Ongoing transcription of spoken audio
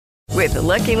With the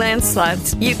Lucky Land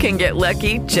Slots, you can get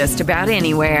lucky just about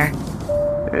anywhere.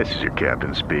 This is your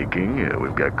captain speaking.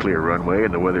 We've got clear runway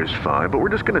and the weather's fine, but we're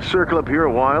just going to circle up here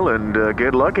a while and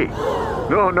get lucky.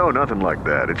 No, nothing like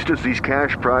that. It's just these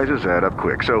cash prizes add up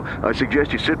quick. So I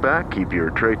suggest you sit back, keep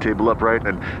your tray table upright,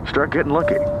 and start getting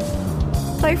lucky.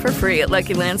 Play for free at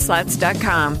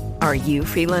LuckyLandSlots.com. Are you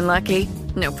feeling lucky?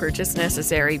 No purchase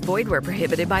necessary. Void where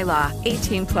prohibited by law.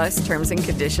 18 plus terms and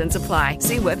conditions apply.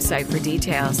 See website for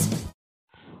details.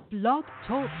 Blog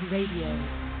Talk Radio.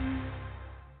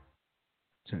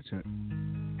 Check.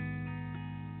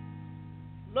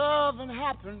 Love and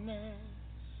happiness.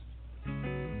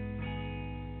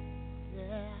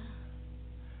 Yeah.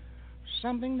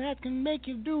 Something that can make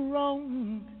you do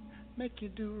wrong, make you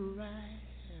do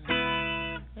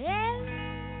right. Yeah.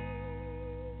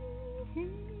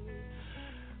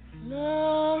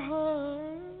 Love.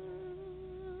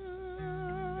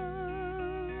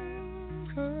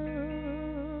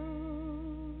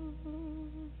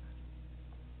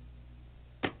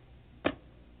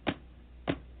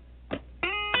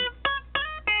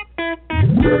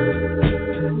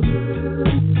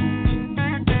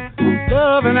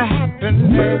 Love and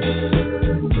happiness.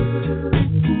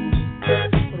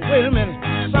 But wait a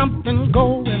minute, something's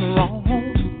going wrong.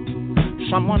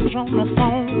 Someone's on the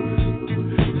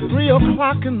phone, 3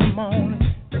 o'clock in the morning.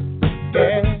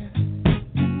 Yeah,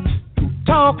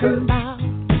 talking about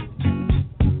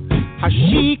how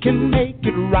she can make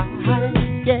it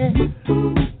right. Yeah,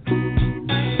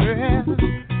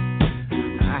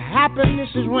 happiness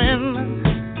is when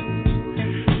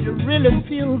you really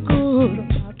feel good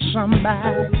about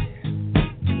somebody.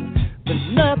 There's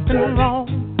nothing wrong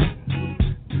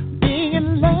being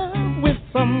in love with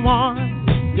someone.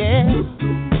 Yeah.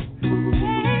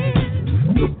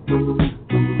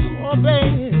 Oh,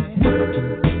 baby,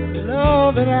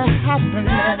 love and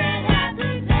happiness.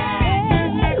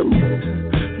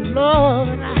 Love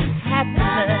and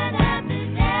happiness.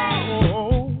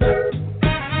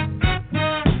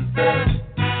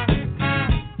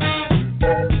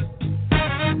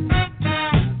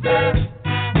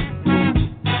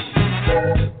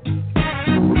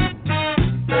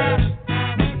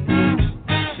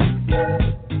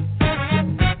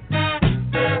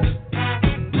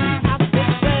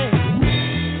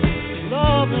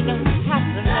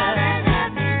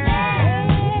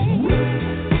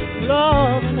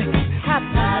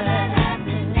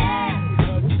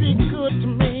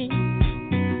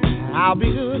 I'll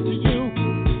be good to you.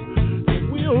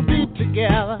 We'll be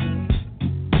together.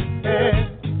 Yeah.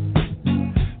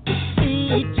 To see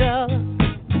each other.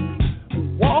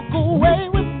 Walk away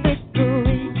with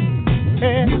victory.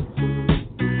 Yeah.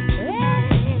 Yeah.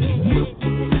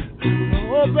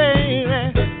 Oh, baby.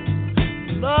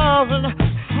 Love and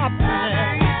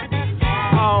happiness.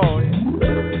 Oh,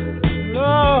 yeah.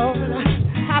 Love and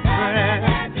happiness.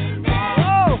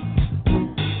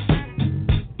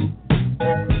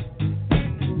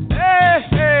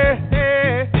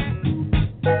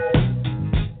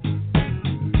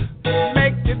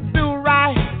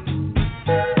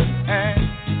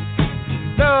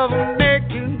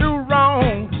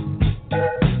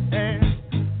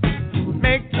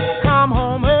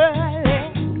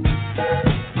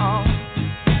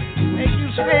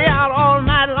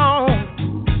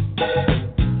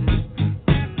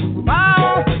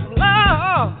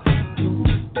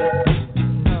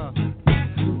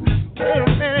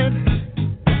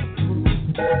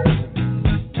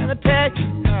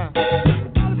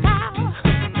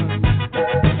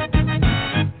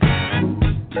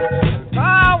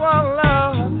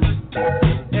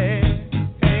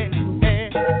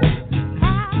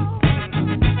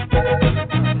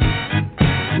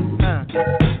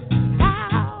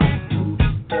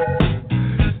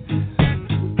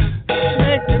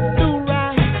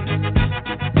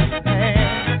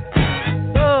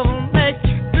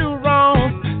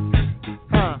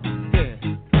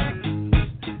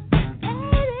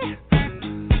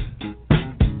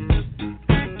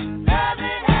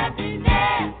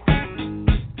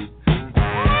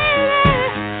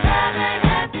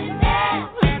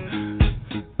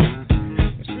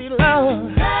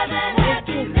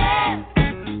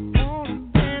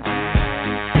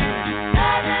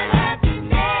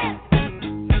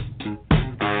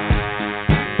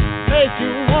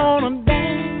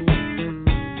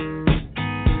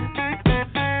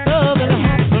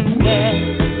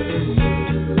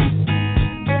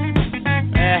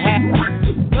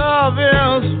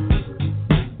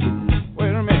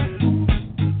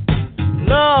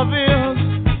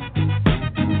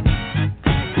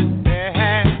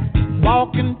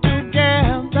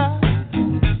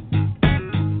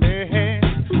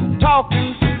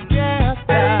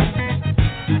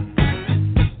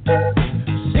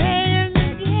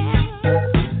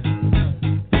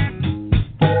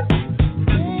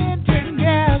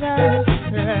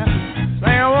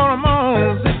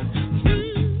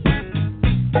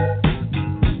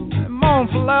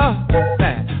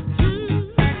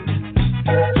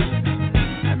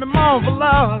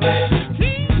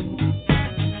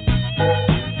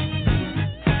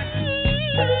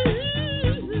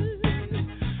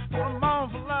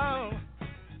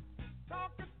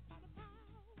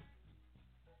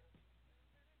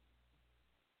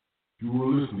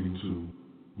 to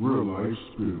Real Life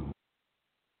Spill.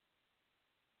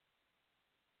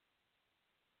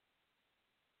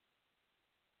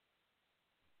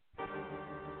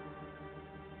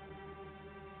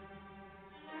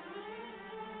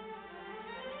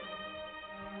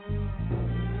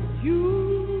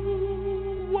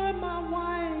 You were my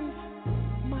wife,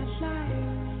 my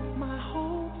life, my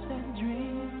hopes and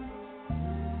dreams.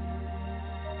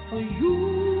 For you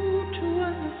to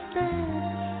understand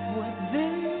what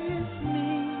this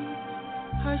means,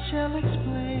 I shall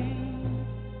explain.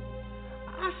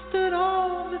 I stood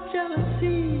all the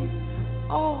jealousy,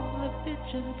 all the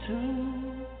bitching too.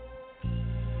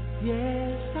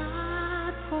 Yes,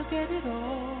 I'd forget it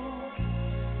all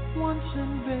once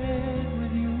in bed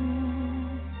with you.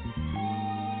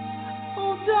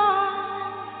 Oh,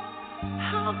 darling,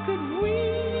 how could we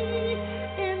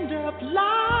end up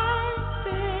like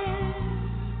this?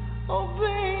 Oh,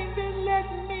 baby, let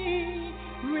me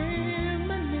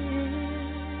reminisce.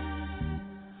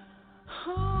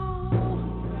 Oh,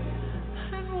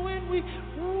 and when we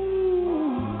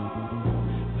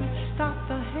stop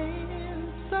the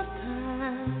hands of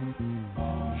time,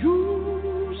 you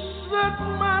set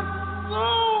my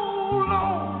soul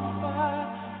on fire.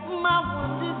 My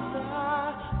one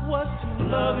desire was to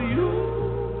love you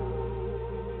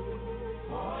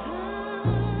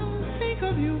and think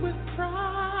of you with pride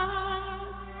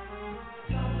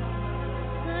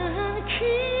and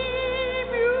keep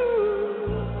you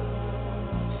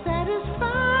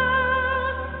satisfied.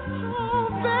 Oh,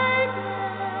 baby,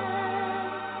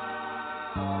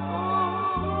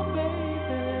 oh,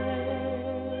 baby,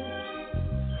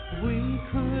 we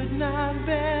could not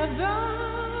bear the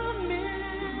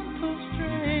mental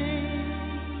strain.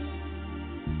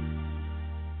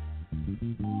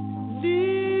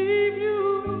 Leave you,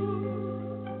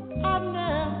 I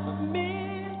never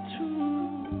meant to.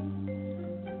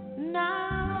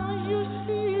 Now you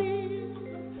see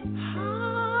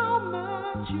how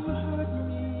much you hurt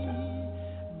me.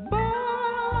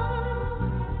 But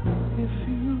if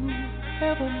you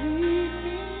ever leave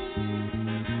me,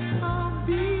 I'll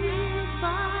be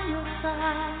by your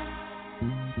side.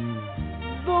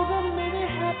 Though the many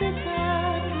happy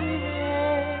times we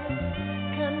had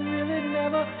can really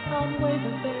never outweigh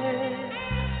the bad.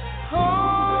 Oh,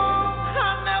 I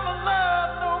never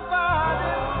loved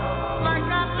nobody like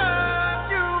I love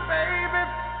you, baby.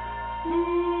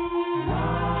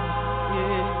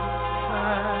 It's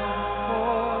time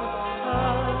for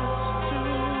us to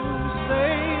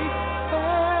say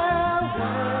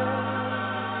farewell.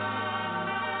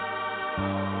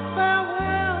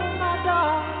 Farewell, my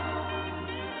darling.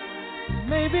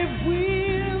 Maybe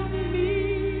we'll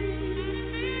meet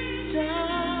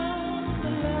down the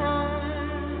line.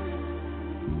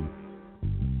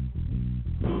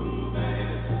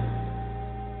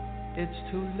 It's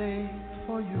too late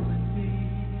for you and me.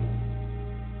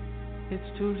 It's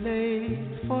too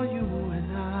late for you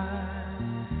and I.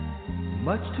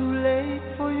 Much too late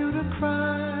for you to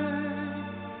cry.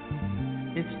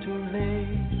 It's too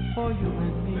late for you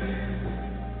and me.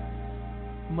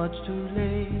 Much too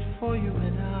late for you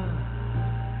and I.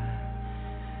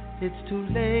 It's too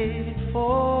late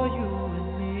for you and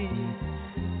me.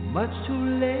 Much too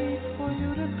late for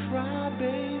you to cry,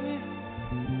 baby.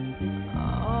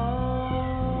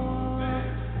 Oh,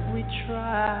 we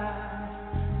tried.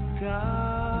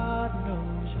 God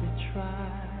knows we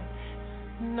tried.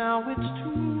 Now it's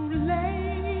too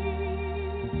late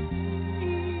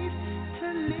to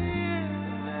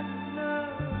live and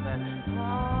love and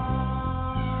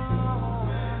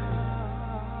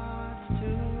it's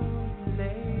too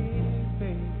late,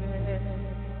 baby.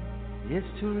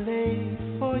 It's too late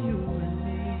for you and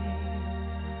me.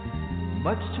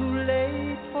 Much too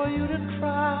late for you to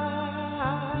cry.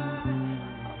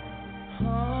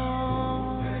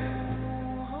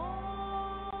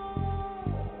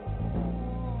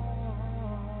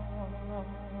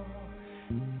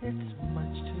 It's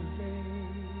much too late.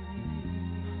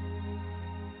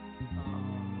 Oh,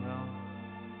 well,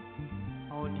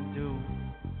 all we can do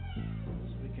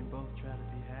is we can both try to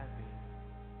be happy.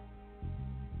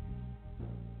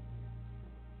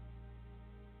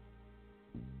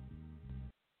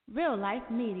 Real Life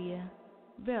Media,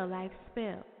 Real Life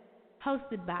Spill,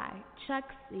 hosted by Chuck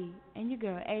C. and your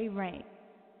girl A. Rain.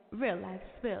 Real Life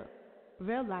Spill,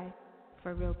 real life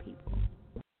for real people.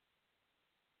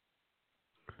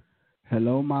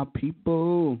 Hello, my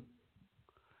people,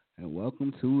 and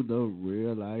welcome to the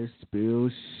Real Life Spill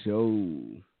Show.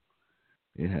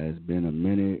 It has been a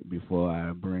minute before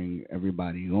I bring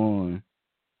everybody on.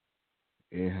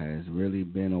 It has really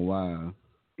been a while,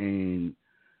 and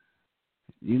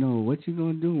you know what you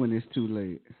gonna do when it's too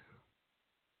late?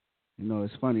 You know,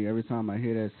 it's funny. Every time I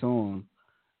hear that song,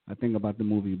 I think about the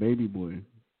movie Baby Boy.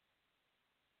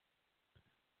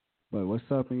 But what's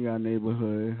up in your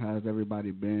neighborhood? How's everybody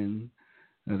been?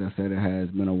 As I said, it has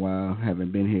been a while.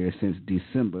 Haven't been here since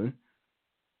December.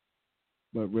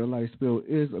 But Real Life Spill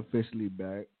is officially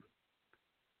back.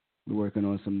 We're working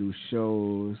on some new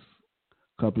shows,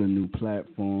 a couple of new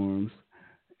platforms,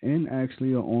 and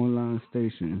actually an online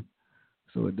station.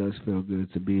 So it does feel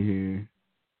good to be here.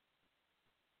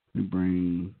 We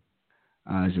bring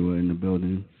Ajua in the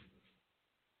building.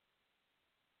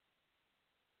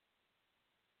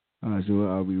 Ajua,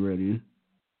 are we ready?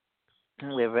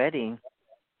 We're ready.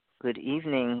 Good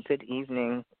evening. Good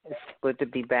evening. It's good to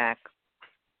be back.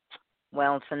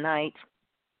 Well, tonight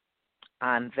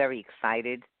I'm very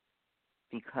excited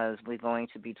because we're going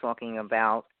to be talking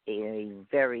about a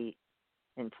very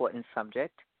important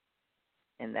subject,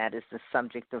 and that is the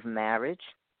subject of marriage.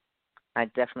 I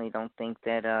definitely don't think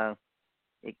that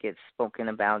it gets spoken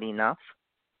about enough.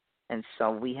 And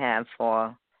so we have,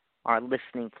 for our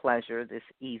listening pleasure this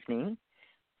evening,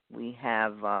 we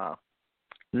have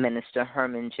Minister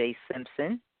Herman J.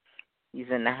 Simpson. He's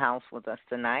in the house with us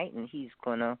tonight, and he's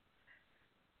gonna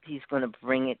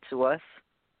bring it to us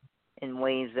in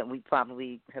ways that we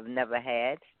probably have never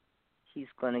had. He's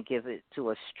gonna give it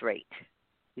to us straight.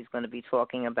 He's gonna be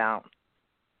talking about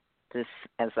this,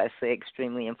 as I say,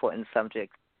 extremely important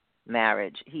subject,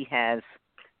 marriage. He has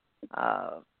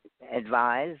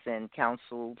advised and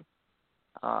counseled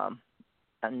a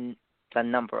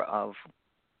number of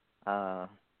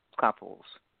couples.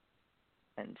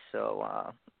 And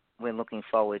so we're looking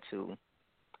forward to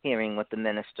hearing what the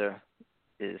minister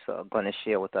is going to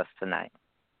share with us tonight.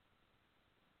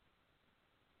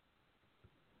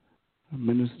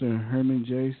 Minister Herman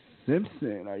J.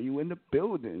 Simpson, are you in the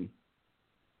building?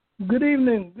 Good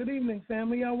evening. Good evening,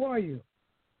 family. How are you?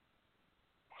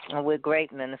 We're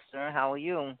great, Minister. How are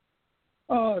you?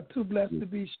 Oh, too blessed to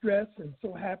be stressed and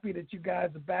so happy that you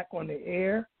guys are back on the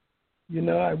air. You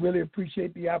know, I really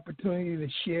appreciate the opportunity to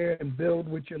share and build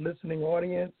with your listening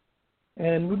audience.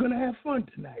 And we're going to have fun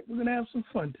tonight. We're going to have some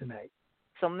fun tonight.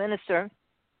 So, Minister,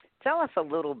 tell us a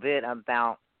little bit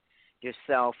about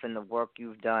yourself and the work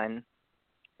you've done.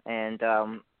 And,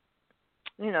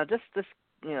 just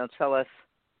tell us,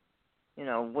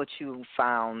 what you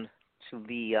found to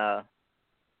be,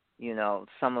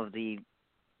 some of the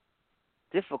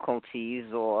difficulties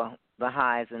or the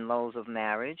highs and lows of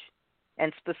marriage.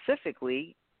 And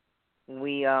specifically,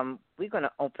 we're going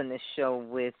to open this show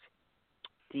with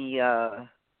the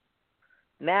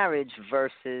marriage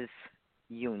versus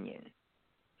union.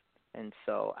 And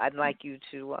so I'd like you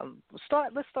to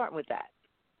let's start with that.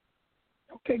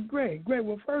 Okay, great.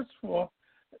 Well, first of all,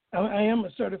 I am a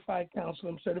certified counselor.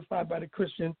 I'm certified by the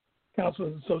Christian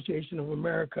Counselors Association of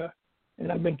America,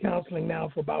 and I've been counseling now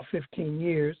for about 15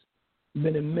 years. I've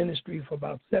been in ministry for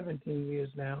about 17 years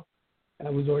now. I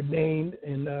was ordained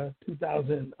in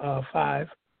 2005.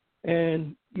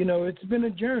 And, it's been a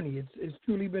journey. It's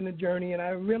truly been a journey. And I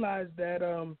realized that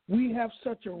we have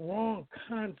such a wrong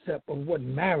concept of what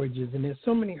marriage is. And there's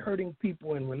so many hurting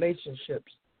people in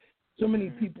relationships, so many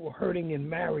people hurting in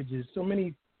marriages, so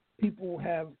many people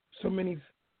have so many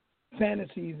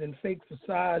fantasies and fake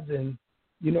facades and,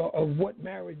 of what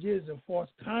marriage is and false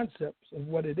concepts of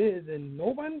what it is. And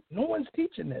no one's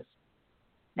teaching this.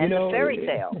 And the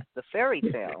fairy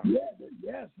tale.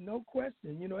 Yes, no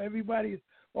question. Everybody's,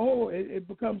 it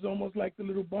becomes almost like the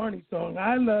little Barney song.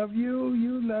 I love you,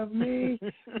 you love me,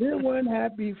 we're one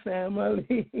happy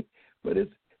family. But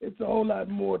it's a whole lot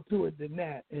more to it than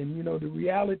that. And, the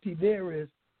reality there is,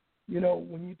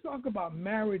 when you talk about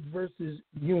marriage versus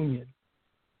union,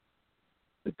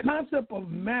 the concept of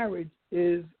marriage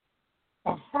is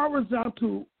a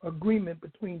horizontal agreement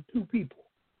between two people.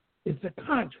 It's a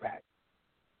contract.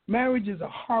 Marriage is a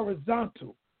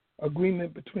horizontal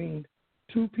agreement between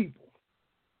two people.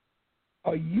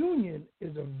 A union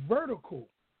is a vertical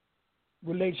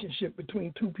relationship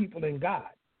between two people and God.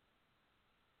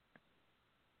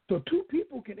 So two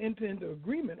people can enter into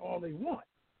agreement all they want,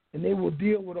 and they will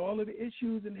deal with all of the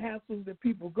issues and hassles that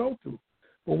people go through.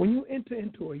 But when you enter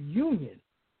into a union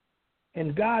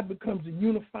and God becomes a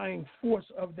unifying force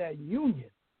of that union,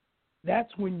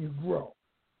 that's when you grow.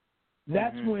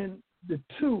 That's when the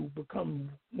two become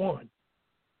one.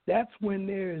 That's when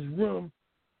there is room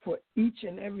for each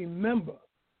and every member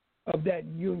of that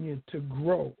union to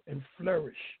grow and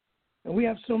flourish. And we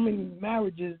have so many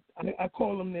marriages, I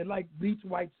call them, they're like bleached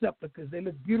white sepulchres. They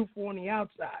look beautiful on the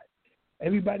outside.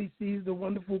 Everybody sees the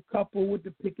wonderful couple with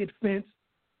the picket fence.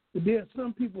 But there are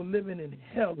some people living in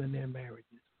hell in their marriages.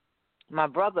 My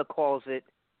brother calls it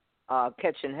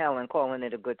catching hell and calling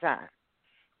it a good time.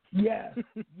 Yes,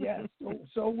 yes.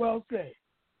 So well said.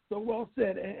 So well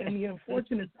said. And the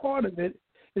unfortunate part of it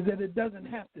is that it doesn't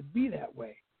have to be that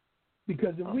way.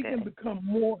 Because if we can become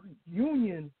more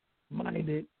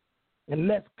union-minded and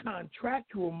less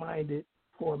contractual-minded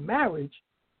for marriage,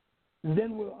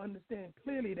 then we'll understand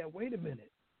clearly that, wait a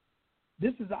minute,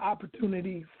 this is an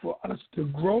opportunity for us to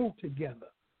grow together,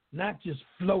 not just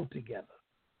flow together.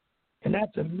 And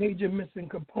that's a major missing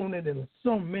component in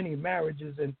so many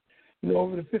marriages. And,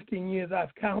 over the 15 years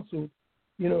I've counseled,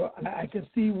 I can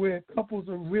see where couples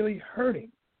are really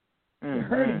hurting. They're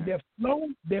hurting.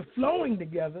 They're flowing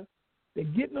together. They're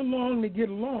getting along to get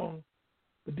along,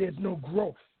 but there's no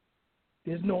growth.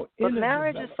 There's no inner But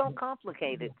marriage is so development.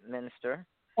 complicated, Minister.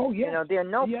 Oh, yeah. There are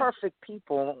no perfect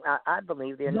people. I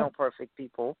believe there are no perfect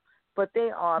people, but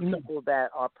there are people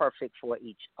that are perfect for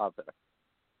each other.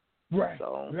 Right,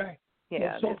 so, right.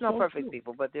 Yeah, there's no perfect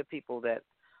people, but there are people that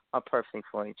are perfect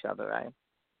for each other.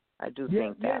 I do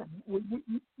think that.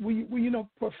 Well,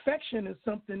 perfection is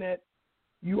something that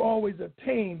you always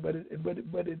obtain, but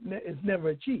it's never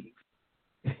achieved.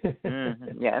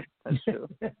 Yes, that's true.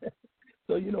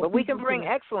 So but we can bring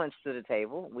excellence to the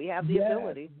table. We have the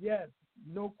ability. Yes,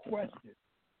 no question,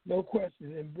 no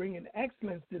question. And bringing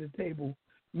excellence to the table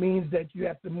means that you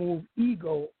have to move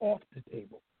ego off the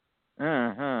table.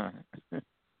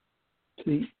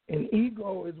 See, and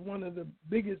ego is one of the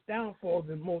biggest downfalls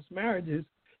in most marriages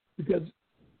because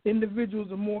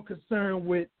individuals are more concerned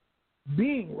with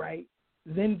being right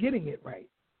than getting it right.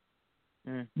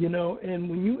 And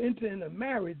when you enter in a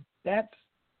marriage, that's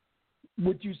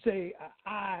what you say, a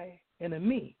I and a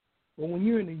me. But when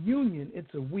you're in a union,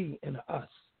 it's a we and a us.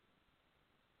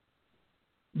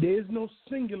 There is no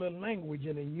singular language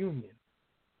in a union.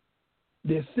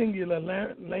 There's singular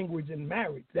language in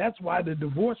marriage. That's why the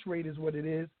divorce rate is what it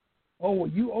is. Oh,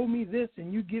 well, you owe me this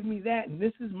and you give me that and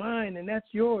this is mine and that's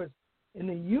yours. In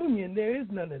the union, there is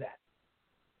none of that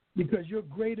because your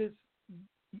greatest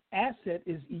asset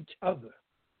is each other.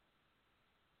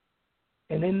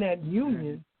 And in that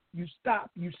union, you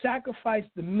sacrifice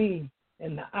the me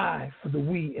and the I for the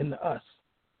we and the us.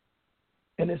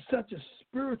 And it's such a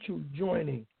spiritual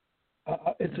joining.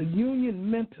 It's a union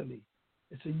mentally.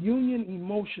 It's a union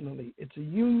emotionally. It's a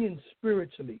union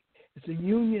spiritually. It's a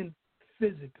union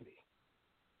physically.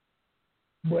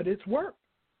 But it's work.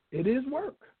 It is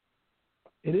work.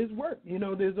 It is work.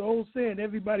 There's an old saying,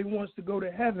 everybody wants to go to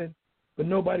heaven, but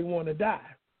nobody wants to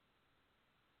die.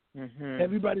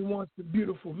 Everybody wants the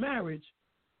beautiful marriage,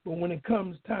 but when it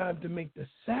comes time to make the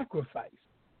sacrifice,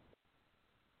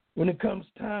 when it comes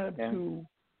time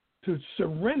to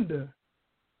surrender,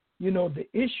 the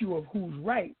issue of who's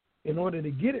right in order to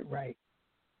get it right,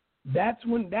 that's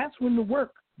when the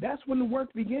work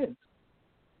begins.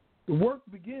 The work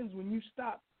begins when you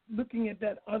stop looking at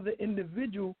that other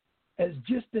individual as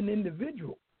just an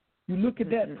individual. You look at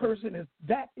that person as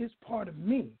that is part of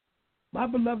me. My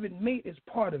beloved mate is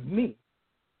part of me.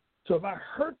 So if I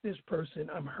hurt this person,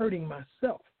 I'm hurting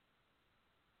myself.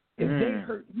 If they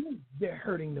hurt me, they're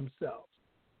hurting themselves.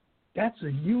 That's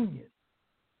a union.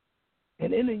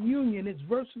 And in a union, it's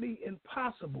virtually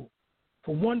impossible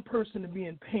for one person to be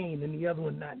in pain and the other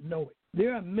one not know it.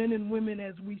 There are men and women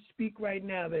as we speak right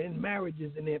now that are in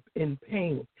marriages and they're in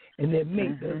pain and their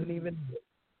mate doesn't even know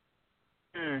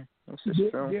it.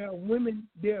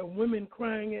 There are women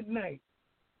crying at night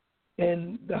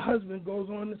and the husband goes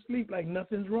on to sleep like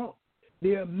nothing's wrong.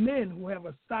 There are men who have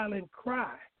a silent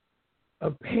cry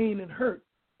of pain and hurt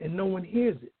and no one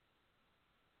hears it.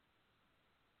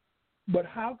 But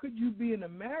how could you be in a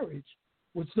marriage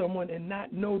with someone and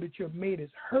not know that your mate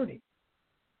is hurting?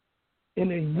 In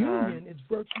a union, it's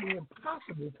virtually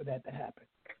impossible for that to happen.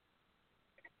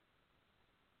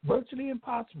 Virtually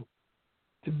impossible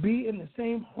to be in the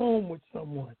same home with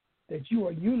someone that you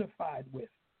are unified with,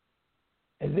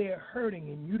 and they're hurting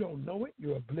and you don't know it,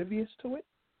 you're oblivious to it?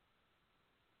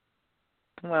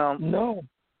 Well, no.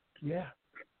 Yeah.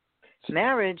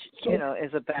 Marriage,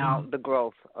 is about the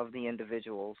growth of the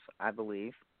individuals, I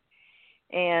believe.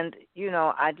 And,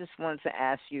 I just wanted to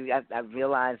ask you, I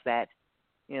realize that,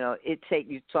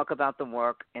 you talk about the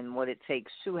work and what it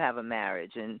takes to have a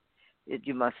marriage. And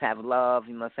you must have love,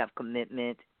 you must have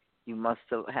commitment, you must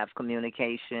have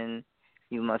communication,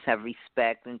 you must have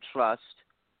respect and trust.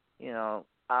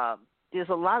 There's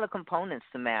a lot of components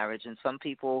to marriage. And some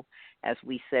people, as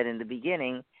we said in the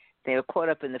beginning, they're caught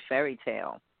up in the fairy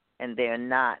tale. And they're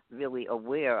not really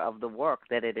aware of the work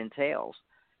that it entails.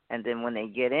 And then when they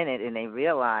get in it and they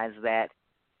realize that,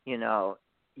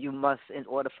 you must, in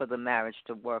order for the marriage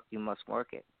to work, you must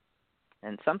work it.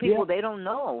 And some people, they don't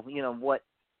know, what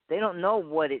They don't know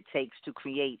what it takes to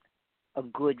create a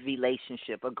good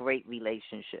relationship, a great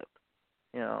relationship.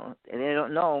 And they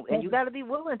don't know. And you got to be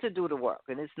willing to do the work.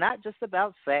 And it's not just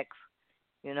about sex.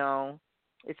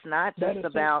 It's not just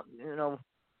about,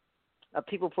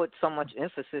 people put so much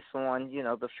emphasis on,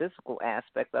 the physical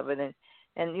aspect of it.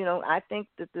 And I think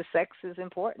that the sex is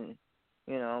important,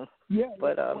 Yeah.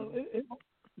 But,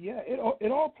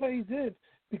 it all plays in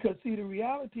because, see, the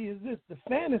reality is this. The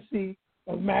fantasy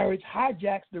of marriage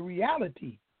hijacks the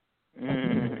reality of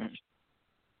marriage.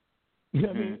 You know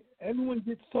what I mean? Everyone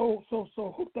gets so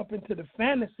hooked up into the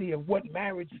fantasy of what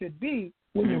marriage should be.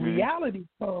 When the reality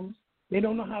comes, they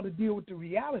don't know how to deal with the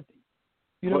reality.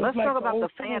 Let's talk about the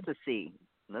fantasy.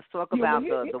 Let's talk about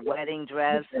the wedding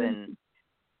dress and.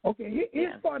 Okay,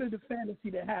 here's part of the fantasy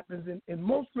that happens in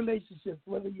most relationships,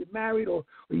 whether you're married or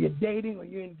you're dating or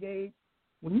you're engaged.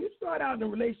 When you start out in a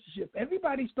relationship,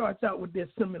 everybody starts out with their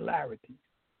similarities.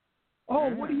 Oh,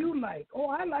 what do you like? Oh,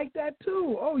 I like that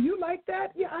too. Oh, you like that?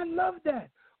 Yeah, I love that.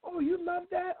 Oh, you love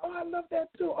that? Oh, I love that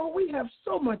too. Oh, we have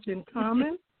so much in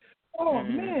common. Oh,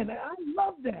 man, I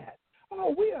love that.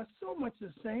 Oh, we are so much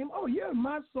the same. Oh, you're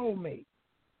my soulmate.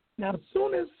 Now, as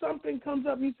soon as something comes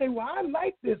up and you say, well, I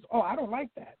like this. Oh, I don't like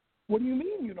that. What do you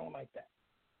mean you don't like that?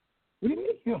 What do you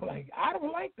mean you don't like it? I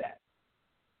don't like that.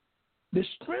 The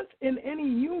strength in any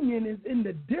union is in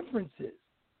the differences,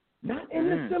 not in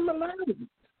the similarities.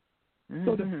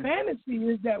 So the fantasy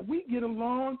is that we get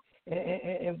along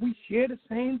and we share the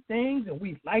same things and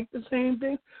we like the same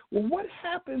things. Well, what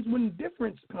happens when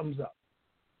difference comes up?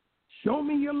 Show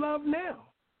me your love now.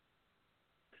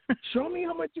 Show me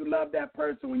how much you love that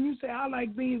person when you say, I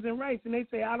like beans and rice, and they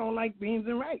say, I don't like beans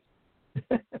and rice.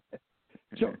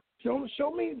 show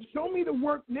me the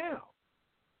work now.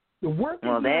 The work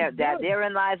is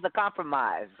therein lies the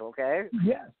compromise, okay?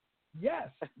 Yes.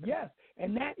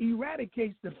 And that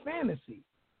eradicates the fantasy.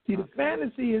 See, the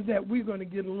fantasy is that we're going to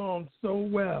get along so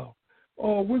well,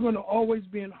 or we're going to always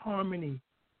be in harmony.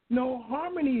 No,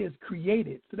 harmony is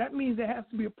created. So that means there has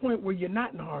to be a point where you're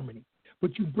not in harmony,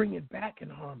 but you bring it back in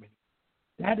harmony.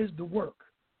 That is the work.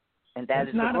 And that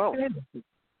is not the growth. A fantasy.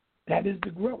 That is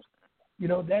the growth.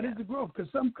 That is the growth.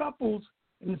 Because some couples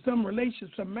in some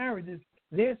relationships, some marriages,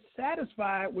 they're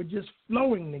satisfied with just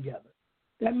flowing together.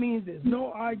 That means there's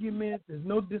no arguments, there's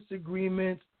no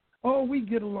disagreements. Oh, we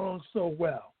get along so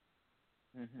well.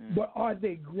 But are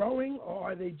they growing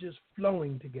or are they just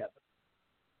flowing together?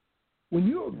 When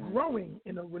you're growing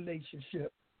in a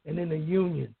relationship and in a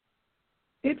union,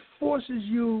 it forces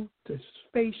you to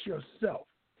face yourself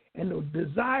and the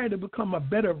desire to become a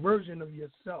better version of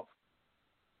yourself.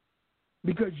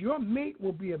 Because your mate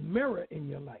will be a mirror in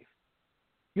your life.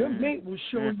 Your mate will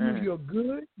show you your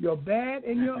good, your bad,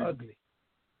 and your ugly.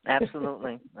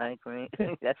 Absolutely. I agree.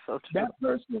 That's so true. That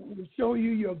person will show you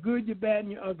your good, your bad,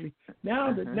 and your ugly.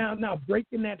 Now, now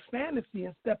breaking that fantasy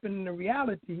and stepping into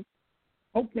reality,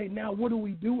 okay, now what do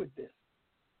we do with this?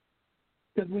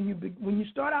 Because when you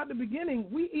start out the beginning,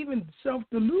 we even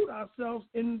self-delude ourselves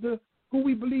in who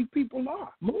we believe people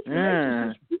are. Most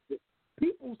relationships,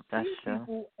 people see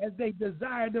people as they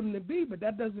desire them to be, but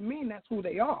that doesn't mean that's who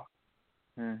they are.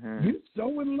 You're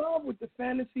so in love with the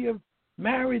fantasy of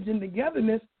marriage and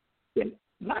togetherness that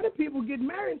a lot of people get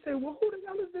married and say, well, who the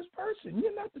hell is this person?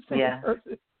 You're not the same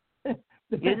person.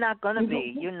 You're not going to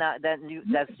be. You're not.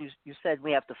 You said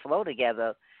we have to flow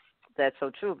together. That's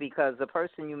so true, because the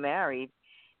person you married,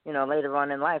 later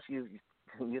on in life, you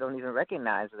don't even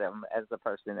recognize them as the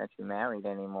person that you married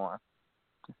anymore.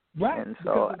 Right, and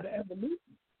because of the evolution.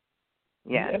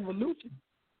 Yeah. The evolution.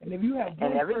 And if you have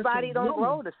and everybody don't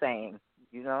grow the same.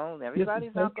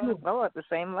 Everybody's not going to grow at the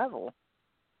same level.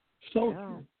 So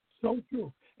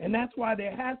true. And that's why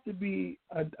there has to be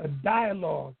a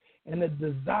dialogue and a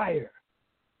desire.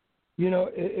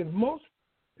 If most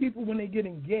people, when they get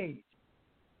engaged,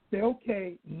 say,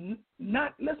 okay,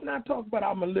 let's not talk about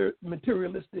our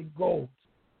materialistic goals.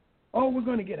 Oh, we're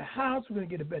going to get a house, we're going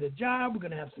to get a better job, we're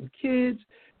going to have some kids.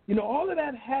 All of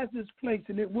that has its place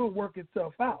and it will work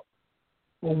itself out.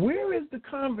 But where is the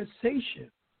conversation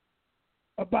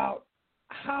about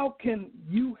how can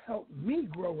you help me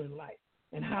grow in life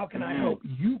and how can I help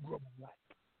you grow in life?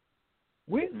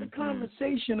 Where's the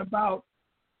conversation about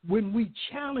when we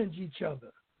challenge each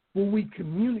other, when we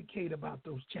communicate about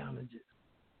those challenges?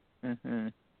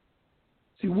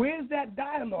 See, where's that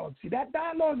dialogue? See, that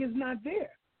dialogue is not there.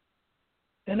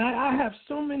 And I have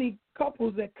so many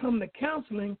couples that come to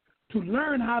counseling to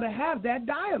learn how to have that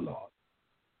dialogue.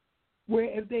 Where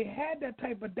if they had that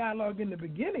type of dialogue in the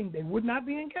beginning, they would not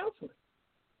be in counseling.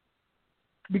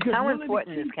 Because how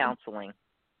important is counseling?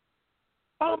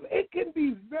 It can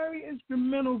be very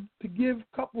instrumental to give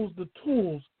couples the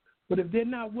tools But if they're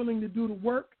not willing to do the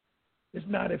work, it's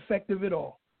not effective at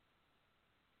all.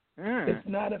 It's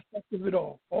not effective at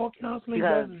all. All counseling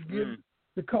does is give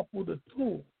the couple the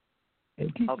tool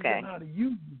and teaches them how to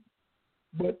use them.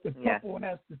 But the couple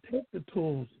has to take the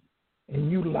tools and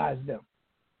utilize them.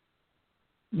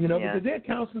 You know, because there are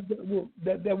counselors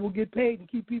that will get paid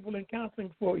and keep people in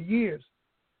counseling for years.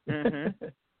 And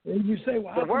you say,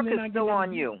 well, the work is still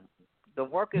on you. The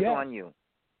work is on you.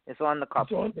 It's on the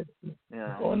couple.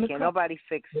 Can't nobody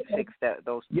fix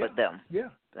those but them. Yeah.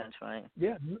 That's right.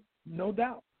 Yeah, no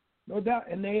doubt. No doubt.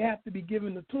 And they have to be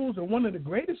given the tools. And one of the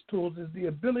greatest tools is the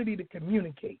ability to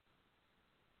communicate.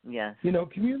 Yes. You know,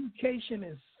 communication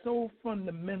is so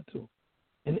fundamental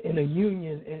in a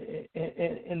union.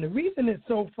 And the reason it's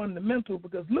so fundamental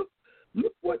because look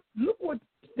what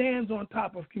stands on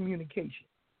top of communication.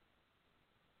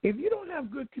 If you don't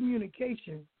have good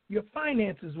communication, your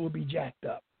finances will be jacked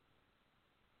up.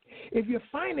 If your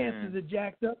finances are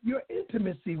jacked up, your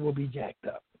intimacy will be jacked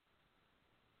up.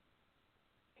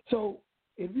 So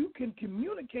if you can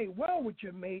communicate well with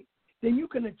your mate, then you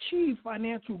can achieve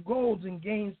financial goals and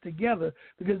gains together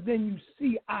because then you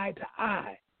see eye to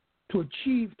eye to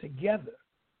achieve together.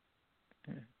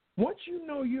 Once you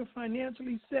know you're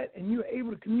financially set and you're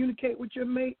able to communicate with your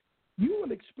mate, you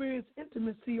will experience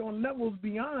intimacy on levels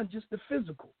beyond just the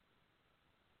physical.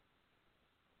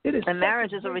 And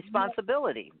marriage is a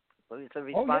responsibility. It's a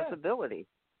responsibility.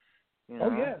 You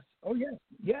know? Oh,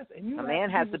 yes. And a man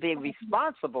has to be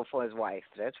responsible for his wife.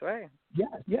 That's right.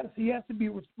 Yes. He has to be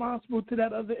responsible to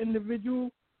that other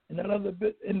individual, and that other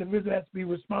individual has to be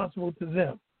responsible to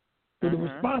them. So the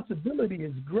responsibility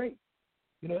is great,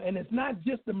 you know, and it's not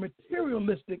just a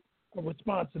materialistic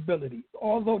responsibility,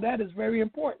 although that is very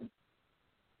important.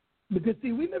 Because,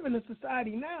 see, we live in a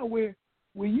society now where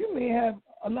you may have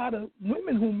a lot of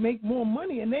women who make more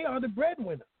money, and they are the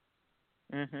breadwinner.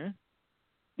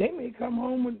 They may come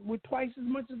home with twice as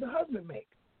much as the husband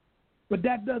makes. But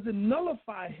that doesn't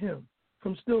nullify him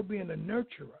from still being a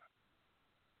nurturer.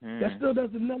 That still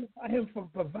doesn't nullify him from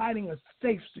providing a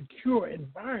safe, secure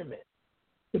environment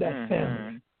for that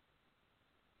family.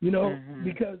 You know,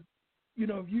 because, you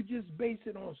know, if you just base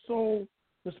it on sole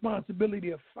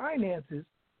responsibility of finances,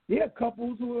 there are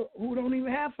couples who don't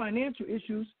even have financial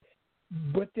issues,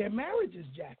 but their marriage is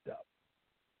jacked up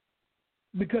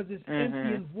because it's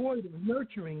empty and void of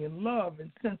nurturing and love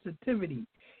and sensitivity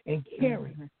and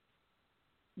caring.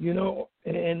 You know,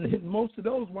 and most of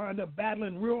those wind up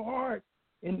battling real hard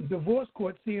in divorce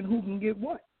court, seeing who can get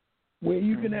what. Where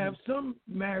you can have some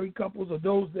married couples or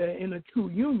those that are in a true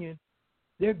union,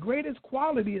 their greatest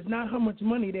quality is not how much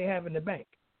money they have in the bank.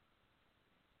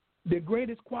 Their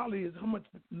greatest quality is how much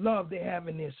love they have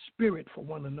in their spirit for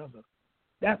one another.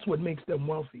 That's what makes them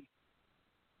wealthy.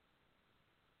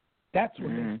 That's what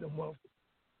makes them wealthy.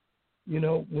 You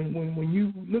know, when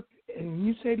you look and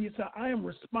you say to yourself, I am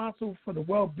responsible for the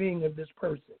well-being of this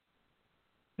person.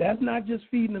 That's not just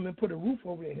feeding them and put a roof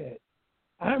over their head.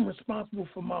 I'm responsible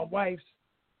for my wife's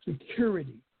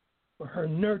security, for her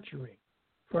nurturing,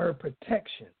 for her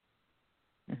protection,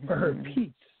 for her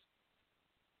peace.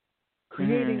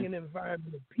 Creating an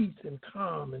environment of peace and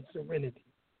calm and serenity.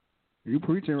 You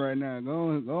preaching right now.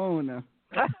 Go on now.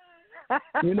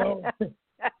 You know,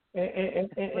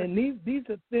 and these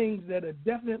are things that are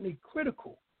definitely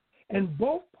critical. And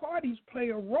both parties play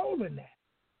a role in that.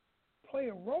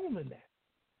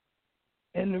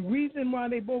 And the reason why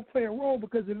they both play a role,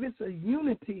 because if it's a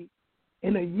unity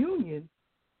in a union,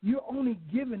 you're only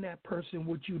giving that person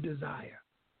what you desire.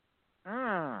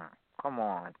 Come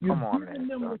on, you're giving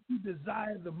them what you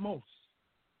desire the most.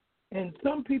 And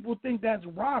some people think that's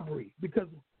robbery because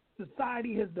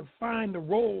society has defined the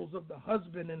roles of the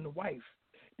husband and the wife.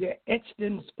 They're etched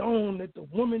in stone that the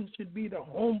woman should be the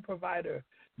home provider.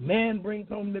 Man brings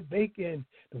home the bacon.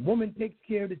 The woman takes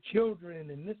care of the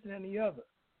children and this and the other.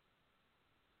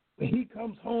 When he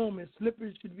comes home, his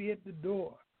slippers should be at the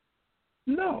door.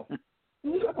 No,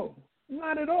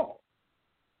 not at all.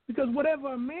 Because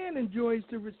whatever a man enjoys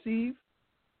to receive,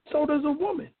 so does a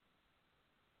woman.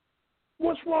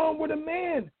 What's wrong with a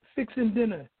man fixing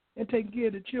dinner and taking care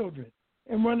of the children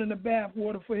and running the bath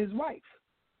water for his wife?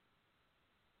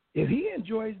 If he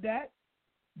enjoys that,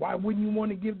 why wouldn't you want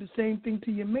to give the same thing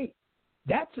to your mate?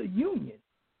 That's a union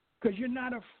because you're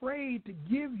not afraid to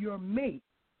give your mate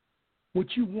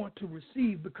what you want to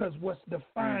receive because what's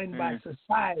defined by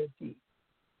society.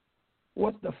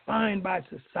 What's defined by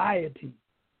society.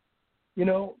 You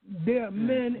know, there are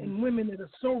men and women that are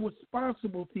so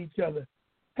responsible to each other.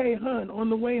 Hey, hon, on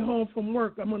the way home from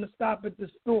work, I'm going to stop at the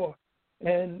store.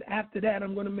 And after that,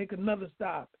 I'm going to make another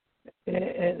stop.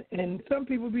 And some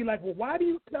people be like, well, why do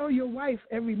you tell your wife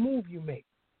every move you make?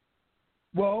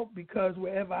 Well, because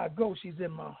wherever I go, she's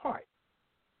in my heart.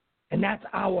 And that's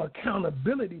our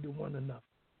accountability to one another.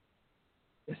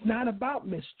 It's not about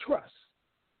mistrust.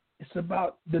 It's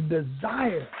about the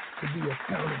desire to be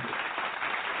accountable.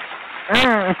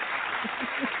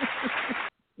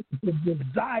 The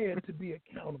desire to be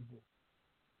accountable.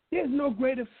 There's no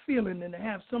greater feeling than to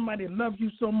have somebody love you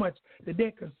so much that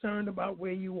they're concerned about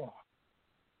where you are.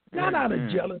 Not out of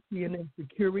jealousy and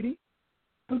insecurity,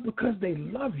 but because they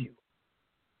love you.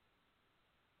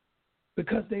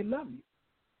 Because they love you.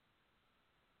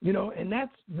 You know, and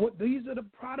that's what these are the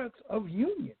products of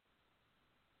union.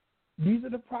 These are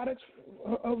the products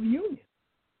of union.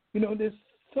 You know, there's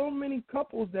so many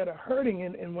couples that are hurting,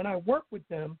 and when I work with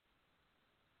them,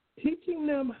 teaching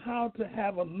them how to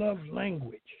have a love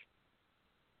language.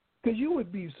 Because you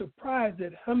would be surprised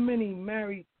at how many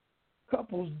married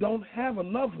couples don't have a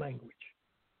love language,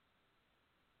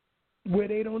 where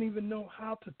they don't even know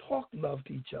how to talk love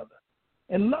to each other.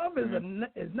 And love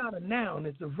is not a noun,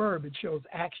 it's a verb. It shows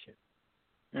action.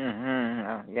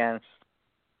 Yes.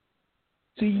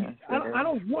 See, yes, I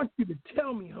don't want you to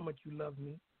tell me how much you love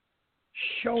me.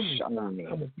 Show me how much you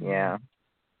love me.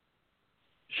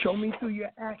 Show me through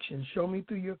your actions. Show me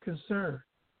through your concern.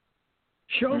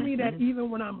 Show me that even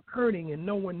when I'm hurting and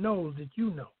no one knows that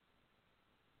you know.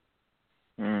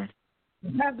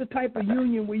 Have the type of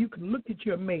union where you can look at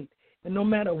your mate, and no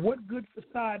matter what good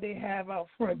facade they have out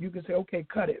front, you can say, okay,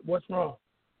 cut it. What's wrong?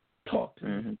 Talk to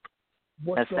me.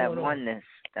 What's going on? Oneness.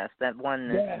 That's that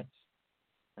oneness. Yes.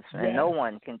 That's right. Yes. No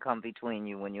one can come between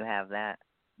you when you have that.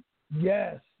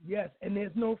 Yes, yes. And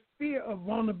there's no fear of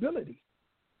vulnerability.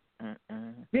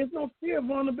 There's no fear of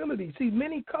vulnerability. See,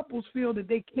 many couples feel that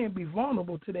they can't be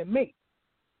vulnerable to their mate.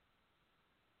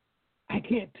 I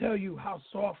can't tell you how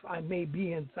soft I may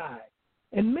be inside.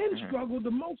 And men struggle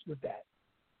the most with that.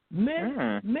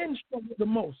 Men struggle the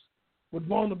most with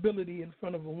vulnerability in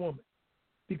front of a woman,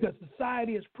 because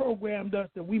society has programmed us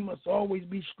that we must always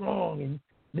be strong and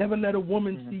never let a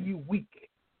woman see you weak.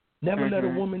 Never let a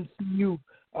woman see you,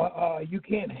 you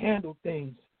can't handle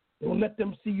things. Don't let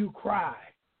them see you cry.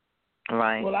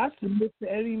 Right. Well, I submit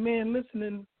to any man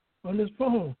listening on this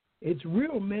phone, it's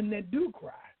real men that do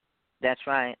cry. That's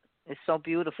right. It's so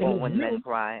beautiful when men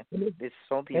cry. It's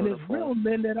so beautiful. And it's real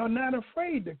men that are not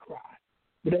afraid to cry.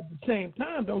 But at the same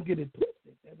time, don't get it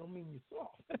twisted. That don't mean you're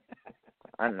soft.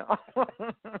 I know.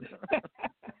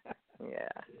 Yeah.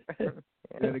 Say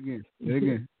it again.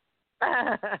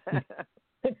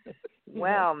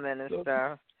 Well,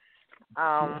 Minister,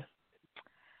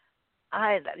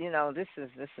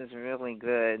 this is really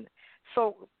good.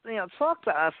 So, talk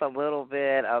to us a little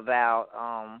bit about,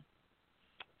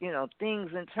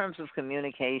 things in terms of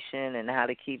communication and how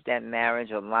to keep that marriage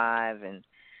alive, and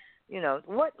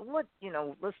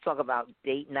let's talk about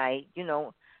date night.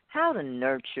 How to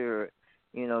nurture,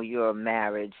 your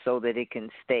marriage so that it can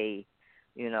stay,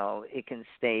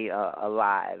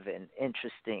 alive and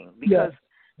interesting. Because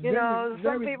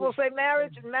some people say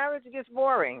marriage gets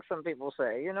boring. Some people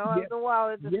say, after a while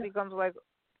it just becomes like,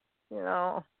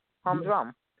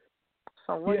 humdrum.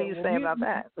 So what do you say about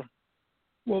that?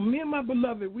 Well, me and my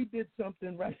beloved, we did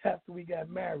something right after we got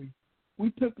married.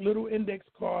 We took little index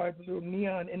cards, little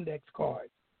neon index cards,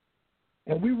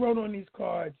 and we wrote on these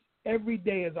cards, every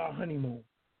day is our honeymoon.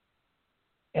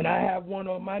 And I have one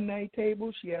on my night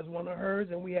table, she has one of hers,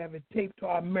 and we have it taped to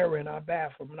our mirror in our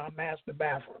bathroom, in our master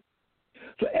bathroom.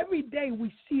 So every day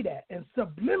we see that, and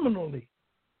subliminally,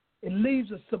 it leaves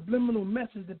a subliminal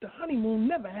message that the honeymoon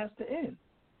never has to end.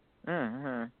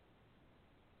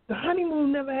 The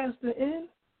honeymoon never has to end.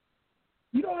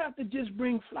 You don't have to just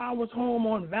bring flowers home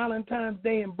on Valentine's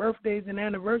Day and birthdays and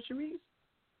anniversaries.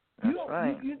 You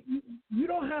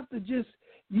don't have to just.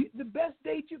 The best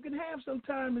date you can have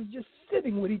sometimes is just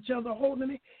sitting with each other,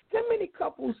 holding it. How many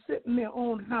couples sit in their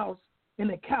own house in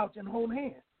a couch and hold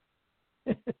hands?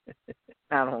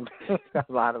 I don't think a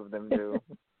lot of them do.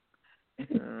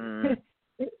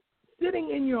 Sitting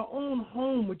in your own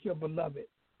home with your beloved,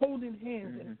 holding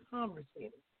hands and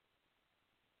conversating.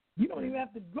 You don't even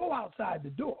have to go outside the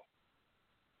door.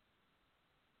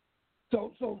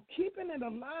 So keeping it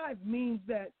alive means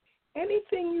that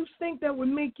anything you think that would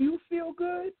make you feel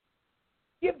good,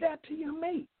 give that to your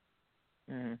mate.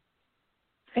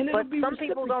 But some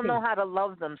people don't know how to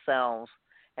love themselves,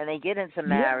 and they get into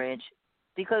marriage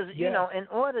because, in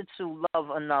order to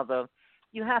love another,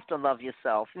 you have to love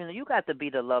yourself. You got to be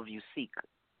the love you seek.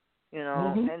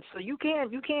 And so you can't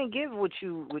give what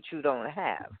you don't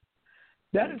have.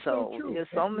 That is so true. There's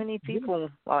so many people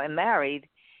are married,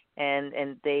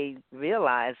 and they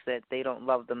realize that they don't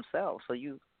love themselves. So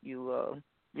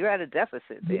you're at a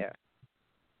deficit there.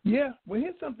 Yeah. Well,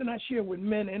 here's something I share with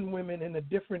men and women in a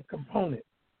different component.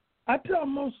 I tell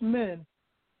most men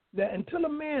that until a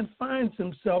man finds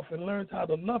himself and learns how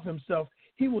to love himself,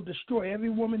 he will destroy every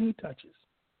woman he touches.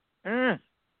 And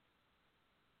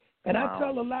I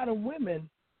tell a lot of women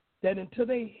that until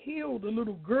they heal the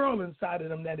little girl inside of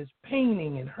them that is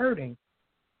paining and hurting,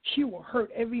 she will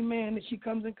hurt every man that she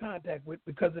comes in contact with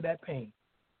because of that pain.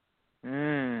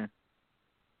 And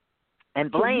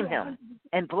blame him.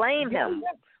 And blame him.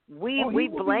 We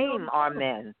blame our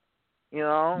men. You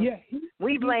know? Yeah,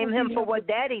 we blame him for what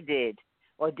daddy did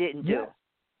or didn't do.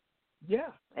 Yeah.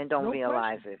 And don't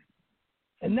realize it.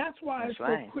 And that's why it's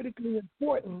so critically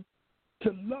important to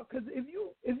love. Because if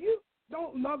you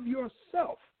don't love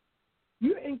yourself,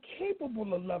 you're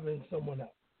incapable of loving someone else.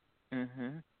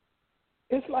 Mm-hmm.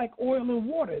 It's like oil and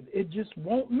water. It just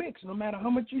won't mix. No matter how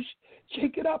much you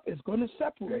shake it up, it's going to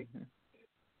separate. Mm-hmm.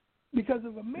 Because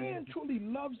if a man truly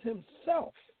loves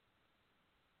himself,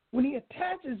 when he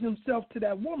attaches himself to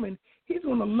that woman, he's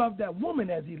going to love that woman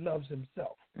as he loves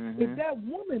himself. Mm-hmm. If that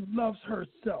woman loves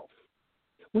herself,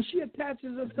 when she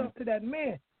attaches herself to that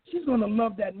man, she's going to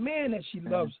love that man as she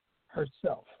loves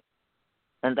herself.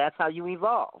 And that's how you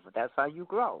evolve. That's how you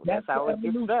grow. That's how it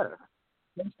gets better.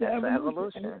 That's the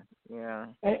evolution. Yeah.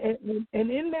 And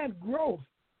in that growth,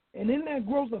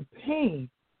 of pain,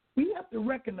 we have to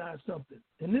recognize something.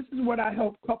 And this is what I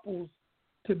help couples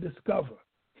to discover.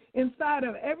 Inside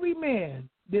of every man,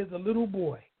 there's a little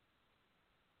boy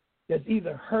that's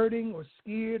either hurting or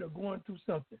scared or going through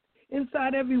something.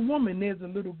 Inside every woman, there's a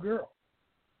little girl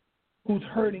who's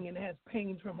hurting and has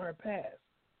pains from her past.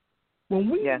 When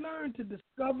we learn to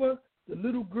discover the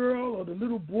little girl or the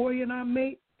little boy in our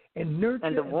mate and nurture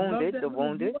and the wounded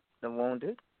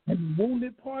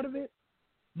part of it,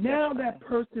 now that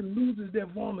person loses their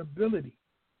vulnerability.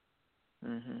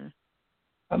 Mm-hmm.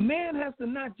 A man has to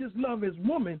not just love his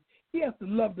woman, he has to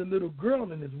love the little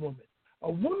girl in his woman.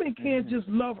 A woman can't just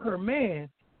love her man,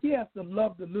 he has to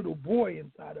love the little boy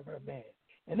inside of her man.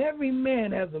 And every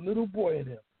man has a little boy in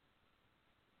him.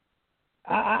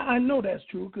 I know that's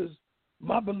true because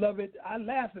my beloved, I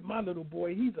laugh at my little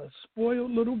boy. He's a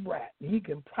spoiled little brat. He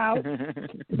can pout.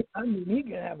 I mean, he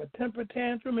can have a temper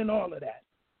tantrum and all of that.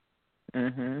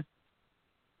 Mm-hmm.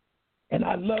 And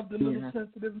I love the little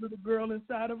sensitive little girl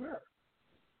inside of her.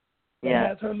 That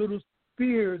has her little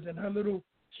fears and her little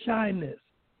shyness.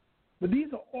 But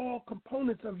these are all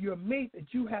components of your mate that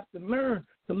you have to learn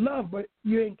to love, but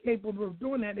you're incapable of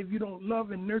doing that if you don't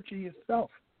love and nurture yourself.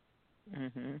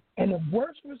 Mm-hmm. And the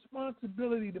worst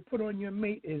responsibility to put on your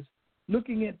mate is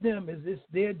looking at them as it's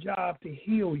their job to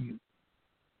heal you.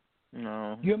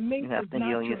 No, your mate you have is to not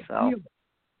heal your yourself.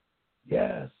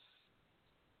 Healer.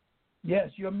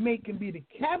 Yes, your mate can be the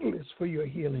catalyst for your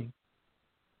healing,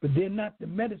 but they're not the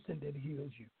medicine that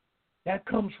heals you. That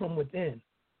comes from within.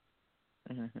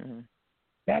 Mm-hmm.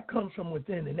 That comes from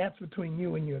within, and that's between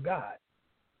you and your God.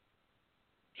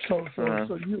 So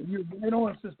you're right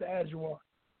on, Sister Azure.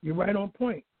 You're right on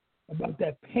point about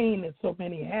that pain that so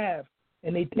many have,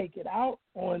 and they take it out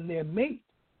on their mate.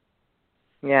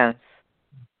 Yes.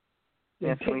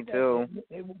 Yes, we do.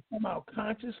 It will come out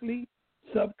consciously,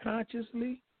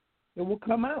 subconsciously. It will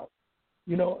come out,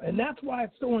 and that's why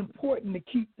it's so important to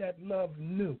keep that love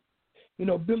new.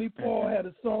 Billy Paul had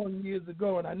a song years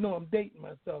ago, and I know I'm dating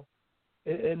myself,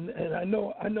 and I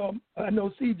know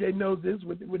CJ knows this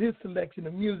with his selection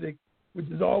of music, which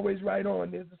is always right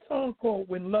on. There's a song called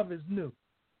 "When Love Is New,"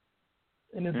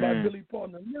 and it's by Billy Paul.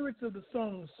 And the lyrics of the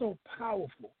song are so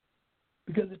powerful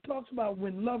because it talks about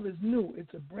when love is new,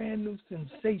 it's a brand new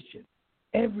sensation.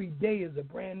 Every day is a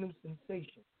brand new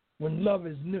sensation when love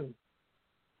is new.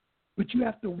 But you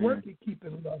have to work at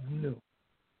keeping love new.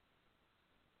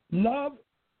 Love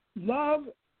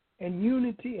and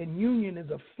unity and union is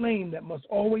a flame that must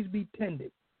always be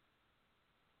tended.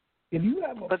 If you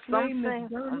have a flame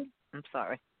that's burning, I'm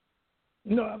sorry.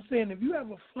 I'm saying if you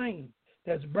have a flame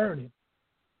that's burning,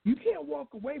 you can't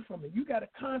walk away from it. You got to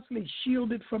constantly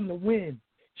shield it from the wind,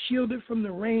 shield it from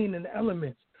the rain and the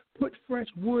elements, put fresh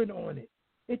wood on it.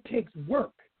 It takes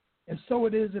work, and so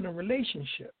it is in a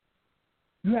relationship.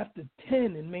 You have to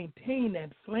tend and maintain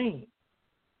that flame.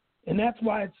 And that's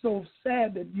why it's so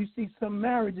sad that you see some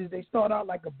marriages, they start out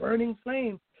like a burning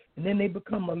flame, and then they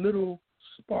become a little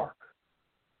spark.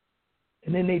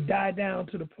 And then they die down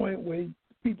to the point where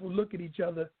people look at each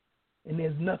other and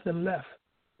there's nothing left.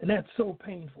 And that's so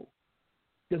painful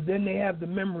because then they have the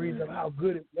memories of how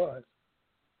good it was.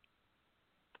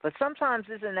 But sometimes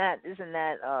isn't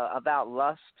that about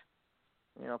lust?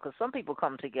 You know, because some people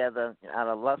come together out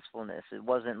of lustfulness. It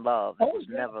wasn't love. It was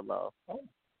never love.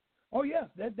 Oh yes,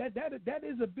 that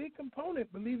is a big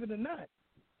component. Believe it or not,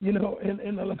 you know,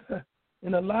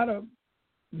 in a lot of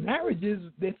marriages,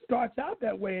 it starts out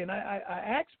that way. And I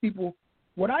ask people,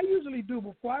 what I usually do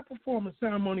before I perform a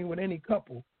ceremony with any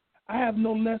couple, I have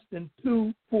no less than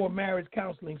 2-4 marriage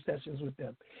counseling sessions with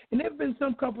them. And there have been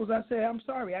some couples I say, I'm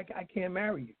sorry, I can't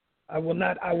marry you. I will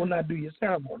not do your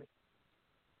ceremony.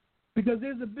 Because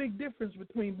there's a big difference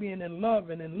between being in love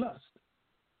and in lust.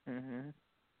 Mm-hmm.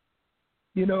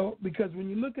 You know, because when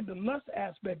you look at the lust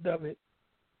aspect of it,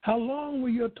 how long will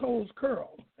your toes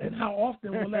curl, and how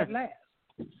often will that last?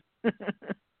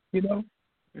 You know,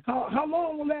 how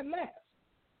long will that last?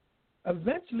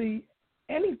 Eventually,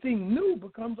 anything new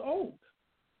becomes old.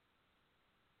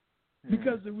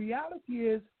 Because the reality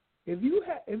is, if you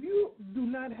do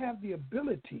not have the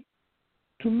ability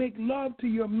to make love to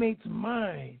your mate's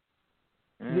mind,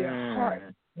 their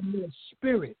heart, and their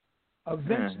spirit,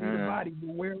 eventually the body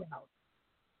will wear out.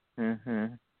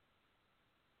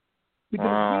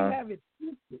 Because we have it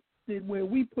twisted where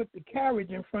we put the carriage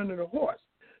in front of the horse.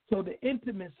 So the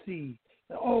intimacy,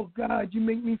 oh God, you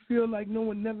make me feel like no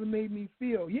one never made me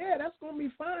feel. Yeah, that's going to be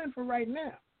fine for right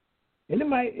now. And it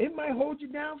might hold you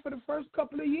down for the first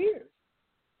couple of years.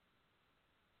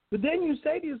 But then you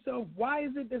say to yourself, why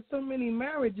is it that so many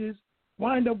marriages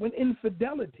wind up with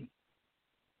infidelity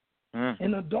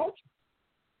and adultery?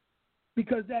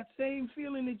 Because that same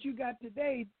feeling that you got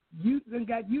today, you then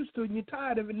got used to it and you're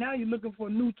tired of it. Now you're looking for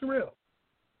a new thrill.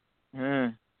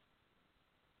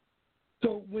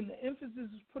 So when the emphasis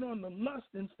is put on the lust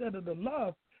instead of the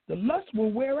lust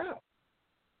will wear out.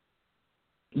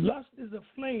 Lust is a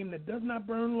flame that does not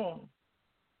burn long.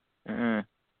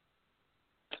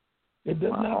 It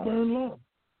does not burn long.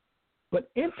 But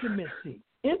intimacy,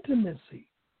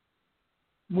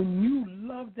 when you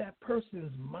love that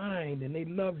person's mind and they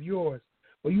love yours,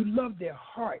 or you love their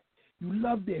heart, you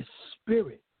love their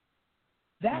spirit,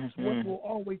 that's what will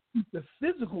always keep the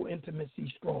physical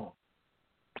intimacy strong.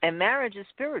 And marriage is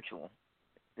spiritual.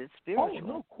 It's spiritual. Oh,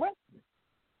 no question.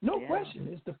 No question.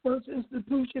 It's the first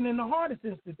institution and the hardest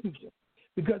institution.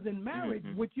 Because in marriage,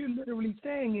 what you're literally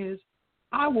saying is,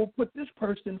 I will put this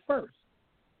person first.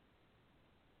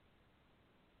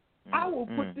 I will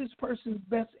put this person's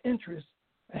best interest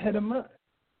ahead of mine,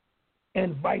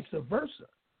 and vice versa.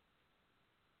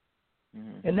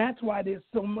 And that's why there's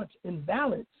so much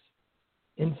imbalance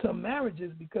in some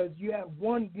marriages, because you have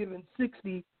one giving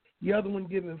 60, the other one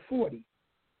giving 40.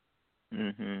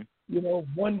 You know,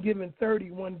 one giving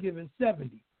 30, one giving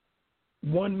 70.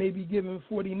 One may be giving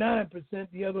 49%,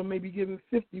 the other may be giving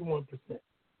 51%.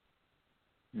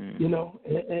 You know,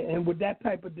 and with that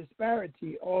type of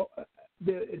disparity,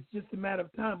 it's just a matter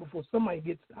of time before somebody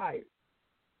gets tired.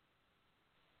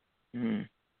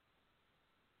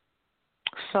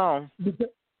 So,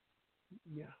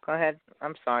 go ahead.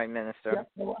 I'm sorry, Minister. Yeah,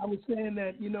 well, I was saying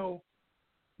that, you know,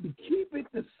 to keep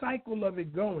the cycle of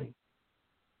it going,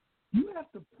 you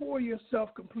have to pour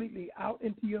yourself completely out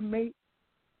into your mate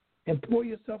and pour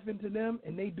yourself into them,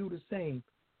 and they do the same.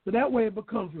 So that way it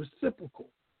becomes reciprocal.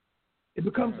 It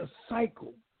becomes a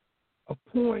cycle of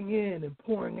pouring in and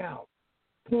pouring out,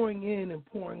 pouring in and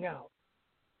pouring out.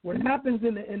 What happens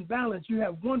in the imbalance, you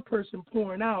have one person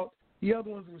pouring out, the other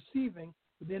one's receiving,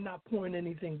 but they're not pouring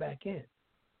anything back in.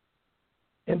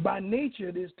 And by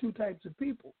nature, there's two types of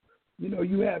people. You know,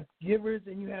 you have givers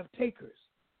and you have takers.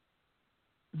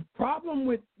 The problem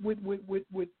with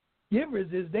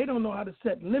givers is they don't know how to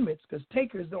set limits, because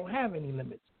takers don't have any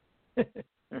limits.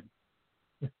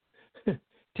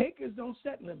 Takers don't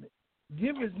set limits.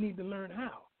 Givers need to learn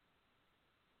how.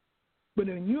 But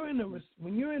when you're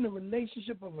in a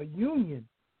relationship of a union,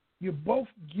 you're both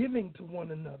giving to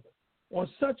one another on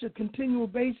such a continual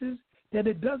basis that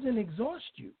it doesn't exhaust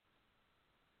you.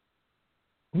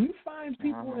 When you find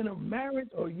people in a marriage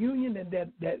or union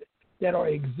that are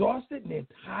exhausted and they're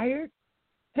tired,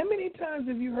 how many times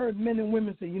have you heard men and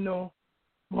women say, you know,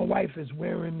 my wife is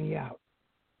wearing me out.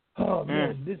 Oh,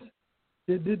 man,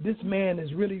 this man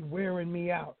is really wearing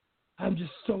me out. I'm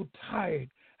just so tired.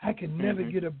 I can never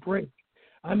get a break.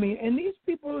 I mean, and these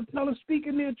people are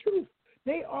speaking their truth.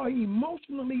 They are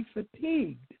emotionally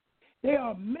fatigued. They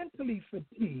are mentally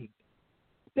fatigued.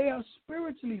 They are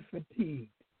spiritually fatigued.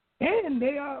 And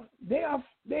they are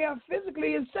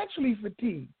physically and sexually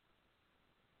fatigued.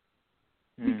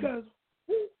 Because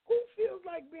who feels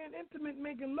like being intimate,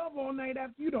 making love all night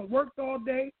after you done worked all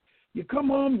day? You come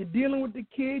home, you're dealing with the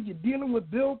kids, you're dealing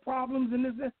with bill problems and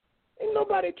this. Ain't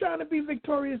nobody trying to be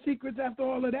Victoria's Secrets after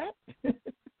all of that.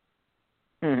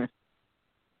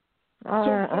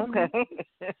 Okay.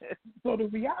 So the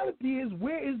reality is,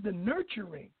 where is the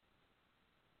nurturing?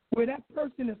 Where that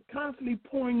person is constantly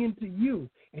pouring into you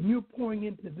and you're pouring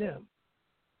into them.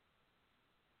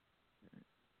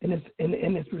 And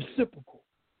it's reciprocal.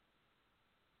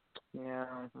 Yeah,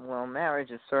 well,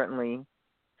 marriage is certainly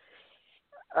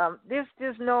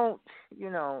there's no,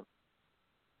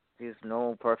 there's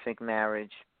no perfect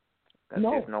marriage.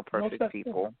 There's no perfect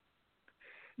people.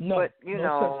 No, but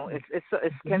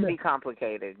it can be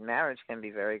complicated. Marriage can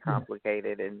be very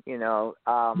complicated, and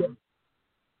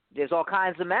there's all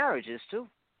kinds of marriages too.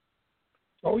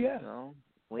 Oh yeah.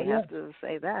 We have to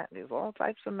say that there's all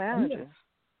types of marriages.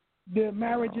 There are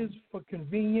marriages for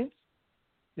convenience.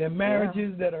 There are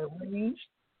marriages that are arranged.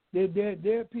 There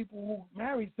are people who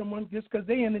marry someone just because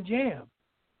they're in a jam.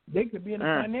 They could be in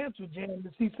a financial jam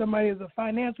to see somebody as a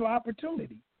financial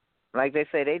opportunity. Like they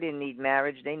say, they didn't need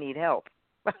marriage; they need help.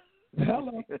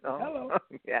 Hello, hello.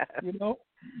 Yeah.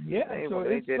 Yeah. So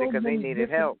they did it because they needed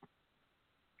help.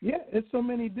 Yeah, it's so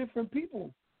many different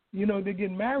people. They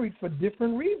get married for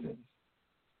different reasons.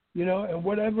 And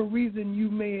whatever reason you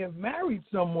may have married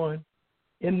someone,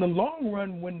 in the long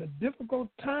run, when the difficult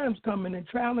times come and the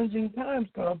challenging times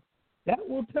come, that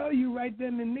will tell you right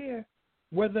then and there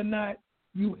whether or not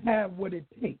you have what it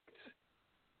takes.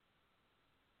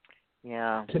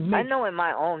 Yeah. I know in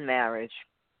my own marriage,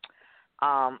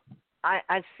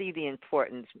 I see the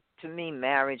importance. To me,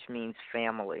 marriage means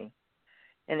family.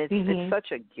 And it's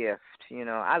such a gift.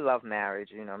 I love marriage,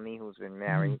 me who's been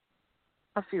married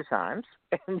a few times.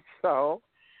 And so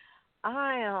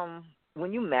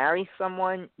when you marry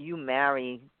someone, you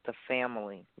marry the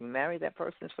family. You marry that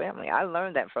person's family. I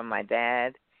learned that from my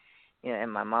dad,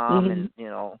 and my mom,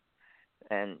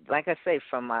 and like I say,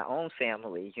 from my own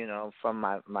family, from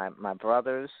my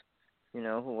brothers,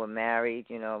 who were married,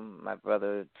 my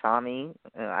brother Tommy,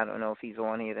 I don't know if he's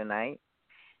on here tonight,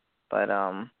 but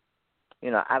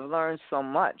I've learned so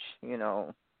much,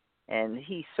 and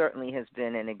he certainly has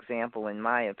been an example, in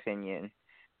my opinion,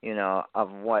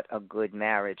 of what a good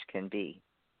marriage can be.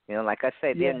 Like I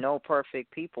said, there are no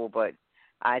perfect people, but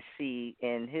I see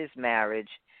in his marriage,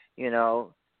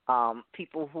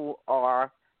 people who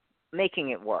are making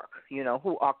it work,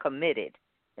 who are committed.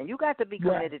 And you got to be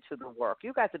committed to the work.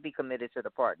 You got to be committed to the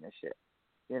partnership,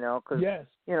 because,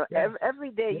 every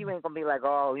day you ain't going to be like,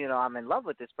 oh, I'm in love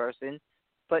with this person.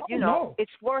 But,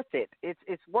 it's worth it.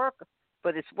 It's work,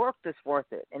 but it's work that's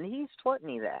worth it. And he's taught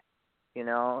me that,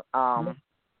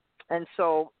 And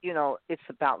so, it's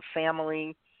about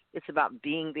family. It's about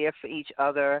being there for each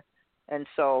other. And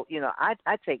so,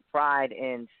 I take pride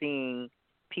in seeing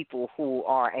people who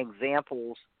are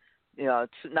examples, to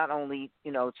not only,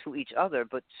 to each other,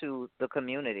 but to the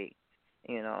community,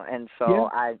 And so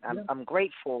I'm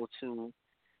grateful to,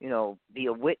 be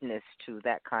a witness to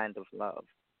that kind of love.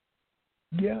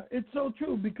 Yeah, it's so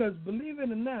true because, believe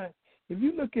it or not, if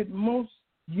you look at most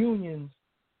unions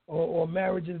or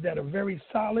marriages that are very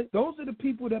solid, those are the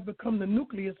people that become the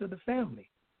nucleus of the family.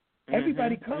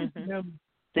 Everybody comes to them.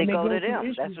 They go to them.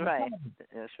 them. That's right.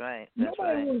 That's right.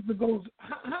 Nobody wants to go.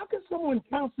 How can someone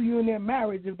counsel you in their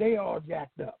marriage if they all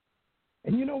jacked up?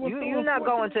 And you know what? You're not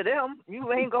going to them.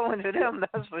 You ain't going to them.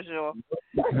 That's for sure.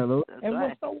 Hello. And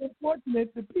what's so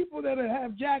unfortunate, the people that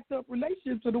have jacked up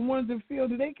relationships are the ones that feel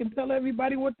that they can tell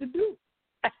everybody what to do.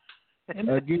 And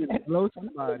again, hello,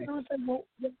 somebody. Say, well,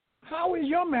 how is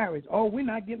your marriage? Oh, we're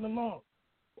not getting along.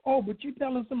 Oh, but you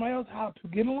telling somebody else how to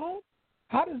get along?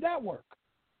 How does that work?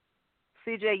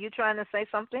 CJ, you trying to say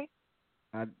something?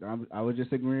 I was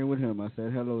just agreeing with him. I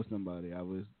said hello, somebody. I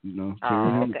was, cheering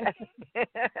him. Okay.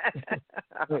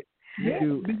 But I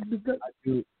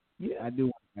do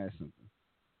want to ask something.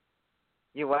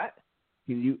 You what?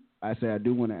 I said I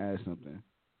do want to ask something.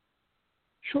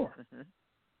 Sure. Mm-hmm.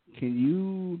 Can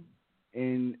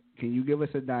you give us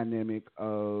a dynamic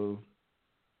of?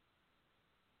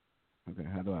 Okay,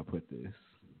 how do I put this?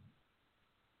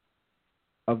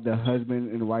 Of the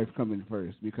husband and wife coming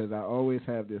first, because I always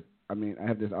have this. I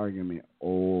have this argument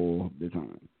all the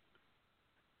time.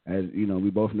 As we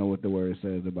both know what the word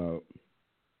says about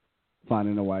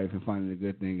finding a wife and finding a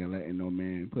good thing and letting no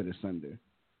man put asunder.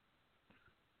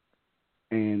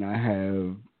 And I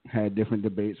have had different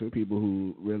debates with people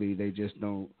who really they just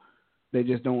don't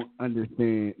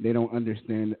understand. They don't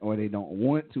understand, or they don't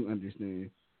want to understand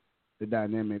the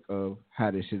dynamic of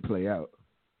how this should play out,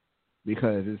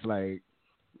 because it's like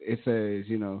it says,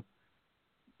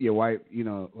 your wife,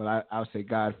 I'll say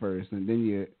God first, and then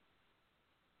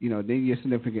your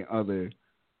significant other.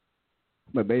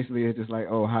 But basically, it's just like,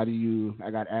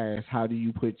 I got asked, how do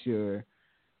you put your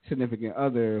significant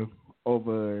other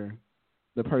over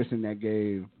the person that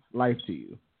gave life to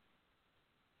you?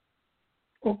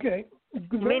 Okay.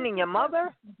 Meaning your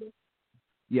mother?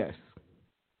 Yes.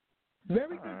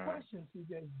 Very good question,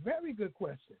 CJ. Very good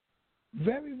question.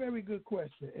 Very, very good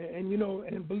question. And, you know,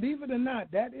 and believe it or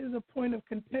not, that is a point of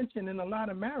contention in a lot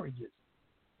of marriages.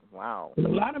 Wow. In a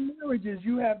lot of marriages,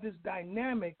 you have this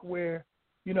dynamic where,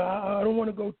 you know, I don't want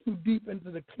to go too deep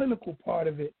into the clinical part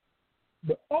of it,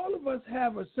 but all of us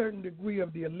have a certain degree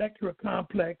of the Electra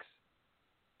complex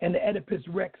and the Oedipus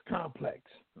Rex complex.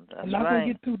 That's I'm not right. going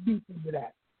to get too deep into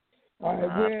that. All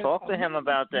right, I've talked to him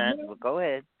about that. Well, go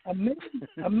ahead. A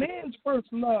man's first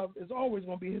love is always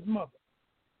going to be his mother.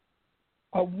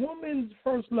 A woman's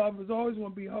first love is always going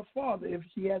to be her father if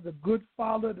she has a good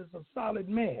father that's a solid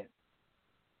man.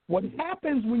 What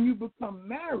happens when you become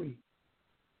married,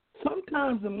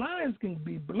 sometimes the lines can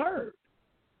be blurred,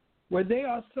 where there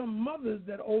are some mothers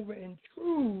that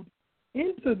over-intrude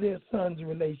into their sons'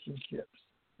 relationships.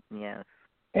 Yes.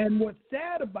 And what's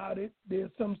sad about it, there's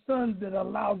some sons that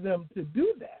allow them to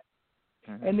do that.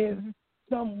 Mm-hmm. And there's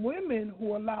some women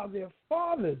who allow their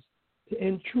fathers to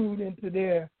intrude into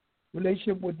their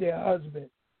relationship with their husband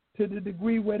to the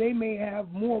degree where they may have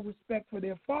more respect for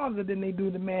their father than they do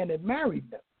the man that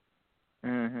married them.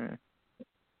 Mm-hmm.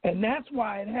 And that's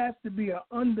why it has to be an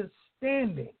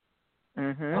understanding,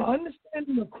 an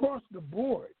understanding across the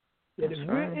board that that's if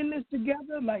right. we're in this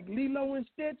together like Lilo and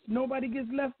Stitch, nobody gets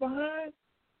left behind,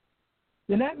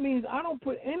 then that means I don't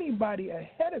put anybody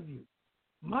ahead of you.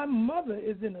 My mother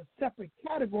is in a separate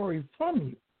category from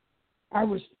you. I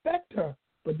respect her,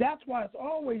 but that's why it's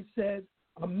always says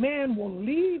a man will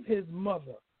leave his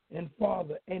mother and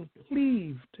father and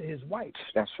cleave to his wife.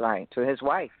 That's right. To his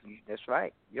wife. That's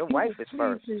right. Your wife is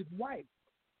first. To his wife.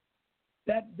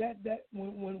 That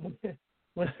when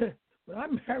I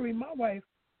married my wife,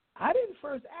 I didn't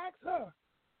first ask her,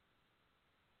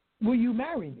 will you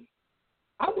marry me?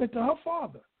 I went to her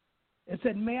father and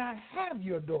said, may I have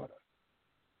your daughter?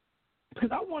 Because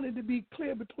I wanted to be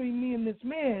clear between me and this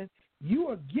man, you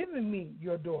are giving me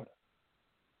your daughter.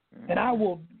 And I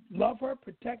will love her,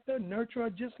 protect her, nurture her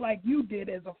just like you did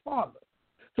as a father.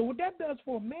 So what that does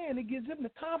for a man, it gives him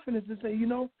the confidence to say, you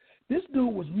know, this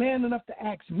dude was man enough to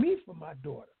ask me for my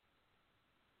daughter.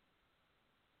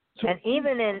 So and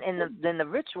even in the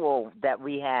ritual that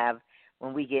we have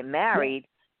when we get married,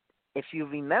 if you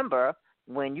remember,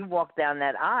 when you walk down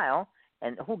that aisle,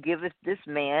 and who giveth this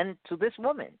man to this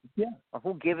woman? Yeah. Or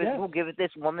who giveth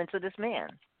this woman to this man?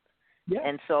 Yeah.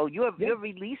 And so you're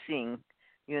releasing,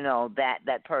 you know,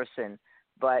 that person.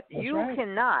 But That's you right.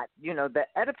 cannot, you know, the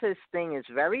Oedipus thing is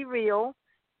very real,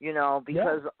 you know,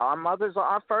 because our mothers are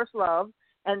our first love.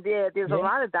 And there's a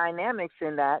lot of dynamics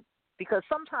in that, because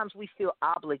sometimes we feel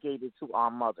obligated to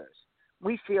our mothers.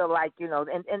 We feel like, you know,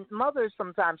 and mothers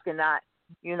sometimes cannot,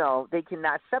 you know, they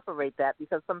cannot separate that,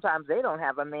 because sometimes they don't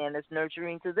have a man that's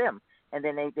nurturing to them. And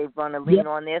then they want to lean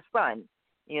on their son,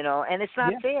 you know, and it's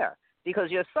not fair, because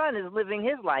your son is living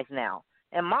his life now,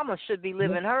 and mama should be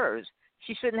living hers.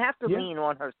 She shouldn't have to lean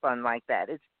on her son like that.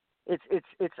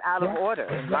 It's out of order,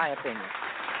 in my opinion.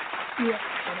 Yeah,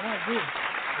 and I agree.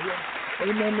 Yeah.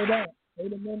 Amen to that.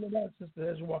 Amen to that,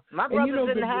 Sister Ezra. My brothers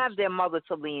didn't have their mother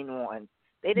to lean on.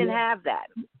 They didn't have that.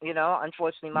 You know,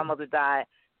 unfortunately, my mother died,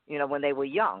 you know, when they were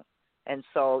young, and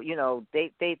so, you know,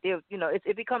 they you know,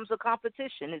 it becomes a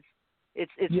competition.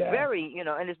 It's very, you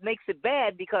know, and it makes it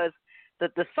bad, because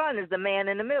the son is the man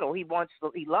in the middle. He loves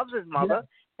his mother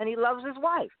and he loves his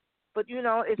wife. But, you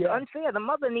know, it's unfair. The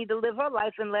mother needs to live her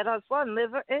life and let her son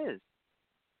live his.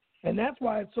 And that's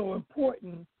why it's so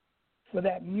important for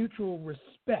that mutual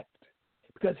respect.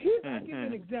 Because I'll give you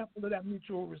an example of that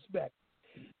mutual respect.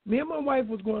 Me and my wife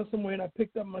was going somewhere, and I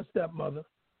picked up my stepmother.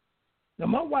 Now,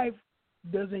 my wife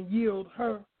doesn't yield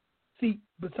her seat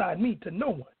beside me to no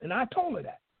one, and I told her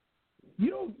that. You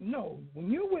don't know. When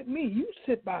you're with me, you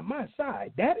sit by my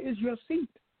side. That is your seat.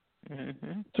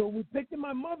 So we picked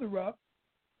my mother up.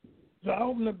 So I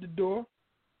opened up the door.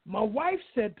 My wife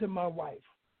said to my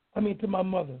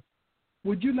mother,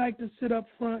 would you like to sit up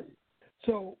front?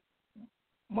 So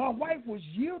my wife was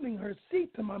yielding her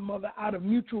seat to my mother out of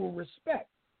mutual respect.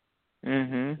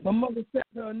 My mother said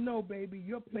to her, no, baby,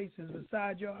 your place is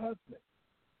beside your husband.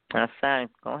 That's right.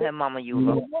 Go ahead, Mama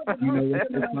Yuba. She was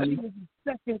a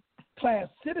second-class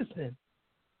citizen.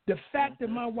 The fact that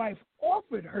my wife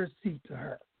offered her seat to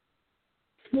her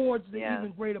forged the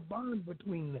even greater bond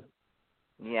between them.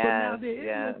 Yes, but now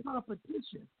there is no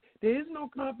competition. There is no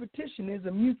competition. There's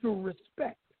a mutual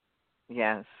respect.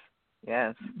 Yes,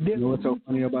 yes. You know what's so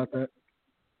funny about that?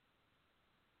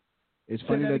 It's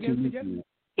funny that you mentioned it.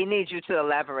 He needs you to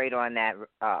elaborate on that,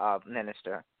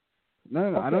 Minister. No,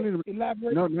 Okay. I don't need to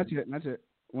elaborate. No, not yet.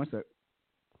 One sec.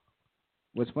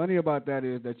 What's funny about that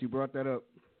is that you brought that up.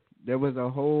 There was a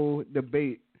whole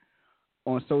debate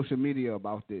on social media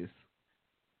about this,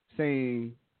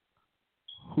 saying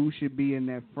who should be in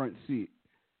that front seat,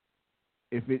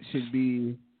 if it should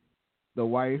be the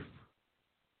wife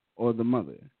or the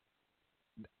mother.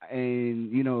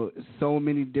 And, so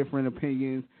many different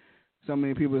opinions. So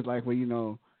many people is like,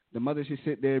 well, the mother should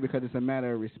sit there because it's a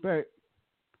matter of respect.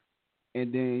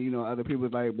 And then, other people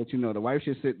is like, but, the wife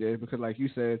should sit there because, like you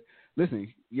said,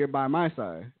 listen, you're by my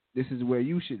side. This is where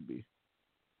you should be.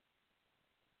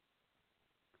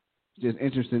 Just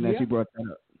interesting that you brought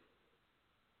that up.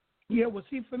 Yeah, well,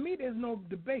 see, for me, there's no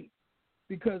debate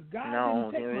because God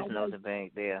didn't take there is my no wife.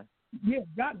 debate there. Yeah,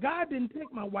 God didn't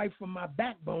take my wife from my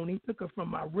backbone. He took her from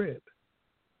my rib.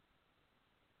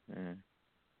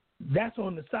 That's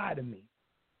on the side of me.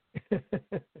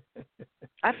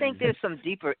 I think there's some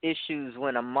deeper issues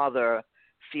when a mother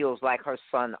feels like her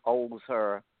son owes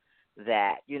her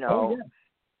that,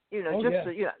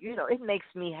 it makes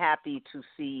me happy to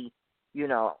see, in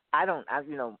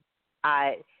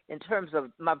terms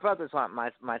of, my brothers aren't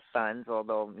my sons,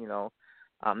 although,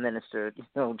 Minister,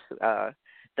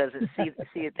 doesn't see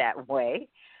it that way.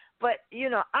 But,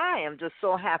 I am just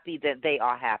so happy that they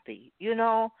are happy.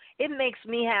 It makes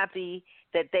me happy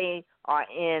that they are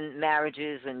in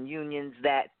marriages and unions,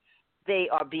 that they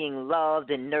are being loved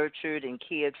and nurtured and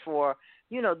cared for.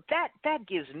 That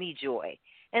gives me joy.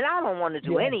 And I don't want to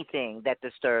do anything that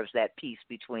disturbs that peace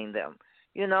between them.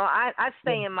 I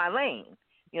stay in my lane.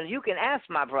 You can ask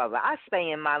my brother. I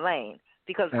stay in my lane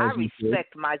because I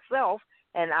respect myself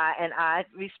and I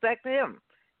respect him.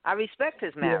 I respect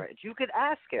his marriage. You could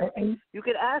ask him. You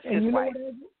could ask his wife.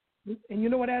 And you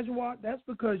know what, Ajwa? That's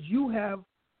because you have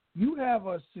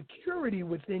a security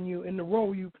within you in the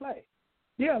role you play.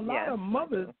 There are a lot of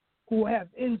mothers who have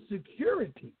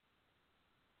insecurity.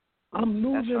 I'm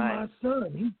losing my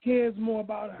son. He cares more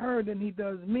about her than he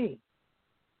does me.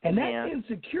 And that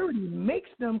insecurity makes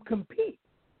them compete.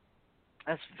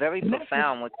 That's very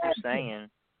profound what you're saying.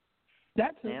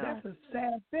 That's a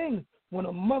sad thing when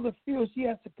a mother feels she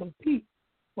has to compete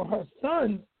for her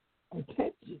son's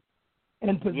attention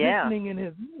and positioning in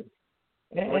his life.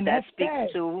 And that's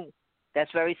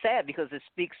very sad because it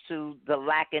speaks to the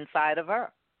lack inside of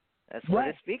her. That's what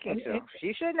it's speaking to.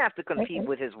 She shouldn't have to compete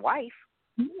with his wife.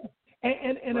 Yeah.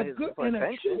 And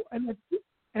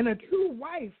a true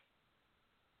wife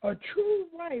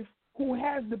who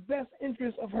has the best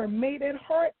interest of her mate at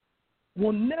heart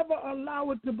will never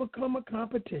allow it to become a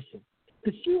competition.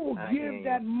 Because she will give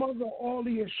that mother all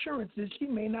the assurances she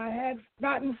may not have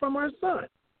gotten from her son.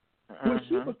 When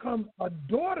she becomes a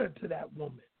daughter to that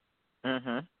woman.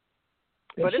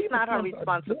 But it's not her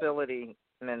responsibility,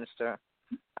 Minister.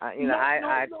 I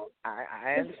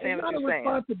understand what you're saying.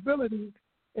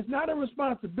 It's not a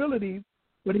responsibility,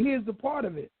 but here's the part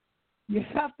of it. You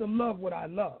have to love what I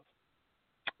love.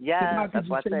 Yeah, that's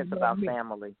why I say it's about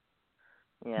family.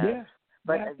 Yeah.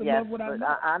 But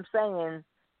I'm saying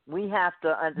we have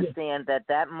to understand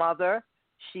that mother,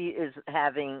 she is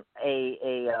having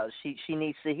she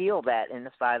needs to heal that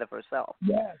inside of herself.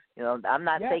 Yes. I'm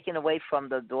not taking away from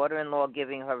the daughter-in-law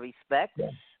giving her respect,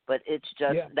 but it's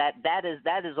just that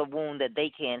is a wound that they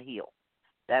can't heal.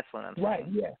 That's what I'm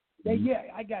saying. Right,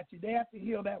 I got you. They have to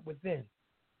heal that within.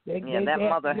 That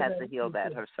mother has to heal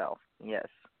that herself. Yes.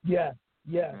 Yeah.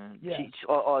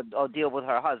 Or deal with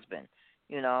her husband.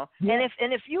 And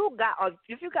if you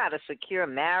got a secure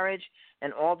marriage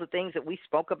and all the things that we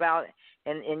spoke about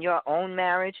in your own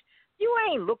marriage, you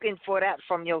ain't looking for that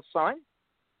from your son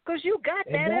because you got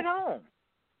that at home.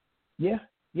 Yeah,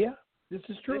 this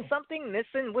is true. There's something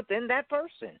missing within that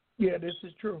person. Yeah, this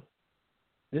is true.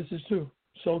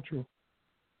 So true.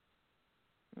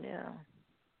 Yeah.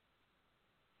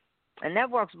 And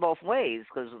that works both ways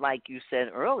because, like you said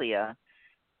earlier,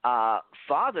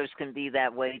 fathers can be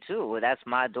that way too. Well, that's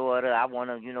my daughter. I want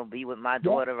to, be with my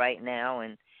daughter right now,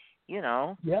 and you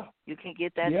can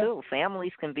get that too.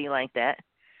 Families can be like that,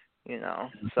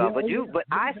 So, but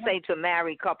I say to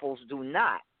married couples, do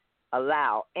not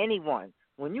allow anyone.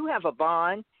 When you have a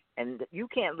bond, and you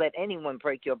can't let anyone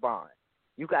break your bond.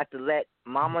 You got to let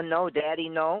mama know, daddy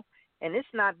know, and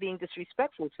it's not being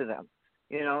disrespectful to them.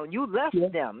 You left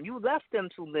them. You left them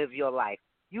to live your life.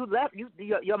 Your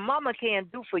mama can't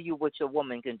do for you what your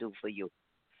woman can do for you.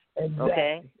 Exactly.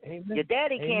 Okay? Amen. Your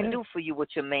daddy can't do for you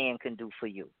what your man can do for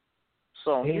you.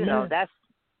 So, I'm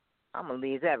going to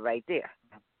leave that right there.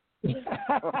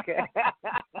 Okay.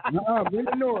 No,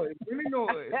 really know it.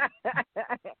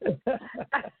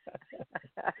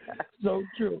 So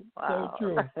true. Wow.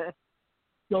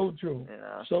 So true.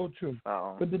 So true.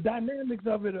 Oh. But the dynamics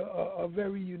of it are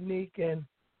very unique, and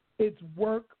It's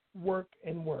work, work,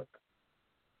 and work.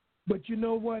 But you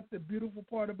know what? The beautiful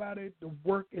part about it, the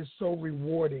work is so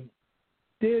rewarding.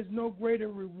 There's no greater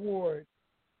reward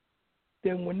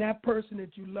than when that person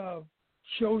that you love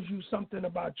shows you something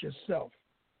about yourself.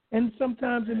 And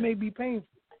sometimes it may be painful.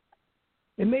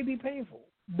 It may be painful,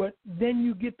 but then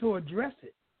you get to address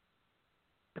it.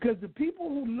 Because the people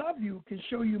who love you can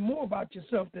show you more about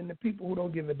yourself than the people who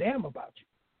don't give a damn about you.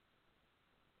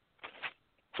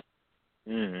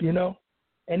 You know?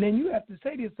 And then you have to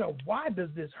say to yourself, why does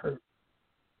this hurt?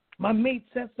 My mate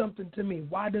said something to me.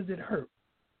 Why does it hurt?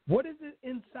 What is it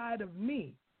inside of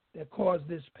me that caused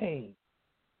this pain?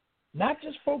 Not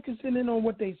just focusing in on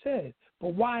what they said,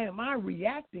 but why am I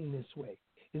reacting this way?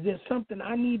 Is there something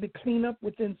I need to clean up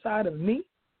with inside of me?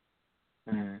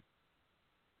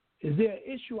 Is there an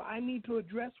issue I need to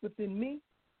address within me?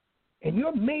 And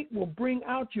your mate will bring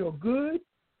out your good,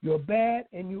 your bad,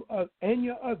 and your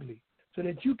ugly, so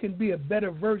that you can be a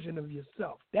better version of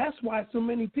yourself. That's why so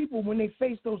many people, when they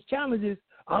face those challenges,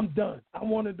 I'm done. I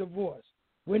want a divorce.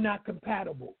 We're not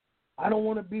compatible. I don't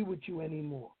want to be with you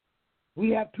anymore.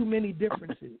 We have too many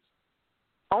differences.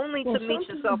 Only to meet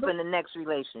yourself in the next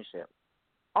relationship.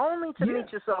 Only to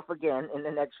meet yourself again in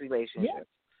the next relationship. Yeah.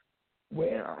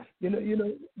 Well, you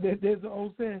know, there's an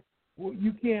old saying, well,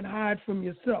 you can't hide from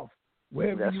yourself.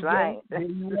 Wherever That's you right. go, there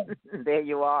you are. There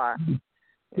you are.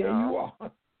 There you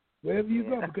are. Wherever you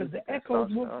go, because the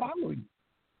echoes will follow you.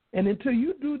 And until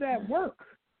you do that work,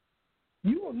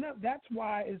 you will never. That's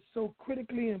why it's so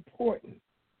critically important.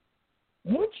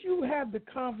 Once you have the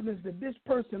confidence that this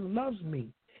person loves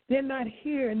me, they're not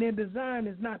here, and their design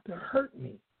is not to hurt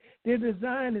me. Their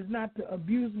design is not to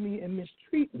abuse me and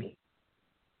mistreat me.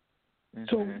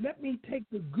 So let me take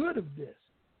the good of this.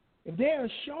 If they are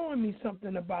showing me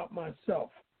something about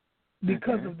myself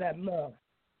because of that love,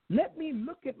 let me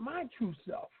look at my true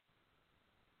self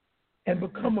and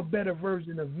become a better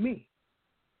version of me.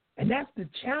 And that's the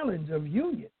challenge of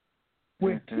union,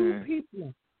 where two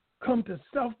people come to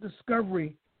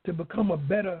self-discovery to become a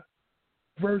better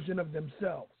version of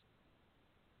themselves.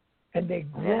 And they're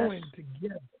growing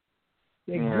together.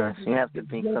 You have to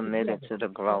be committed to the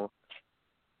growth.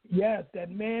 Yes,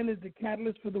 that man is the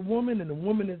catalyst for the woman, and the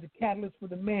woman is the catalyst for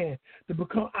the man. To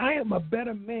become, I am a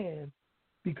better man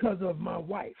because of my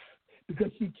wife,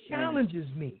 because she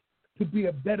challenges me to be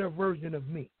a better version of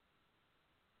me.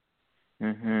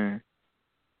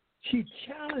 She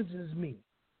challenges me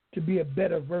to be a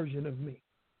better version of me.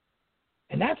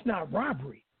 And that's not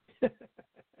robbery. That's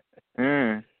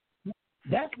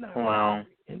not robbery.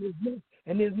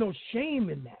 And there's no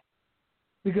shame in that.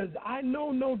 Because I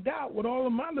know, no doubt, with all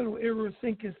of my little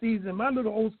idiosyncrasies and my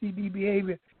little OCD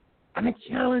behavior, I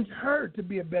challenge her to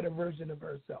be a better version of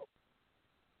herself.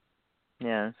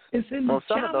 Yes. It's in the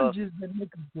challenges that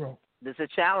make us grow. There's the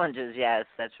challenges, yes,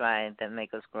 that's right, that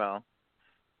make us grow.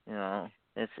 You know,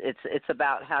 it's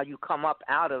about how you come up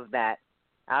out of that,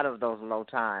 out of those low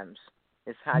times.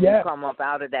 It's how you come up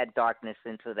out of that darkness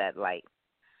into that light.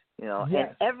 You know,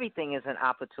 and everything is an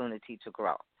opportunity to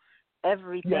grow.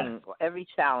 Everything, every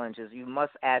challenge is, you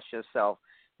must ask yourself,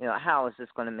 you know, how is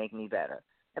this going to make me better?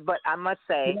 But I must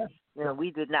say, you know, we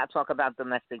did not talk about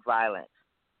domestic violence.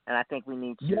 And I think we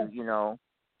need to, you know,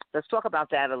 let's talk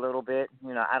about that a little bit.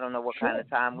 You know, I don't know what kind of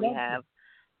time we have,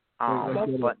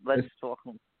 but let's talk.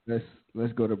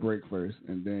 Let's go to break first,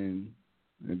 and then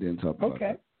talk about it.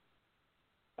 Okay.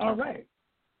 All right.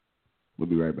 We'll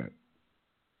be right back.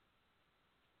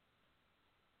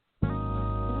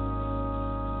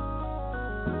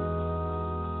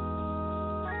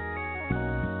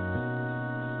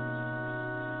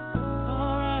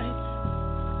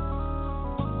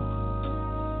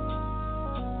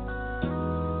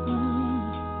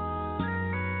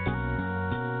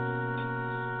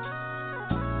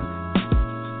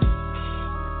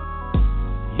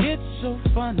 So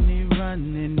funny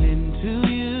running into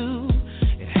you.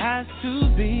 It has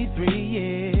to be 3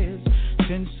 years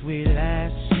since we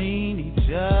last seen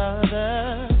each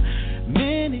other.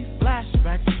 Many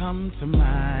flashbacks come to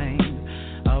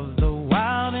mind of the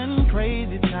wild and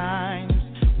crazy times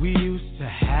we used to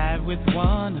have with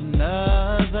one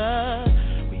another.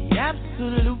 We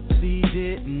absolutely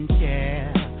didn't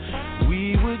care.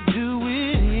 We would do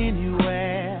it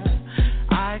anywhere.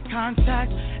 Eye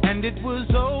contact and it was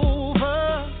over.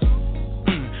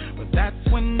 That's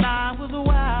when I was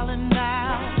wild and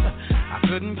out. I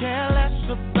couldn't care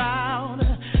less about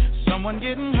someone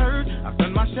getting hurt. I've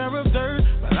done my share of dirt,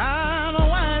 but I'm a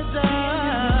wiser.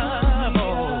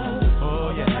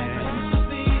 Oh yeah.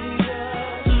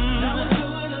 Now I do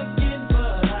it again,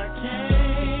 but I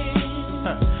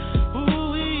can't.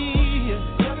 Ooh,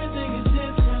 everything is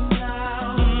different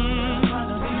now.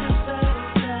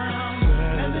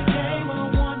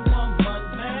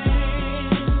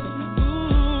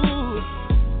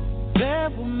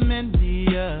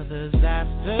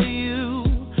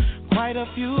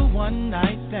 few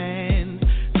one-night stands.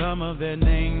 Some of their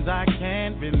names I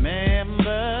can't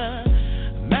remember.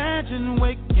 Imagine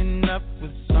waking up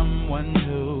with someone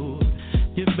who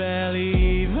you barely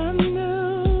even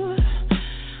knew.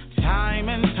 Time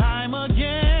and time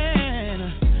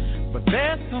again, but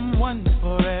there's someone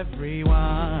for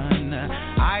everyone.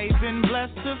 I've been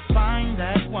blessed to find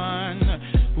that one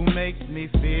who makes me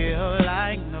feel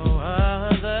like no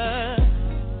other.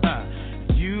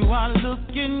 You are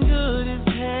looking good as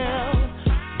hell,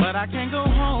 but I can't go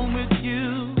home with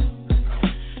you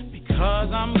because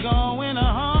I'm going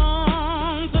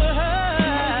home to her.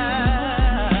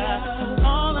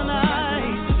 All the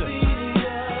night,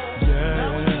 yeah.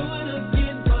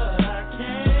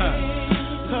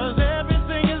 Cause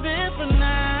everything is different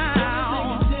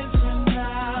now.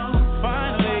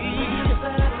 Finally,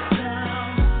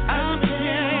 I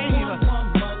became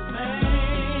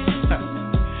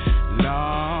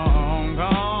long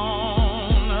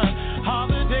gone. All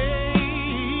the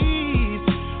days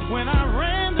when I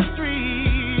ran the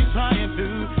streets trying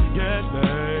to get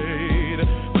laid.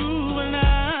 Ooh, and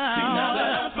now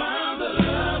that I found the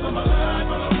love of my life,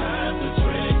 I don't have to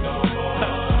drink no more.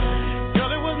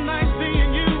 Girl, it was nice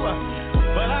seeing you,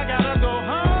 but I gotta go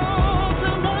home to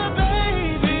my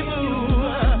baby boo.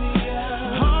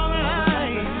 All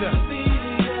right,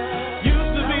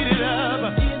 used to beat it up.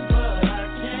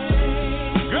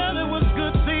 Girl, it was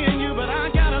good seeing you, but I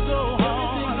gotta go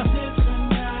home.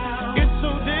 It's so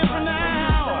different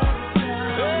now.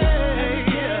 Hey,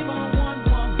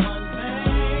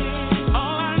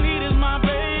 all I need is my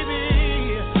baby.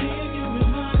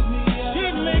 She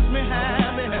makes me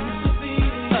happy.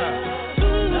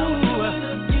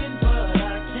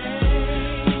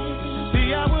 See,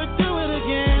 I would do it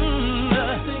again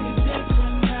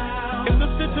if the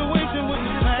situation was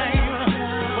the same,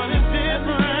 but it's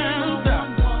different.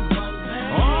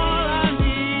 All I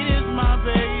need is my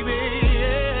baby.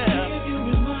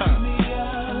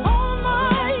 All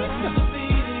night.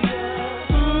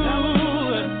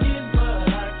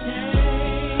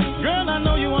 Girl, I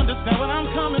know you understand where I'm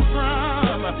coming from.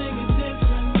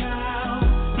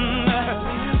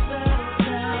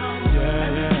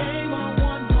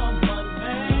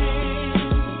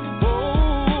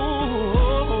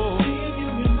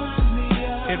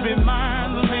 It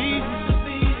reminds me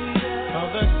of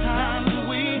the times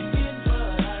we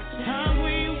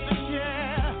used to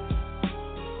share,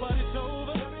 but it's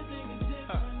over.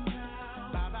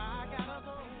 Bye-bye, I gotta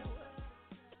go.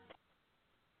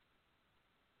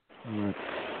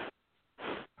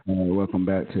 All right, welcome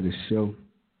back to the show,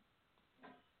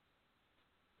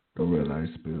 the Real Life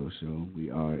Spill Show.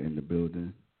 We are in the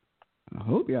building. I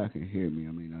hope y'all can hear me.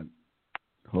 I mean,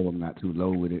 I hope I'm not too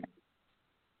low with it.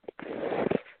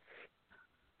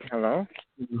 Hello?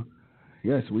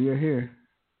 Yes, we are here.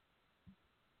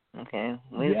 Okay.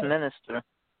 Where's Yes. Minister?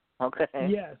 Okay.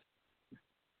 Yes.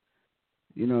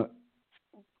 You know,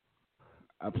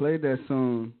 I played that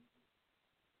song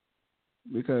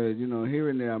because, you know, here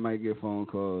and there I might get phone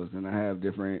calls and I have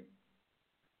different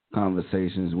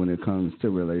conversations when it comes to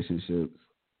relationships.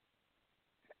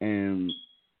 And,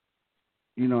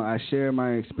 you know, I share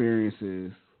my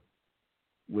experiences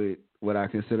with what I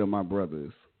consider my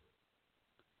brothers.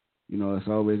 You know, it's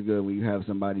always good when you have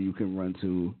somebody you can run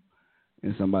to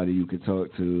and somebody you can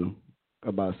talk to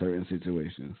about certain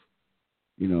situations.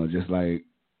 You know, just like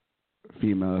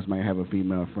females might have a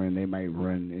female friend they might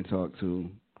run and talk to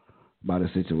about a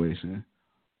situation.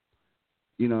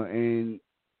 You know, and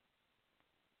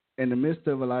in the midst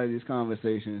of a lot of these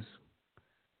conversations,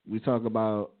 we talk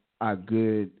about our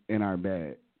good and our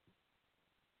bad.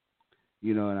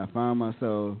 You know, and I find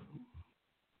myself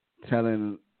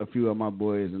telling a few of my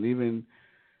boys and even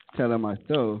telling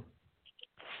myself,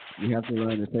 we have to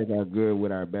learn to take our good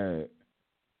with our bad.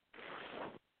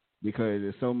 Because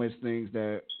there's so much things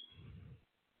that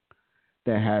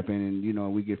happen and, you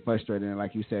know, we get frustrated. And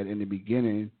like you said in the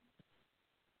beginning,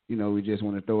 you know, we just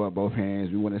want to throw up both hands.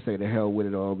 We want to say the hell with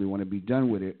it all. We want to be done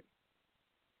with it.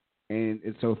 And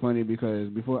it's so funny because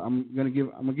before I'm gonna give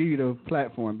you the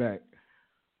platform back.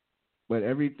 But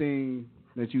everything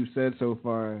that you said so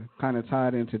far kind of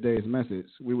tied in today's message.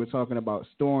 We were talking about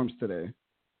storms today.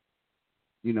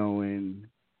 You know, and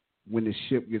when the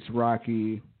ship gets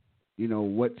rocky, you know,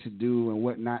 what to do and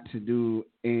what not to do,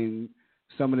 and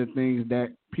some of the things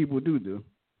that people do.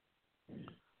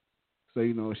 So,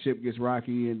 you know, a ship gets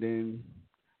rocky, and then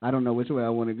I don't know which way I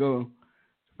want to go.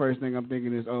 First thing I'm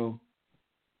thinking is, oh,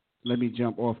 let me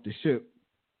jump off the ship.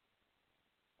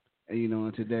 And, you know,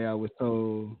 and today I was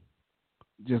told,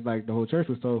 just like the whole church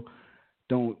was told,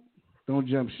 don't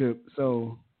jump ship.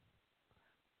 So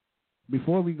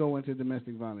before we go into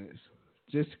domestic violence,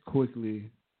 just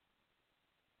quickly,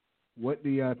 what do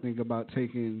y'all think about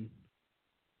taking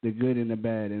the good and the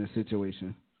bad in a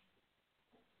situation?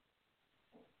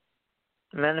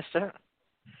 Minister,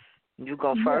 you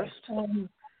go first.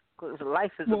 Because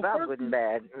life is about good and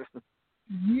bad.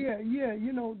 Yeah.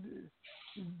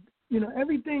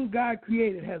 Everything God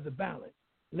created has a balance,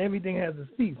 and everything has a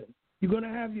season. You're going to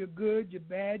have your good, your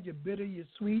bad, your bitter, your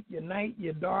sweet, your night,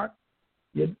 your dark,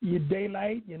 your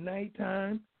daylight, your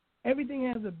nighttime. Everything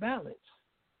has a balance.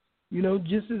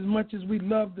 Just as much as we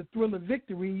love the thrill of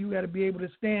victory, you got to be able to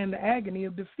stand the agony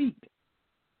of defeat.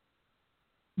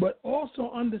 But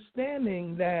also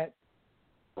understanding that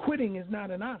quitting is not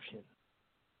an option.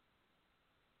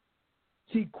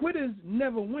 See, quitters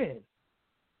never win,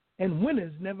 and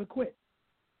winners never quit.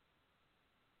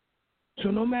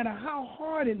 So no matter how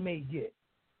hard it may get,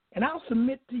 and I'll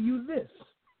submit to you this,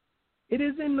 it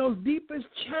is in those deepest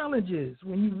challenges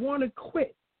when you want to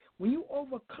quit, when you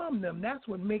overcome them, that's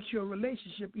what makes your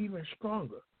relationship even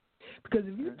stronger. Because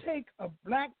if you take a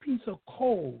black piece of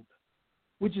coal,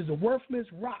 which is a worthless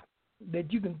rock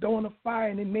that you can throw in a fire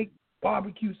and then make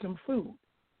barbecue some food.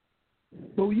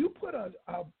 But when you put a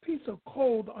piece of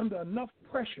coal under enough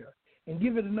pressure and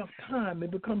give it enough time, it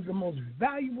becomes the most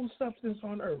valuable substance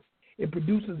on earth. It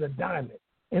produces a diamond.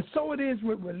 And so it is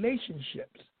with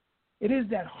relationships. It is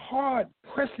that hard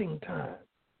pressing time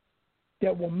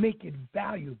that will make it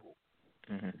valuable.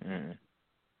 Mm-hmm.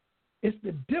 It's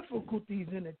the difficulties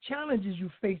and the challenges you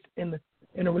face in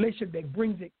a relationship that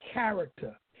brings it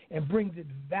character and brings it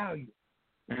value.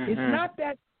 Mm-hmm. It's not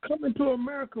that coming to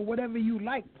America, whatever you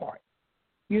like part.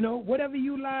 Whatever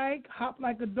you like, hop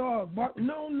like a dog, bark.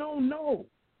 No.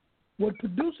 What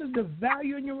produces the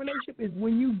value in your relationship is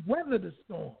when you weather the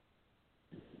storm.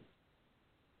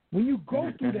 When you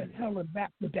go through that hell and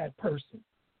back with that person.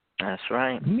 That's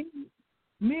right. Me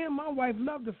and my wife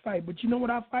love to fight, but you know what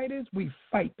our fight is? We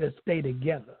fight to stay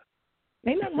together.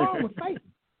 Ain't nothing wrong with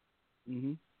fighting.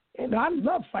 Mm-hmm. And I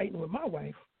love fighting with my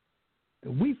wife.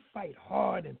 But we fight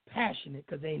hard and passionate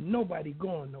because ain't nobody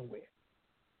going nowhere.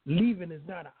 Leaving is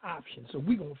not an option, so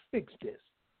we're going to fix this.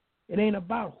 It ain't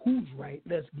about who's right.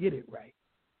 Let's get it right.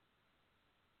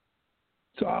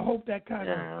 So I hope that kind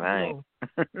of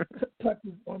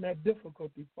touches on that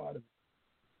difficulty part of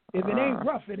it. If it ain't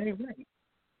rough, it ain't right.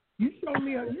 You show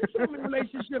me a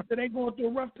relationship that ain't going through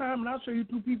a rough time, and I'll show you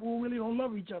two people who really don't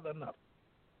love each other enough.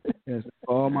 Yes,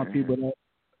 all my people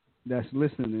that's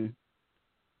listening,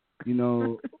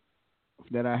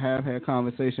 that I have had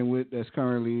conversation with that's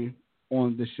currently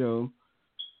on the show,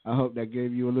 I hope that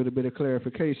gave you a little bit of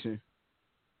clarification.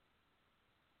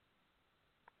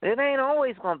 It ain't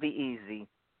always going to be easy,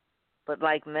 but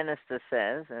like Minister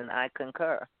says, and I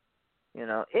concur,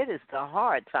 it is the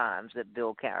hard times that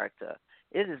build character.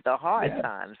 It is the hard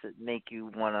times that make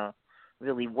you want to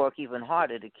really work even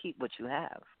harder to keep what you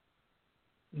have.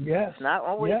 Yes. It's not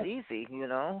always easy,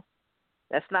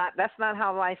 That's not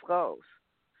how life goes.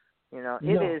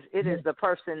 It is the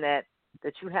person that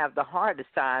you have the hardest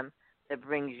time that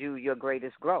brings you your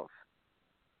greatest growth.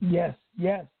 Yes.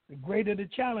 The greater the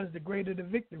challenge, the greater the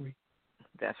victory.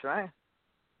 That's right.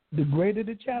 The greater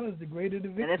the challenge, the greater the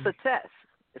victory. And it's a test.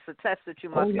 It's a test that you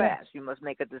must pass. You must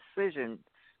make a decision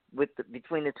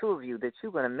between the two of you that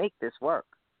you're going to make this work.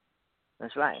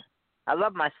 That's right. I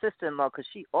love my sister-in-law because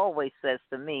she always says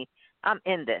to me, I'm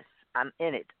in this. I'm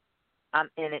in it. I'm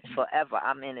in it forever.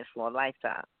 I'm in it for a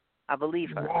lifetime. I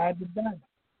believe her. Ride to die.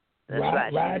 That's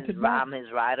right. I'm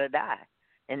his ride or die.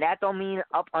 And that don't mean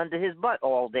up under his butt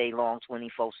all day long,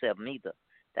 24/7 either.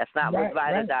 That's not what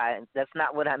ride or die. That's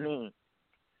not what I mean.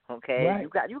 Okay?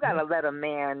 Right. You got to let a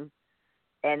man,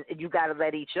 and you got to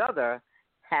let each other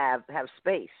have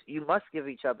space. You must give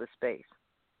each other space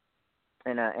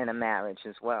in a marriage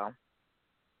as well.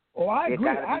 Oh, I agree.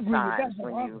 I agree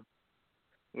with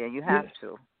that. You have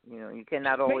to. You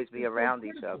cannot always be around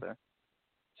each other.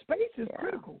 Space is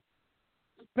critical.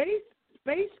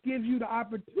 Space gives you the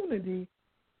opportunity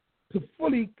to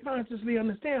fully consciously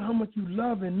understand how much you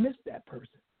love and miss that person.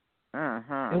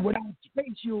 And without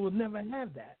space, you will never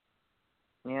have that.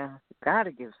 Yeah, you got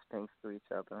to give space to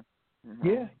each other. Mm-hmm.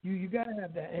 Yeah, you got to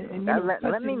have that. And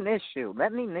let me miss you.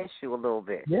 Let me miss you a little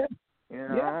bit. Yeah.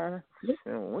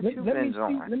 What you been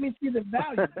doing? Let me see the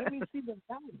value. Let me see the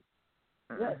value.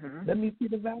 Mm-hmm. Let me see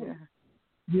the value.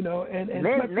 Yeah.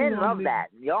 And men love that.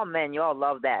 Y'all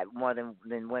love that more than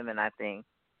women, I think,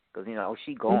 because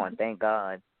she gone. Thank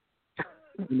God.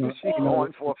 She's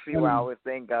going for a few hours.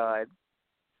 Thank God.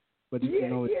 But I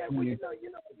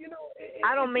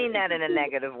don't mean that in a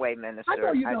negative way, Minister. I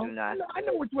know you I don't. do not. I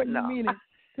know which way you mean it,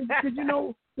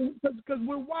 because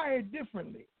we're wired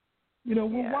differently. You know,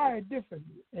 we're wired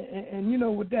differently, and you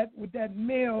know, with that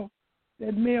male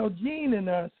gene in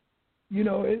us, you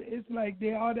know, it's like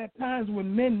there are that times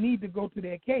when men need to go to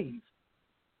their cave.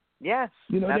 Yes,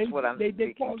 you know, that's what I'm they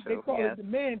speaking call it the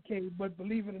man cave, but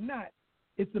believe it or not,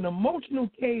 it's an emotional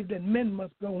cave that men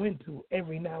must go into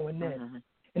every now and then. Mm-hmm.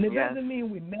 And it doesn't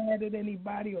mean we're mad at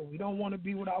anybody or we don't want to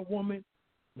be with our woman.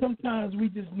 Sometimes we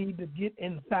just need to get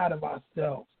inside of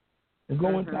ourselves and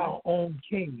go into our own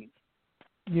cave,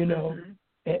 you know,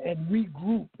 and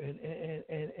regroup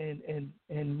and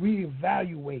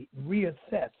reevaluate,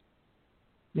 reassess,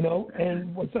 you know.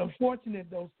 And what's unfortunate,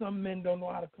 though, some men don't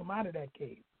know how to come out of that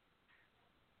cave,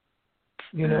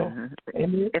 you know.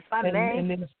 If I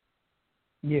may,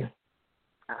 yeah.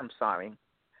 I'm sorry.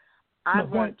 I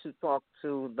want to talk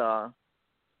to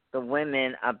the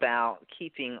women about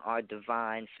keeping our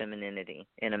divine femininity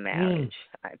in a marriage.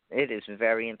 It is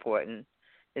very important.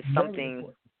 It's something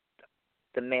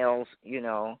the males, you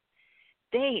know,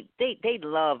 they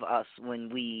love us when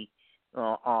we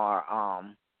are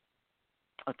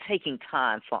taking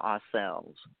time for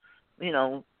ourselves, you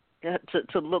know,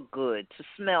 to look good, to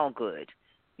smell good.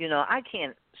 You know, I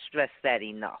can't stress that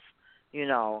enough. You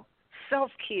know,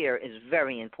 self-care is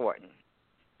very important,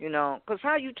 you know, because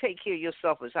how you take care of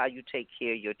yourself is how you take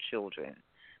care of your children.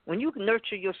 When you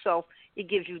nurture yourself, it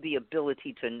gives you the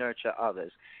ability to nurture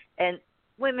others. And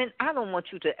women, I don't want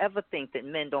you to ever think that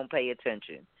men don't pay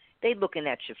attention. They looking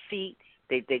at your feet.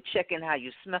 They checking how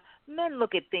you smell. Men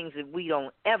look at things that we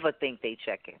don't ever think they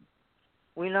checking,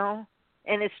 you know.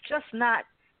 And it's just not,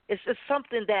 it's just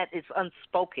something that is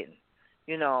unspoken,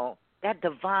 you know, that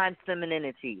divine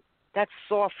femininity, that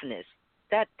softness,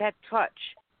 that touch,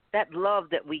 that love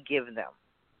that we give them.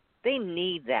 They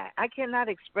need that. I cannot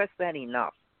express that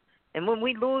enough. And when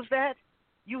we lose that,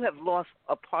 you have lost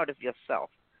a part of yourself.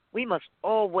 We must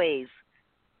always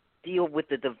deal with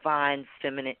the divine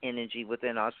feminine energy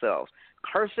within ourselves.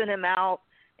 Cursing him out,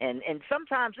 and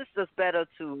sometimes it's just better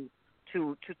to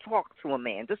talk to a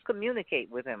man. Just communicate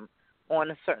with him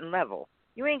on a certain level.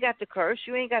 You ain't got to curse.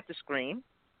 You ain't got to scream.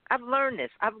 I've learned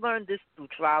this. I've learned this through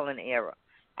trial and error.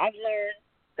 I've learned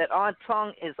that our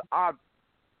tongue is our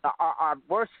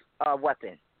worst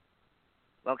weapon.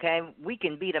 Okay? We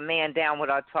can beat a man down with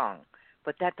our tongue,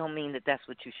 but that don't mean that that's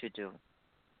what you should do.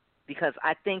 Because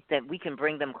I think that we can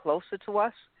bring them closer to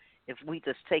us if we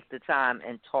just take the time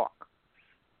and talk.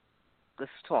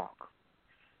 Just talk.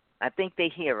 I think they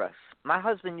hear us. My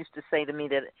husband used to say to me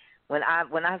that when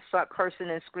I start cursing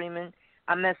and screaming,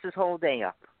 I mess his whole day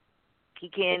up. He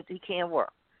can't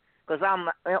work because I'm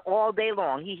all day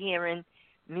long. He hearing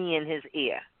me in his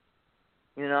ear,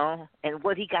 you know, and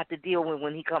what he got to deal with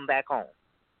when he come back home.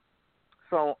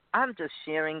 So I'm just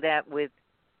sharing that with,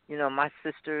 you know, my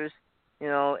sisters, you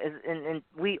know, and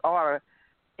we are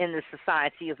in the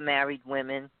society of married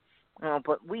women, you know,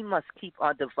 but we must keep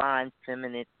our divine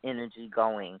feminine energy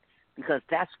going because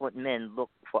that's what men look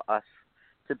for us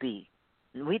to be.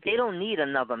 They don't need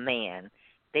another man.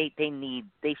 They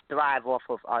thrive off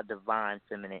of our divine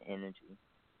feminine energy.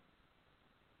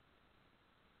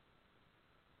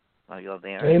 Are you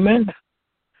there? Amen.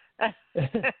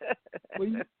 Well,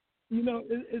 you know,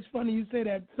 it's funny you say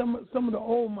that. Some of the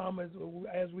old mamas,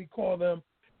 as we call them,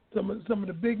 some of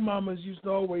the big mamas used to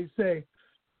always say,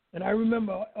 and I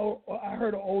remember I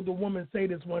heard an older woman say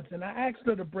this once, and I asked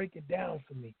her to break it down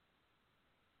for me.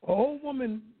 An old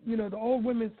woman, you know, the old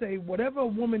women say whatever a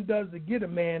woman does to get a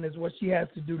man is what she has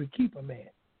to do to keep a man.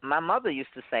 My mother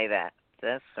used to say that.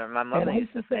 My mother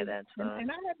used to say that. So. And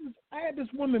I had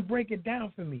this woman break it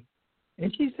down for me,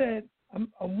 and she said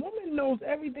a woman knows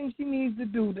everything she needs to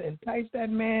do to entice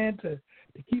that man to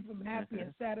keep him happy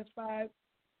and satisfied.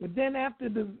 But then after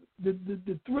the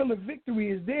thrill of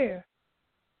victory is there,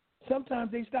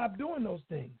 sometimes they stop doing those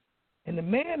things, and the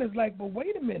man is like, "But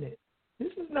wait a minute.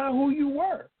 This is not who you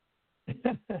were."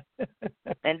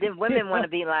 And then women want to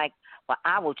be like, "Well,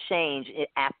 I will change it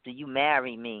after you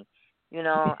marry me," you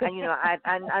know. And you know,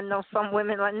 I know some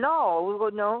women are like,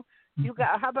 "No, you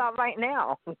got. How about right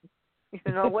now?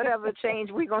 You know, whatever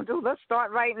change we're gonna do, let's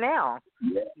start right now.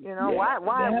 You know,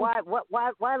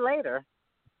 why later?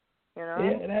 You know,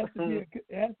 it has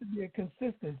to be a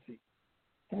consistency.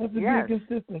 It has to be a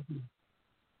consistency.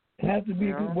 It has to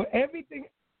be well,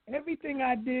 everything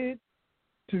I did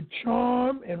to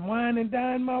charm and wine and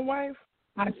dine my wife,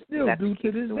 I still do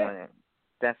to this day.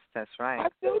 That's right. I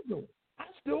still do it.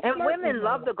 And women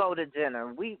love to go to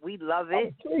dinner. We love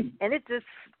it, and it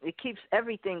keeps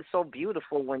everything so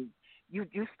beautiful when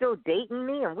you still dating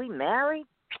me and we married.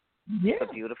 Yeah,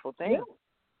 it's a beautiful thing.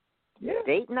 Yeah.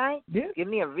 Date night. Yeah. Give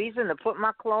me a reason to put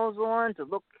my clothes on to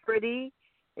look pretty,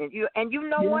 and you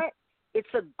know what?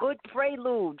 it's a good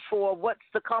prelude for what's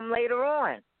to come later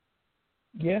on.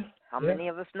 Yeah. How many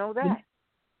of us know that?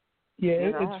 Yeah,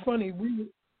 it's funny.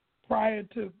 Prior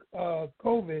to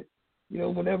COVID,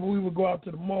 whenever we would go out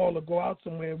to the mall or go out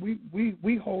somewhere,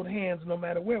 we hold hands no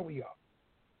matter where we are.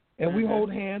 And we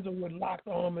hold hands and we're locked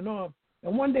arm in arm.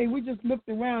 And one day we just looked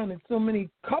around and so many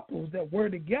couples that were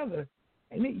together,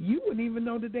 and you wouldn't even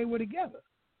know that they were together.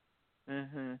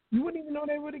 You wouldn't even know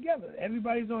they were together.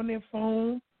 Everybody's on their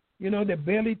phone. They're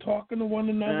barely talking to one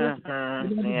another.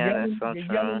 They're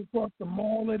yelling across the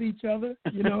mall at each other.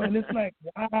 And it's like,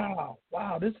 wow,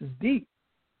 this is deep.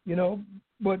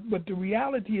 But the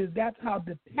reality is that's how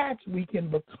detached we can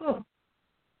become.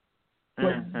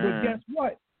 But guess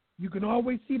what? You can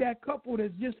always see that couple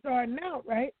that's just starting out,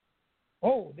 right?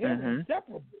 Oh, they're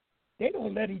inseparable. They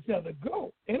don't let each other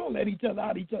go. They don't let each other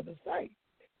out of each other's sight.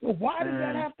 So why does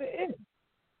that have to end?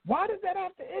 Why does that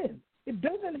have to end? It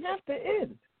doesn't have to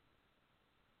end.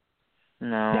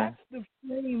 No. That's the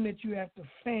flame that you have to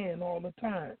fan all the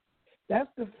time. That's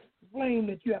the flame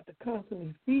that you have to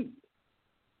constantly feed.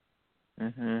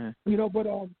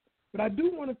 But I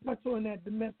do want to touch on that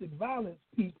domestic violence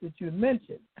piece that you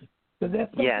mentioned, because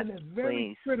that's something that's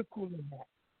very critical in that.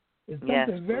 It's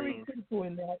something very critical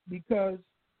in that, because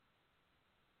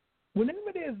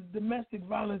whenever there's domestic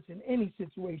violence in any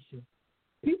situation,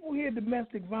 people hear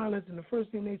domestic violence and the first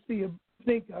thing they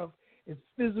think of is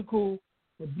physical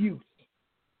abuse.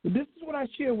 But this is what I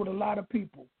share with a lot of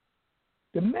people.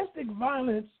 Domestic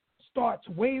violence starts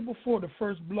way before the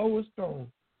first blow is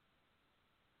thrown.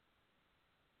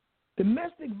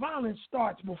 Domestic violence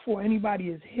starts before anybody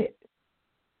is hit.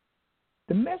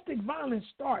 Domestic violence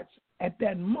starts at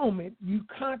that moment you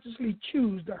consciously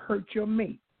choose to hurt your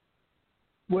mate,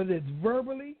 whether it's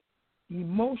verbally,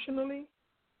 emotionally,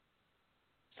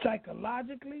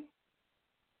 psychologically.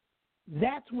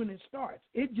 That's when it starts.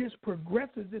 It just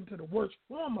progresses into the worst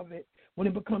form of it when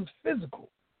it becomes physical.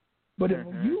 But if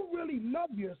you really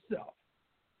love yourself,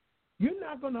 you're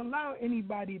not going to allow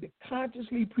anybody to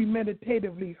consciously,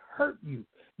 premeditatively hurt you,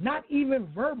 not even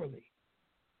verbally.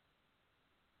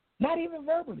 Not even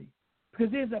verbally.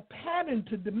 Because there's a pattern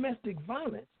to domestic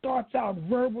violence. Starts out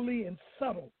verbally and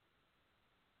subtle.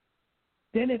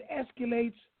 Then it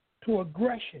escalates to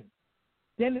aggression.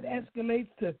 Then it escalates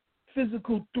to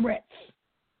physical threats.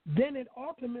 Then it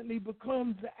ultimately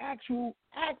becomes the actual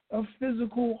act of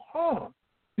physical harm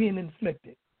being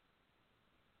inflicted.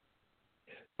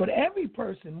 But every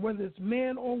person, whether it's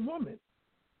man or woman,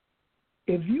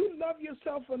 if you love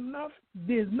yourself enough,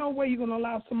 there's no way you're going to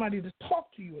allow somebody to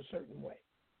talk to you a certain way.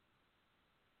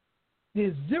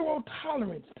 There's zero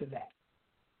tolerance to that.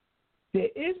 There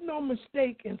is no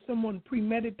mistake in someone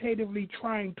premeditatively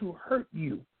trying to hurt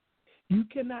you. You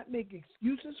cannot make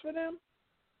excuses for them.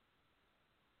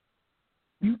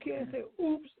 You can't say,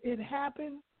 oops, it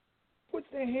happened. Puts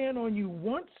their hand on you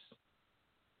once,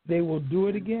 they will do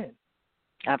it again.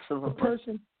 Absolutely.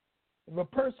 If a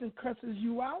person cusses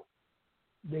you out,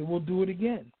 they will do it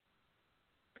again.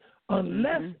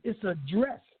 Unless it's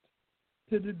addressed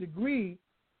to the degree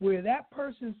where that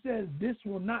person says this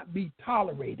will not be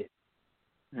tolerated.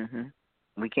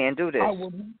 We can't do this.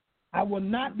 I will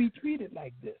not be treated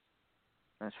like this.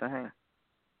 That's right.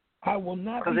 I will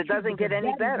not. Because it doesn't get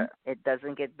any better. It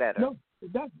doesn't get better. No,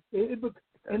 it doesn't.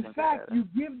 In fact, you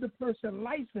give the person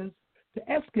license to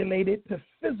escalate it to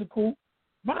physical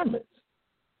violence.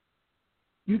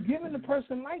 You're giving the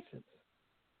person license.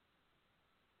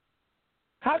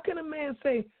 How can a man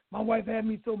say, my wife had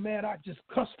me so mad I just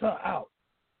cussed her out?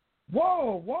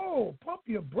 Whoa, pump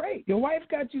your brake. Your wife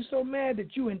got you so mad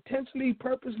that you intentionally,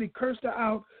 purposely cursed her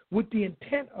out with the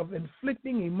intent of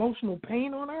inflicting emotional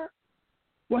pain on her?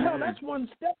 Well, hell, that's one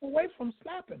step away from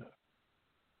slapping her.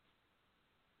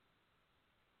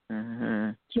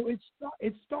 So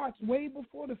it starts way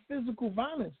before the physical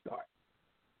violence starts.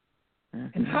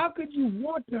 And how could you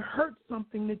want to hurt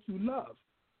something that you love?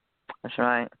 That's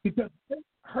right. Because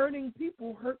hurting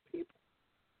people hurt people.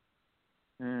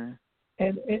 And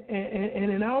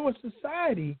in our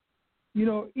society,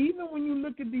 even when you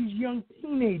look at these young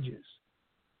teenagers,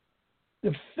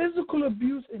 the physical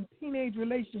abuse in teenage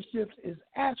relationships is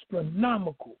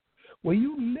astronomical, where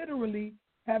you literally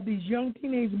have these young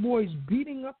teenage boys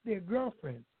beating up their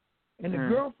girlfriends, and the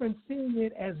girlfriend seeing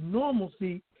it as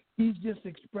normalcy. He's just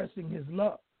expressing his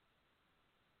love.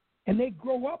 And they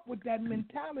grow up with that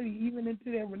mentality even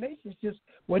into their relationships,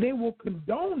 where they will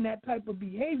condone that type of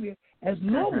behavior as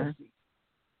normalcy.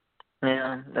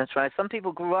 Yeah, that's right. Some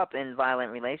people grew up in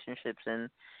violent relationships, and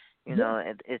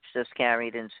it's just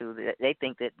carried into. They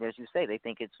think that, as you say, they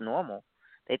think it's normal.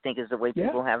 They think it's the way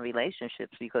people have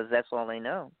relationships because that's all they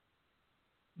know.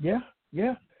 Yeah,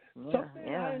 Yeah.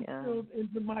 Something I instilled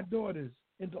into my daughters,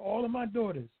 into all of my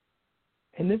daughters,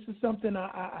 and this is something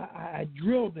I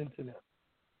drilled into them.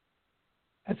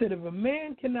 I said, if a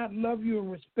man cannot love you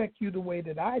and respect you the way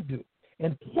that I do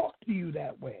and talk to you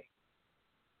that way,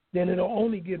 then it'll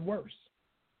only get worse.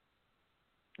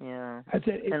 Yeah. I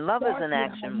said, and love is an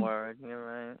action word. You're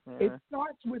right. Yeah. It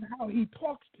starts with how he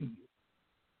talks to you.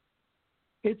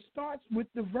 It starts with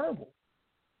the verbal.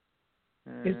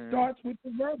 It starts with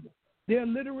the verbal. There are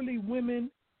literally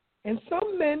women, and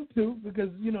some men too, because,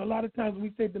 you know, a lot of times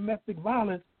we say domestic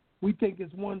violence, we think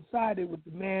it's one-sided with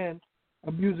the man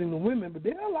abusing the women, but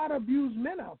there are a lot of abused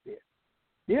men out there.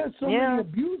 There are so many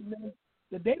abused men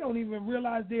that they don't even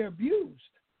realize they're abused.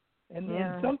 And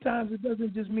sometimes it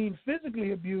doesn't just mean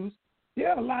physically abused. There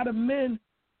are a lot of men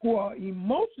who are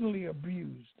emotionally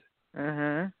abused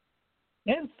and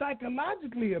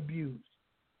psychologically abused.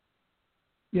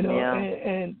 You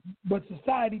know, but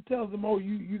society tells them, oh,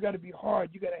 you got to be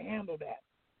hard, you got to handle that.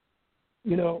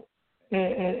 You know,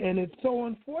 and it's so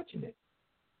unfortunate.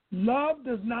 Love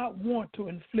does not want to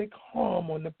inflict harm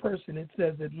on the person it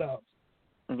says it loves.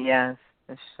 Yes,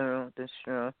 that's true. That's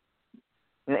true.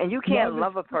 And you can't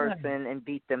love a person and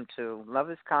beat them too. Love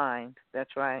is kind.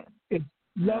 That's right.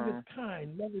 Love is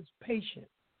kind. Love is patient.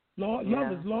 Love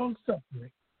is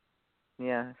long-suffering.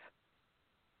 Yes.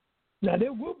 Now,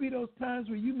 there will be those times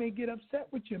where you may get upset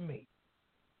with your mate,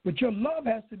 but your love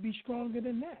has to be stronger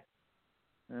than that.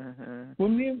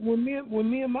 When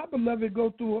me and my beloved go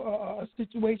through a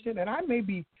situation, and I may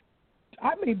be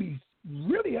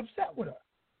really upset with her,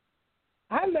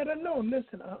 I let her know,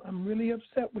 listen, I'm really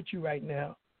upset with you right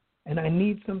now, and I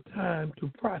need some time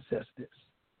to process this.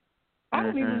 I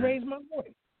don't even raise my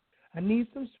voice. I need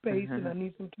some space, and I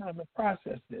need some time to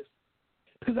process this.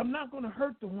 Because I'm not going to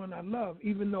hurt the one I love,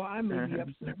 even though I may be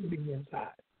upset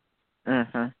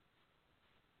inside.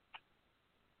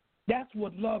 That's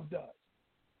what love does.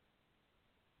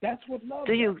 That's what love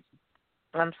does.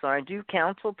 I'm sorry, do you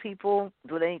counsel people?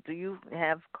 Do you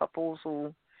have couples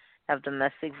who have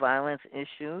domestic violence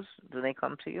issues? Do they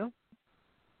come to you?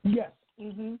 Yes.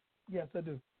 Yes, I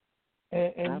do.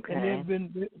 And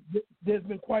there's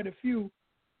been quite a few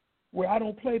where I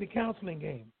don't play the counseling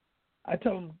game. I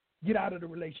tell them, get out of the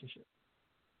relationship.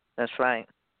 That's right.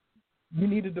 You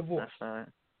need a divorce.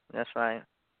 That's right.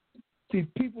 See,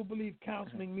 people believe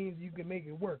counseling means you can make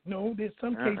it work. No, there's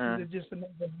some cases that just not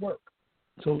going to work.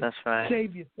 So that's right.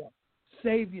 Save yourself.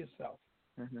 Save yourself.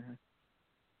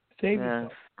 Save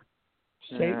yourself.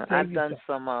 I've done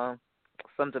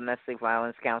some domestic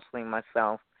violence counseling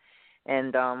myself,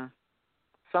 and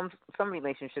some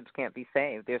relationships can't be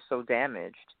saved. They're so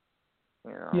damaged.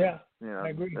 I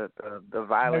agree. The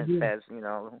violence has,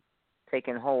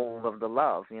 taken hold of the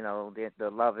love. The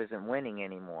love isn't winning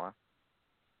anymore.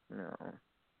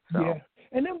 So,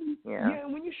 and then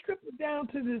when you strip it down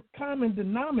to the common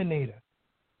denominator,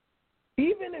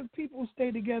 even if people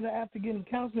stay together after getting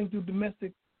counseling through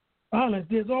domestic violence,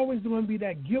 there's always going to be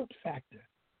that guilt factor,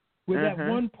 where that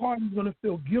one party is going to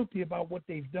feel guilty about what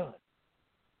they've done,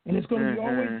 and it's going to be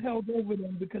always held over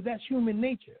them because that's human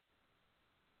nature.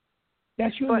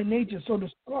 That's human nature. So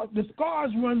the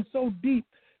scars run so deep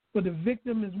for the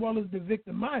victim as well as the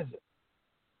victimizer.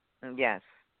 Yes,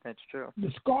 that's true.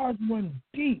 The scars run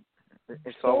deep.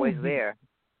 It's always there.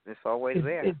 It's always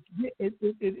there.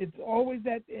 It's always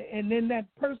that, and then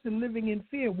that person living in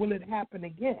fear, will it happen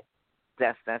again?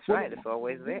 That's right. It's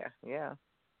always there. Yeah.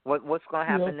 What's going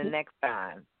to happen the next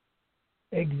time?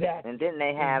 Exactly. And then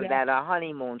they have that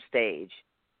honeymoon stage.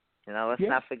 Let's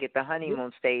not forget the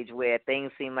honeymoon stage where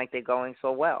things seem like they're going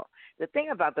so well. The thing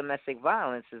about domestic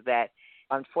violence is that,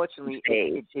 unfortunately,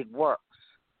 it works.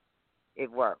 It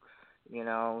works.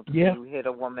 You hit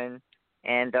a woman,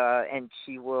 and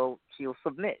she'll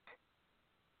submit.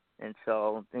 And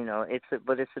so, it's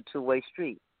a two-way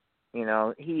street. He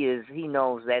knows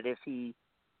that if he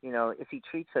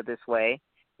treats her this way,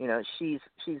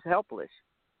 she's helpless.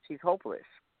 She's hopeless,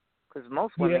 because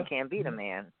most women can't beat a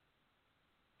man.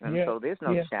 And so there's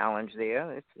no challenge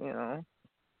there. It's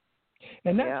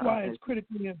and that's why it's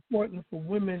critically important for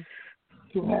women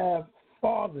to have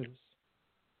fathers.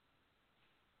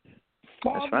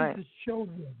 Fathers to show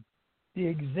them the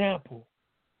example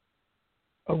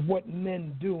of what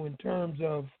men do in terms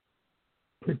of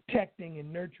protecting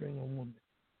and nurturing a woman,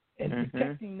 and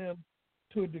protecting them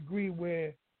to a degree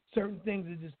where certain things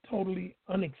are just totally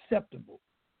unacceptable.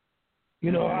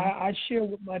 I share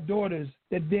with my daughters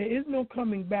that there is no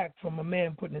coming back from a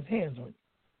man putting his hands on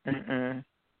you.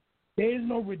 There is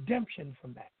no redemption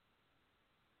from that.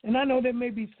 And I know there may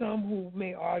be some who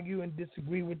may argue and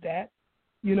disagree with that,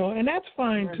 and that's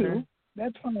fine too.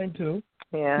 That's fine too.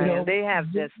 Yeah, You know, and they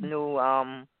have this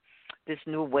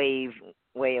new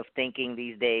way of thinking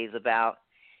these days about,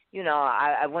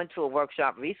 I went to a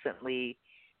workshop recently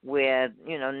where,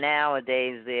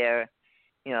 nowadays they're,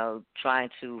 trying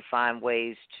to find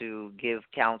ways to give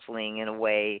counseling in a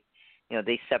way,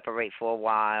 they separate for a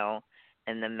while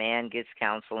and the man gets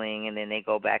counseling and then they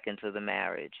go back into the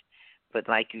marriage. But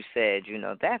like you said,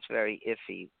 that's very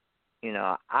iffy.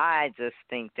 I just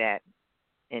think that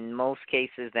in most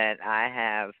cases that I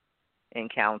have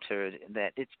encountered,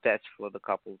 that it's best for the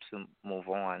couple to move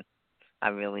on. I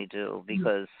really do,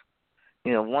 because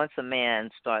once a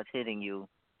man starts hitting you,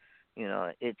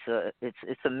 it's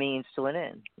a means to an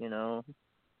end. He's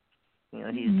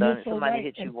done. So somebody right.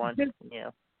 hit you once.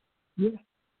 Yeah,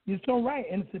 you're so right.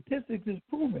 And statistics is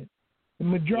proven the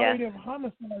majority of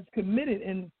homicides committed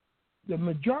in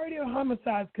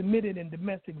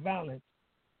domestic violence,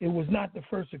 it was not the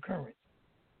first occurrence.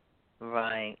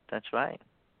 Right. That's right.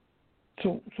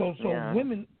 So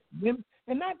women,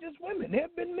 and not just women. There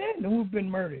have been men who have been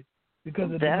murdered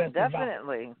because of domestic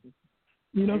definitely.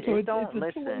 violence. So it don't it's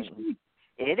a two-way street.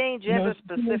 It ain't gender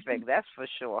specific, that's for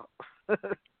sure.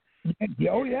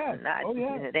 Oh yeah.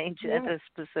 It ain't gender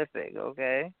specific.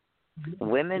 Okay.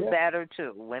 Women batter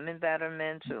too. Women batter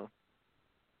men too.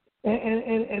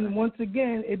 And once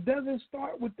again, it doesn't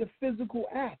start with the physical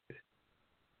act.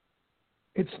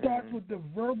 It starts with the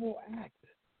verbal act.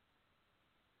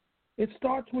 It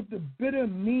starts with the bitter,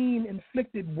 mean,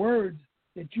 inflicted words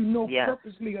that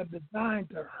purposely are designed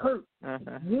to hurt,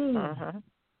 wound,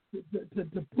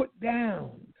 to put down,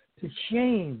 to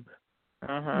shame.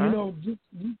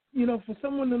 For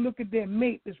someone to look at their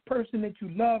mate, this person that you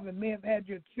love and may have had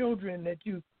your children that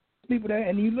you sleep with,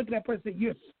 and you look at that person and say,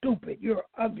 "You're stupid, you're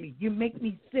ugly, you make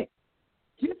me sick."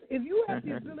 If you have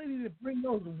the ability to bring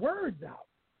those words out,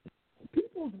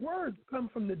 people's words come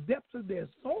from the depths of their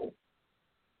soul.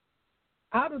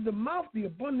 Out of the mouth, the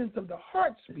abundance of the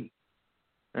heart speaks.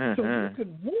 So you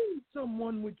can wound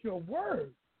someone with your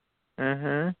words.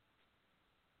 The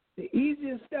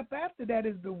easiest step after that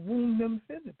is to wound them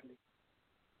physically.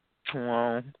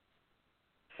 Wow.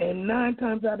 And 9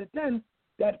 times out of 10,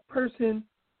 that person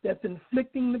that's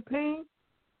inflicting the pain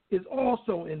is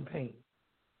also in pain.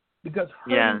 Because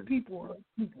hurting people hurt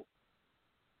people.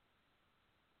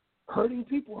 Hurting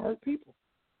people hurt people.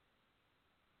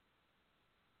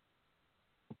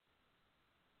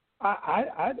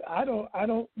 I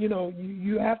don't.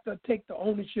 You have to take the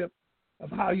ownership of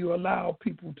how you allow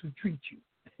people to treat you.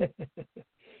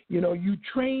 You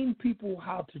train people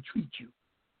how to treat you.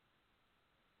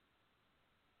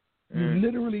 You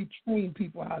literally train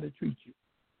people how to treat you.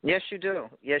 Yes, you do.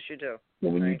 Yes, you do. So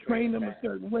when you train them a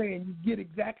certain way and you get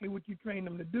exactly what you train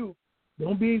them to do,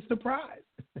 don't be surprised.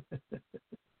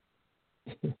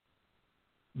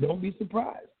 Don't be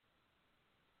surprised.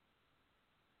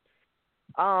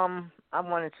 I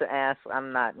wanted to ask,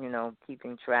 I'm not,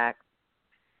 keeping track.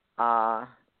 I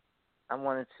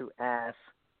wanted to ask,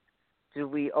 do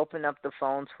we open up the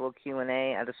phones for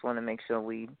Q&A? I just want to make sure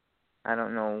I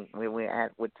don't know where we're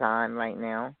at with time right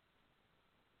now.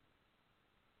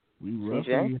 We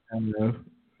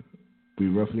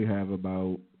roughly have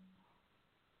about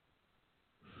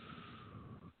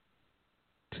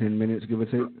 10 minutes, give or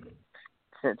take.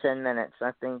 10 minutes,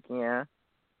 I think, yeah.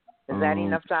 Is that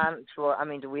enough time for,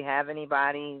 do we have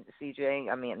anybody, CJ?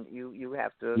 You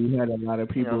have to. We had a lot of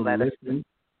people listening.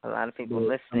 A lot of people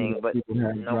listening, but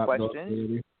no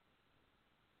questions.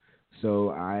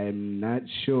 So I'm not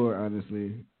sure,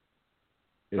 honestly.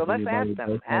 So let's ask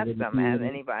them. Has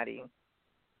anybody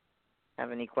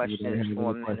have any questions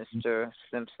for Minister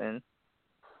Simpson?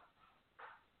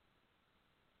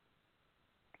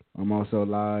 I'm also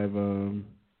live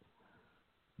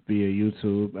via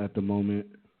YouTube at the moment.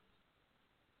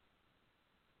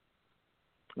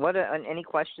 What are any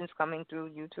questions coming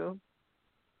through YouTube?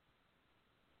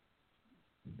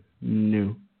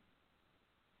 No.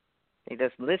 They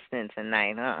just listening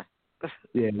tonight, huh?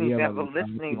 Yeah, we have a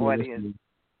listening audience.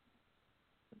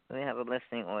 We have a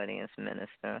listening audience,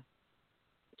 Minister.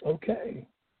 Okay.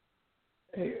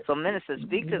 So, Minister,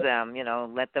 speak to them.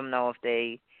 Let them know if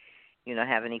they,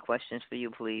 have any questions for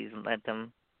you. Please let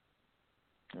them.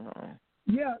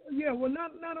 Yeah. Well,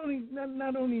 not only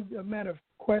a matter of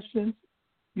questions.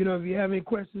 If you have any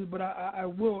questions, but I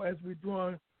will, as we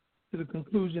draw to the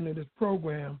conclusion of this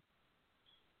program,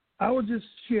 I will just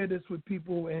share this with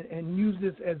people and use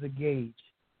this as a gauge.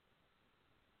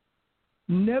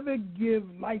 Never give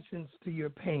license to your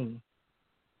pain,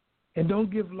 and don't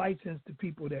give license to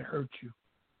people that hurt you.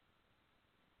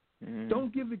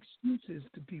 Don't give excuses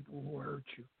to people who hurt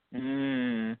you.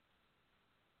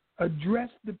 address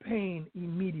the pain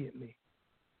immediately.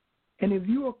 And if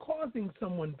you are causing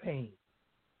someone pain,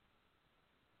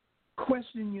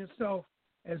 question yourself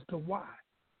as to why.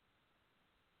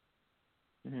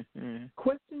 Mm-hmm.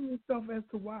 Question yourself as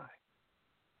to why.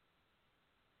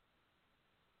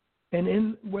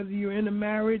 And whether you're in a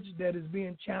marriage that is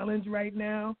being challenged right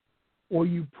now, or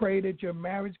you pray that your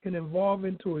marriage can evolve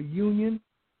into a union,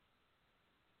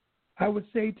 I would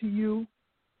say to you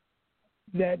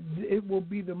that it will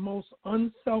be the most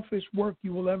unselfish work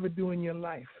you will ever do in your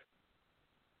life.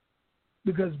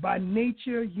 Because by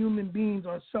nature, human beings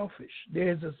are selfish.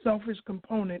 There's a selfish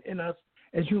component in us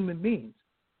as human beings.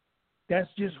 That's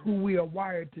just who we are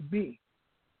wired to be.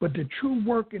 But the true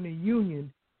work in a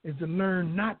union is to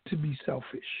learn not to be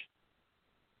selfish,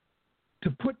 to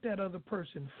put that other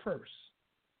person first,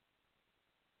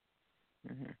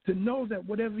 to know that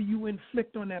whatever you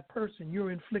inflict on that person,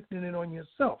 you're inflicting it on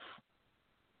yourself.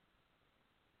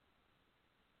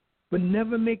 But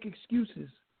never make excuses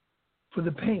for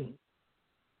the pain,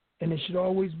 and it should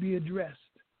always be addressed.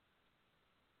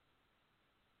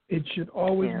 It should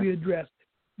always be addressed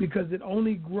because it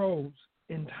only grows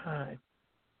in time.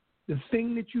 The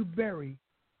thing that you bury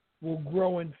will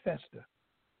grow and fester.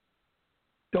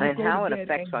 And how it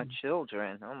affects our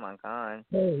children. Oh, my God.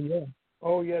 Oh, yeah.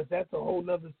 Oh, yes. That's a whole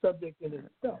other subject in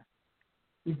itself.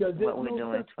 Because there's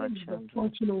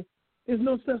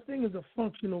no such thing as a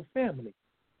functional family.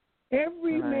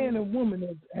 Every man and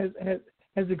woman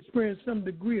has experienced some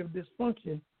degree of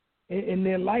dysfunction in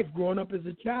their life growing up as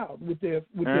a child with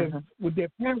their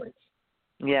parents.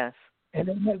 Yes. And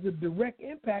it has a direct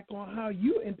impact on how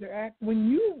you interact when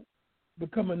you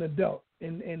become an adult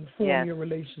and form your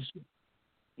relationship.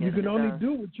 You can only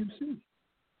do what you see.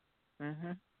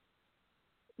 Mhm.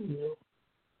 You know?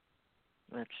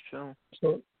 That's true.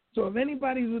 So if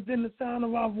anybody's within the sound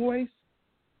of our voice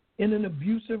in an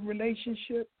abusive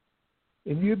relationship,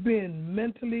 if you're being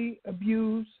mentally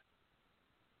abused,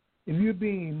 if you're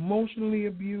being emotionally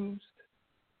abused,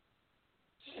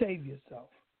 save yourself.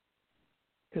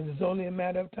 Because it's only a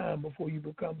matter of time before you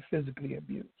become physically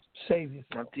abused. Save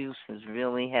yourself. Abuse is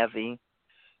really heavy,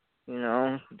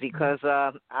 because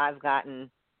I've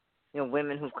gotten,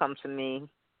 women who've come to me,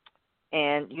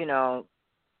 and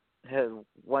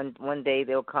one day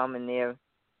they'll come and they're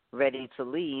ready to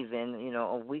leave, and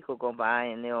a week will go by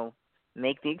and they'll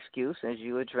make the excuse, as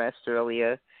you addressed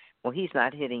earlier, well, he's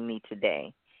not hitting me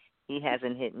today. He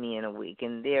hasn't hit me in a week,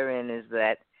 and therein is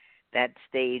that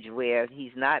stage where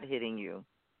he's not hitting you.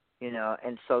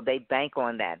 And so they bank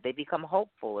on that. They become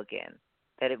hopeful again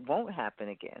that it won't happen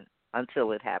again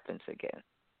until it happens again.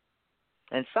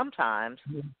 And sometimes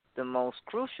the most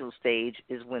crucial stage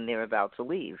is when they're about to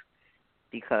leave,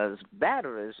 because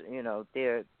batterers,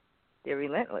 they're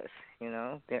relentless.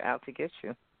 They're out to get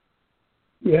you.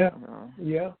 Yeah,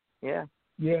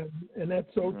 yeah, and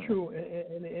that's so true.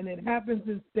 And it happens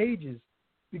in stages,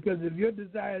 because if your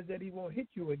desire is that he won't hit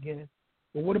you again,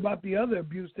 but what about the other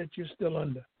abuse that you're still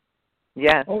under?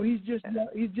 Yeah. Oh, he's just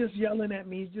yelling at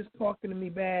me. He's just talking to me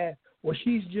bad, or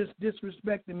she's just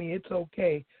disrespecting me. It's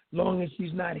okay, long as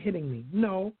she's not hitting me.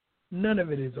 No, none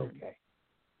of it is okay.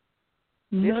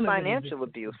 There's financial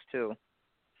abuse too.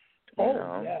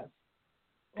 Yes.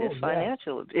 There's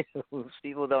financial abuse.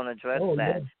 People don't address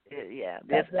that. Yeah.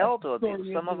 There's elder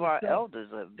abuse. Some of our elders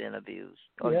have been abused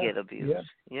or get abused.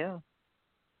 Yeah.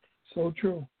 So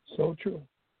true. So true.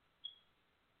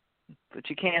 But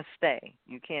you can't stay.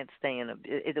 You can't stay in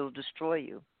it'll destroy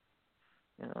you.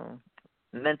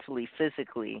 Mentally,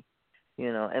 physically,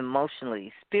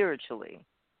 emotionally, spiritually.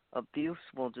 Abuse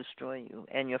will destroy you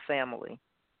and your family.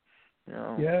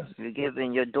 Yes. You're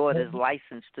giving your daughters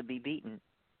license to be beaten,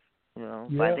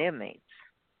 by their mates.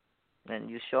 And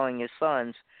you're showing your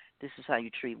sons this is how you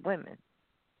treat women.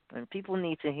 And people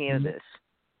need to hear this.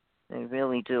 They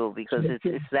really do, because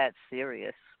it's that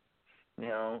serious.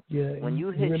 When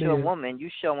you hit your woman, you're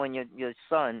showing your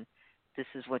son this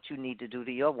is what you need to do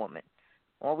to your woman.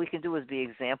 All we can do is be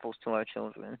examples to our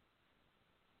children.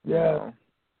 Yeah.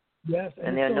 Yes.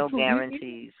 And there are no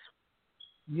guarantees.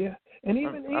 Yeah. And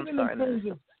even in terms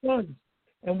of sons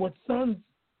and what sons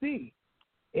see,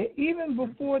 even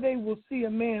before they will see a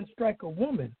man strike a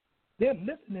woman, they're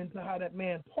listening to how that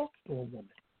man talks to a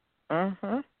woman.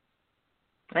 Mhm.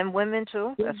 And women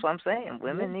too. That's what I'm saying.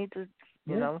 Women need to,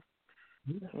 Yeah.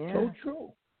 So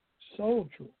true. So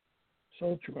true.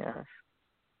 So true. Yeah.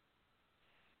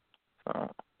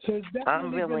 So it's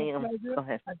definitely been a pleasure. Go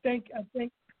ahead. I think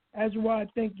Azra, I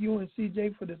thank you and CJ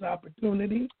for this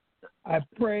opportunity. I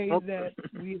pray that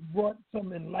we've brought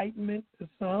some enlightenment to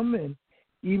some, and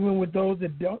even with those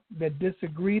that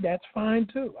disagree, that's fine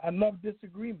too. I love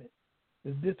disagreement.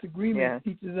 The disagreement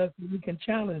teaches us that we can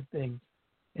challenge things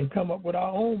and come up with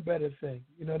our own better thing,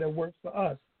 that works for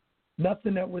us.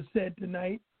 Nothing that was said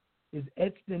tonight is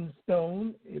etched in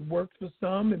stone. It works for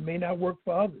some. It may not work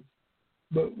for others.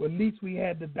 But at least we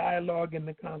had the dialogue and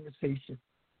the conversation.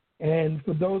 And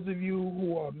for those of you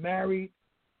who are married,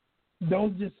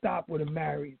 don't just stop with a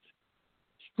marriage.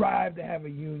 Strive to have a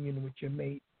union with your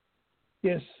mate.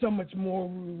 There's so much more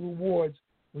rewards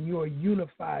when you are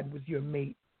unified with your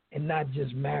mate and not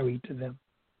just married to them.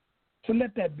 So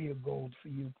let that be a goal for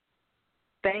you.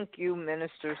 Thank you,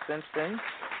 Minister Simpson.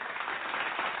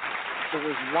 It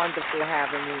was wonderful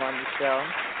having you on the show.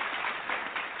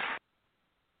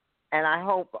 And I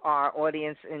hope our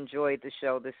audience enjoyed the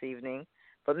show this evening.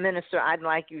 But, Minister, I'd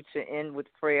like you to end with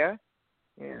prayer,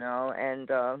 and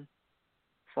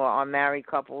for our married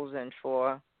couples and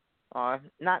for our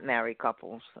not married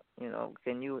couples.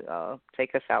 Can you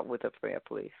take us out with a prayer,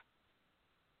 please?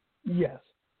 Yes.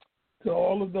 To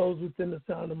all of those within the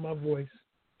sound of my voice,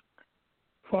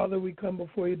 Father, we come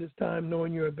before you this time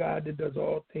knowing you're a God that does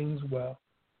all things well.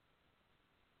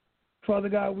 Father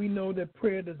God, we know that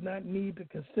prayer does not need to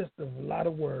consist of a lot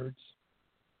of words.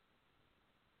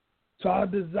 So our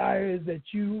desire is that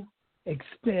you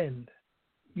extend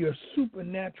your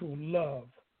supernatural love.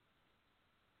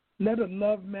 Let a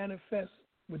love manifest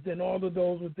within all of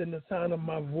those within the sound of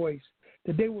my voice,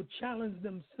 that they will challenge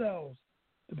themselves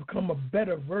to become a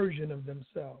better version of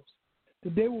themselves,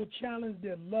 that they will challenge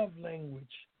their love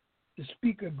language to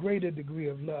speak a greater degree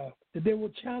of love, that they will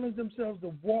challenge themselves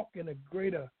to walk in a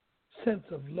greater sense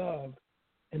of love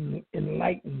and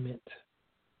enlightenment.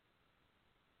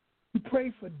 We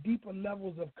pray for deeper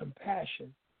levels of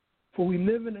compassion, for we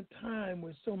live in a time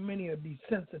where so many are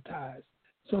desensitized,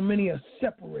 so many are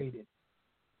separated.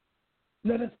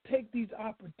 Let us take these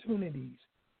opportunities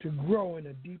to grow in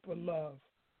a deeper love,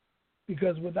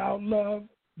 because without love,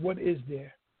 what is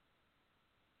there?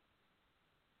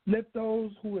 Let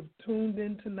those who have tuned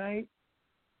in tonight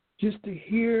just to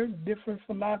hear different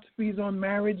philosophies on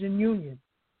marriage and union,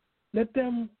 let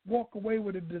them walk away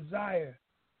with a desire,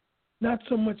 not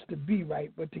so much to be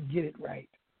right, but to get it right.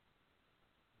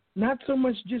 Not so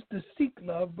much just to seek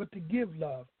love, but to give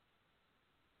love.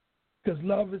 Because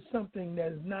love is something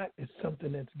that is not, it's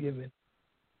something that's given.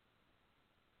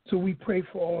 So we pray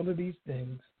for all of these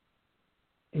things.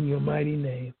 In your mighty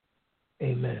name,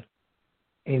 amen.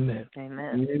 Amen.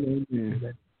 Amen.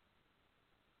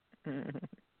 Amen.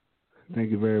 Thank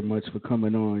you very much for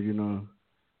coming on.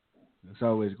 It's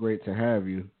always great to have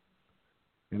you.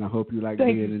 And I hope you like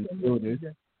being in the building.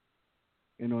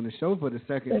 And on the show for the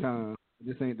second time.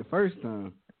 This ain't the first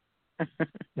time. I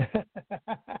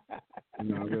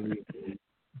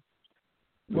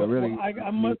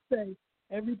must say,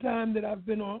 every time that I've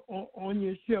been on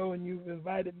your show and you've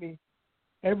invited me,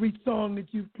 every song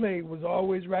that you've played was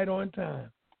always right on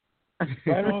time.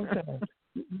 Right on time.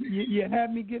 You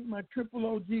had me get my triple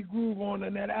OG groove on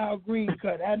and that Al Green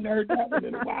cut. I hadn't heard that one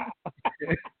in a while.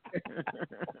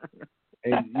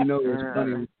 And it's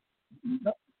funny.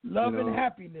 Love and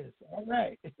happiness. All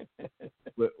right.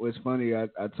 But what's funny, I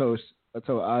told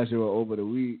Ajua over the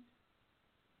week,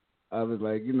 I was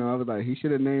like, he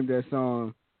should have named that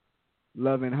song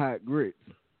 "Love and Hot Grits."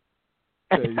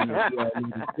 So, we all know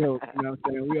the joke. You know what I'm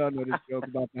saying? We all know this joke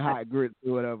about the hot grits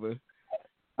or whatever.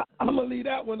 I'm gonna leave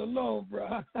that one alone, bro.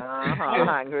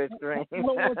 Hot grits, right?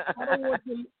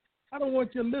 I don't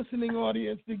want your listening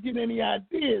audience to get any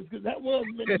ideas, because that was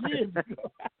many years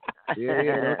ago.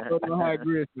 Yeah, don't throw no hot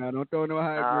grits now. Don't throw no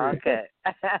hot grits. Okay.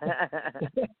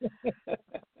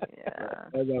 Yeah.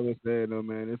 As I was saying, though,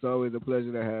 man, it's always a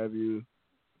pleasure to have you.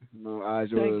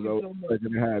 Ajua, it's always a pleasure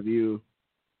to have you.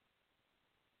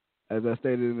 As I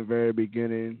stated in the very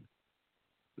beginning,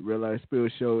 the Real Life Spill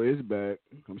Show is back.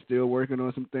 I'm still working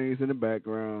on some things in the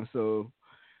background, so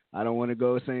I don't want to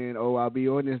go saying, oh, I'll be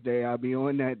on this day, I'll be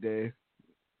on that day.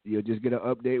 You'll just get an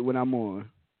update when I'm on.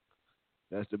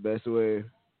 That's the best way.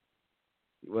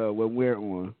 Well, when we're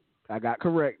on. I got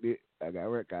corrected. I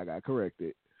got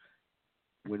corrected.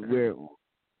 When we're on.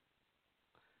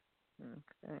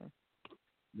 Okay.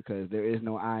 Because there is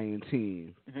no I in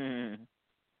team. Mm-hmm.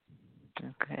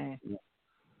 Okay.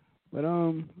 But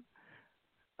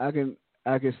I can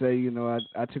say,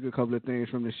 I took a couple of things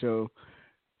from the show.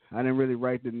 I didn't really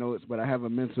write the notes, but I have a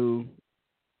mental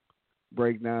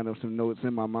breakdown of some notes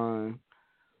in my mind.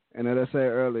 And as I said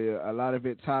earlier, a lot of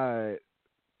it tied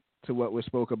to what we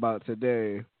spoke about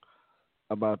today,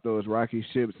 about those rocky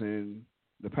ships. And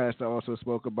the pastor also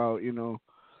spoke about,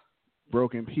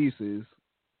 broken pieces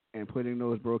and putting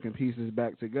those broken pieces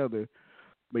back together.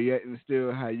 But yet and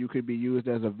still how you could be used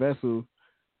as a vessel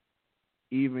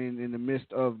even in the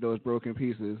midst of those broken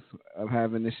pieces, of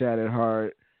having the shattered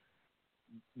heart,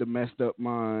 the messed up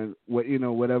mind,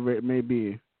 whatever it may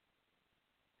be.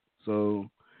 So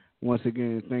once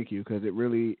again, thank you, because it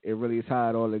really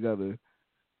tied all together.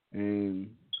 And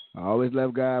I always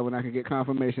love God when I can get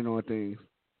confirmation on things.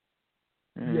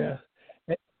 Yeah,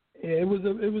 it was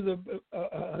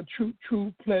a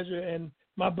true pleasure. And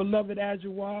my beloved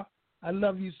Ajawa, I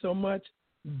love you so much.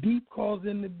 Deep calls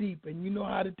in the deep, and you know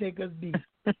how to take us deep.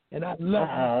 And I love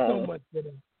you so much for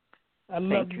that. I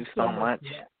love Thank you so much.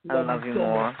 I love you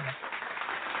more.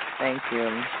 Thank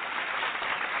you.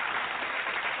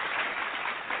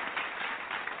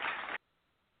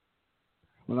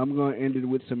 Well, I'm going to end it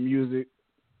with some music.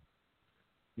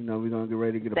 We're going to get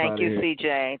ready to get up out of here. Thank you,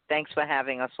 CJ. Thanks for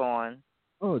having us on.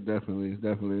 Oh, definitely.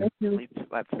 Thank you.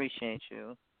 I appreciate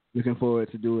you. Looking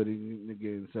forward to do it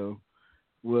again. So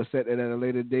we'll set it at a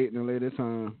later date and a later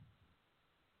time.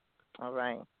 All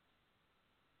right.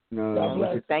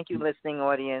 No, thank you, listening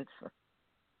audience.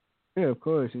 Yeah, of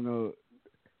course.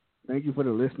 Thank you for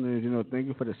the listeners. Thank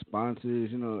you for the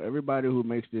sponsors. Everybody who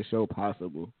makes this show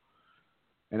possible.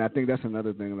 And I think that's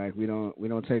another thing. Like we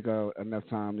don't take enough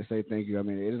time to say thank you. I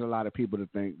mean, it is a lot of people to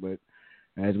thank, but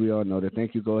as we all know, the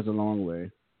thank you goes a long way.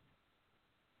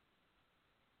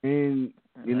 And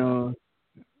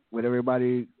with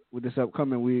everybody with this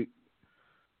upcoming week,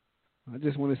 I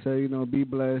just want to say, be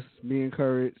blessed, be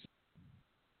encouraged,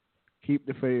 keep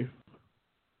the faith.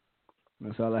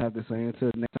 That's all I have to say.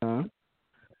 Until next time,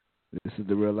 this is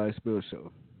the Real Life Spill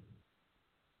Show.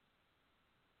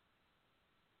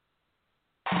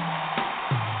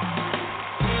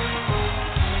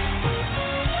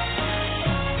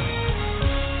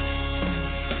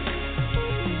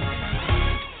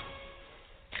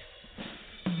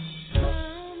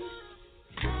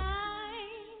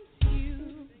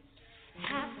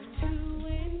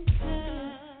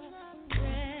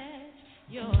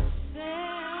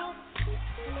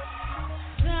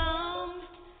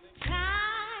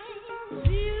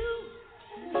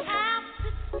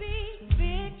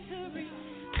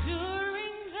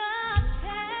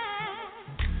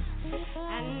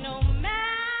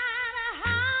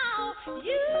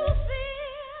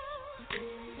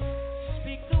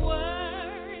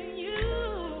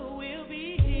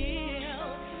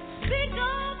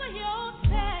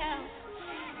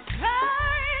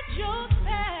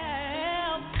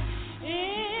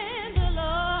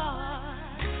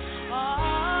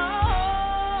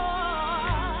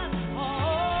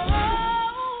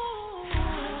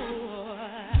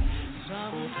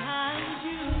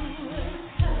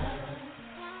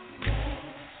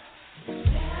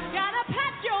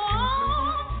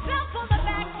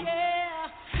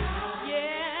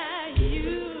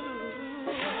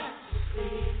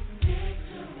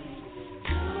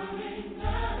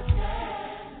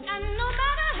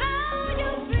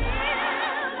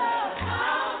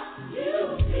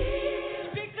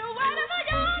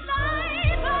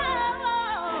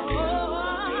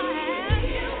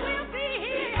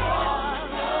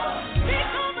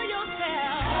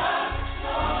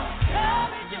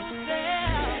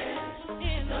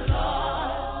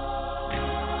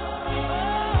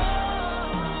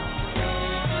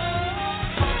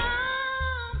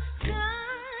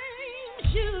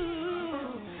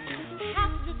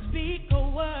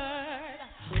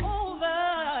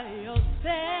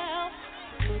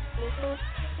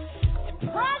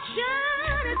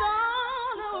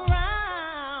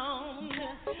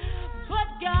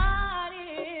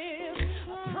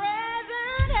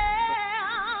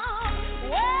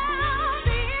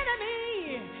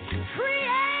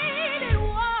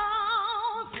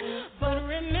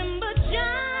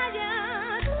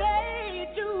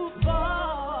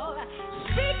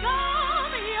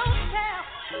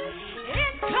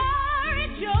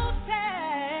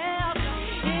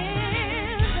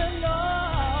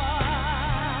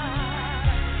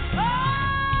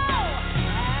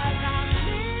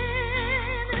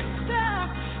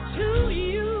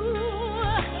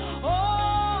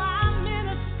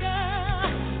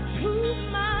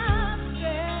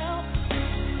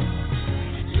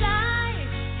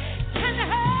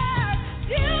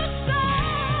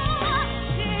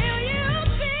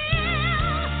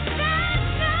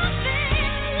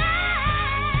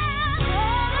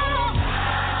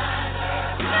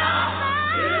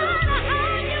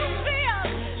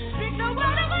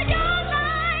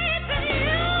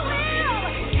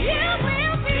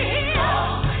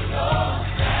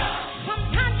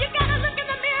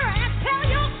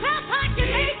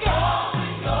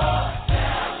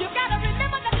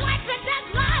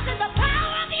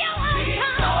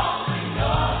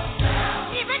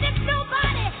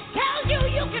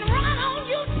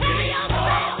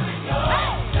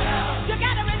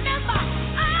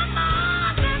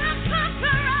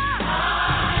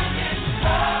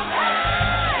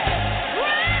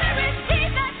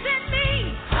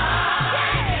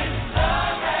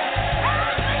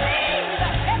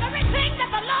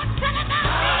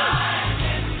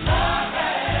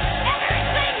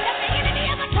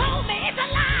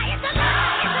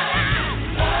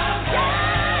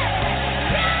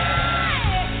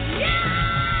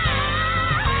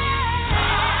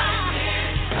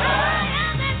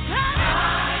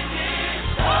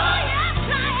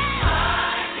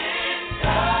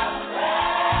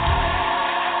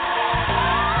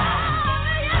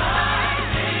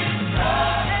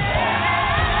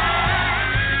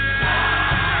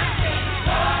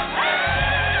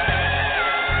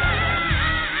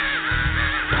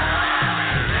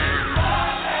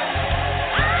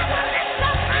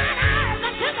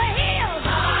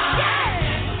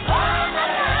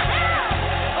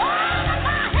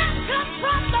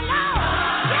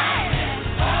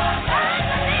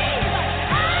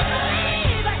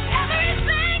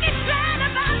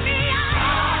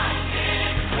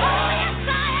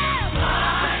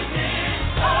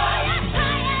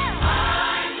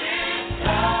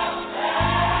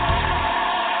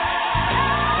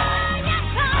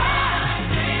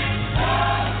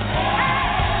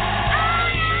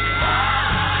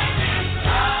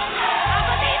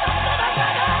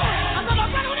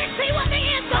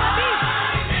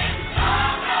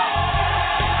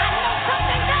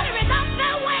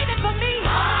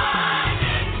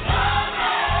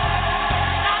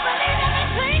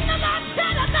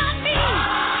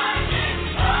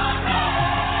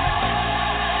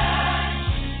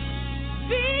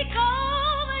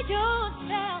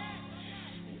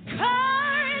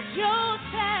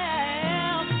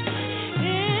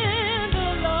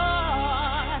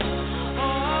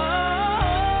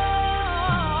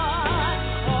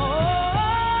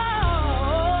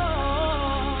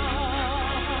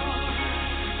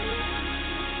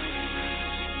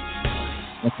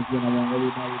 Once again, I want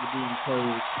everybody to be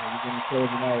encouraged. So we're going to close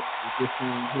it out with this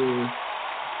song here.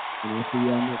 And we'll see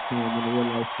y'all next time in the Real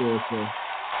Life Spill Show.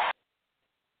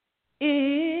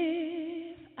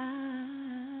 If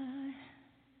I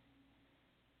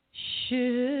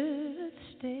should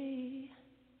stay,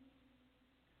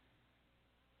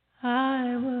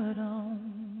 I would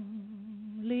only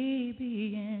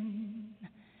be in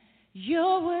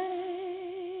your way,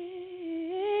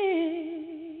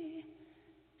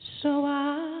 so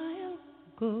I'll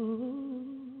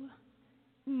go,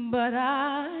 but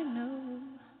I know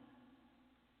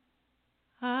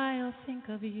I'll think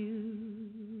of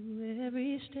you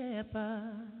every step of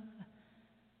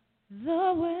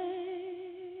the way.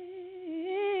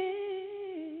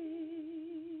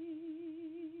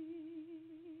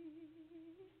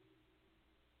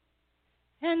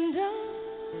 And I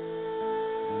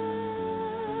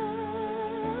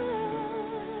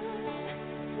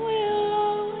will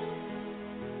always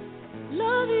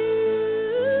love you.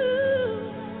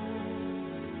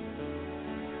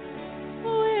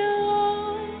 Will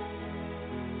always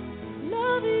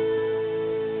love you.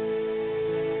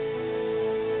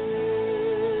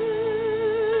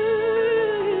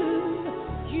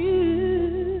 You,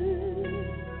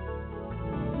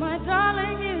 my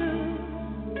darling, you.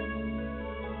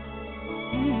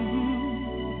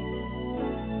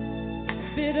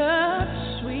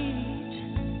 Bittersweet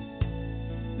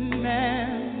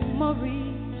memories,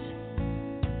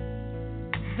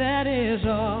 that is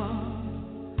all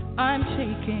I'm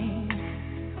taking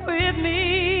with me.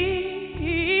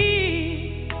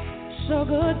 So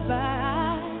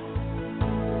goodbye,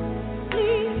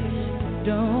 please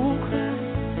don't cry.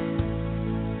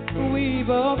 We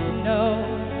both know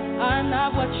I'm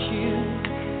not what you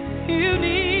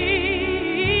need.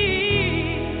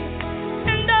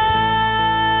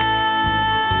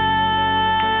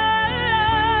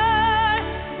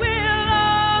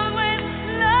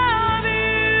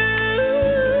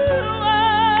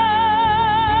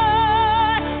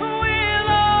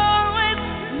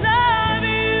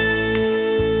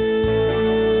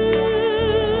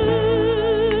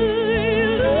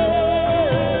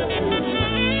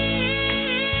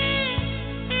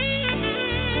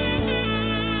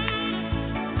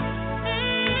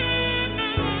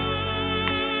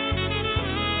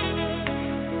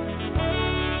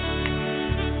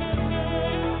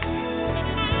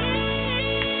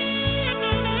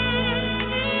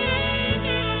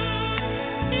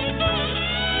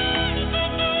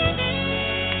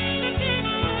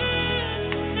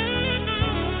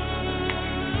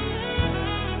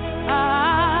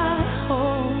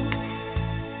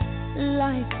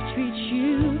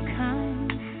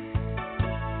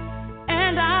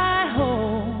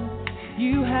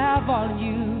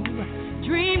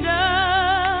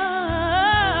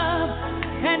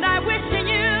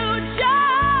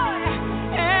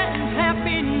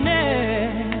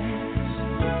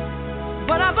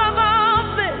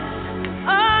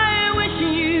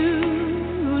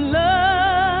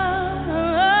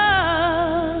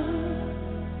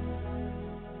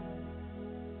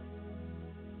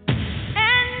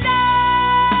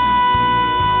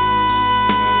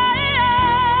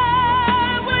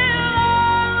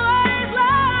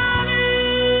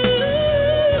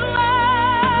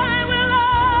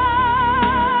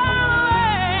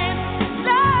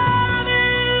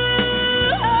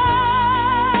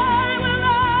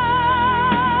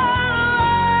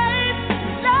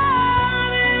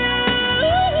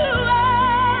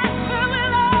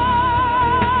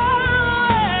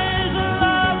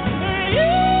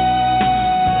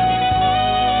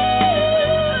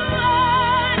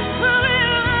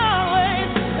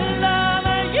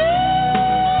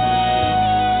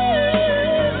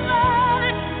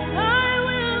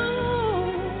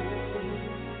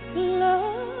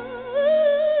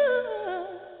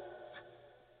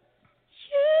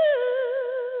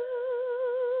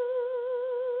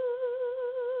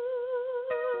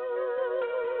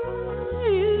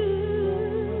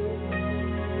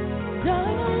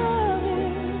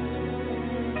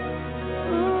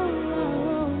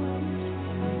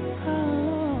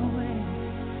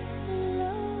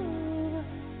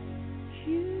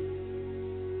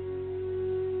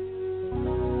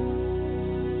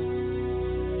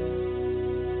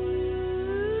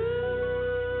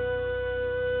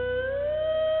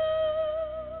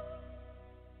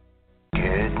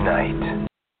 Night.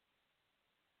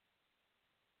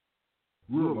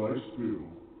 Real Life Spill,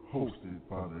 hosted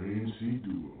by the ANC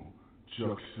duo,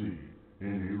 Chuck C.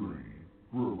 and A-Rain.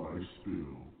 Real Life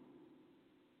Spill.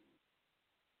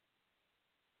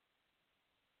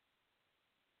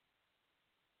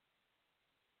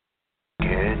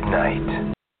 Good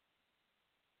night.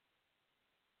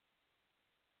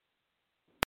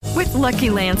 Lucky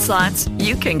Land Slots,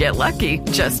 you can get lucky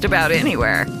just about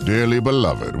anywhere. Dearly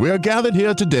beloved, we are gathered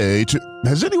here today to...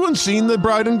 Has anyone seen the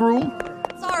bride and groom?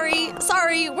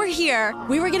 Sorry, we're here.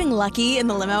 We were getting lucky in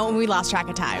the limo and we lost track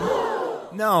of time.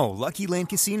 No, Lucky Land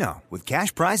Casino, with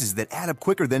cash prizes that add up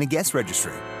quicker than a guest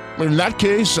registry. In that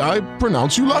case, I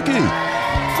pronounce you lucky.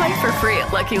 Play for free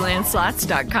at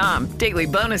LuckyLandSlots.com. Daily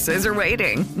bonuses are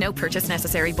waiting. No purchase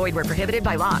necessary. Void where prohibited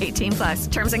by law.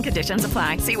 18+. Terms and conditions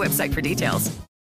apply. See website for details.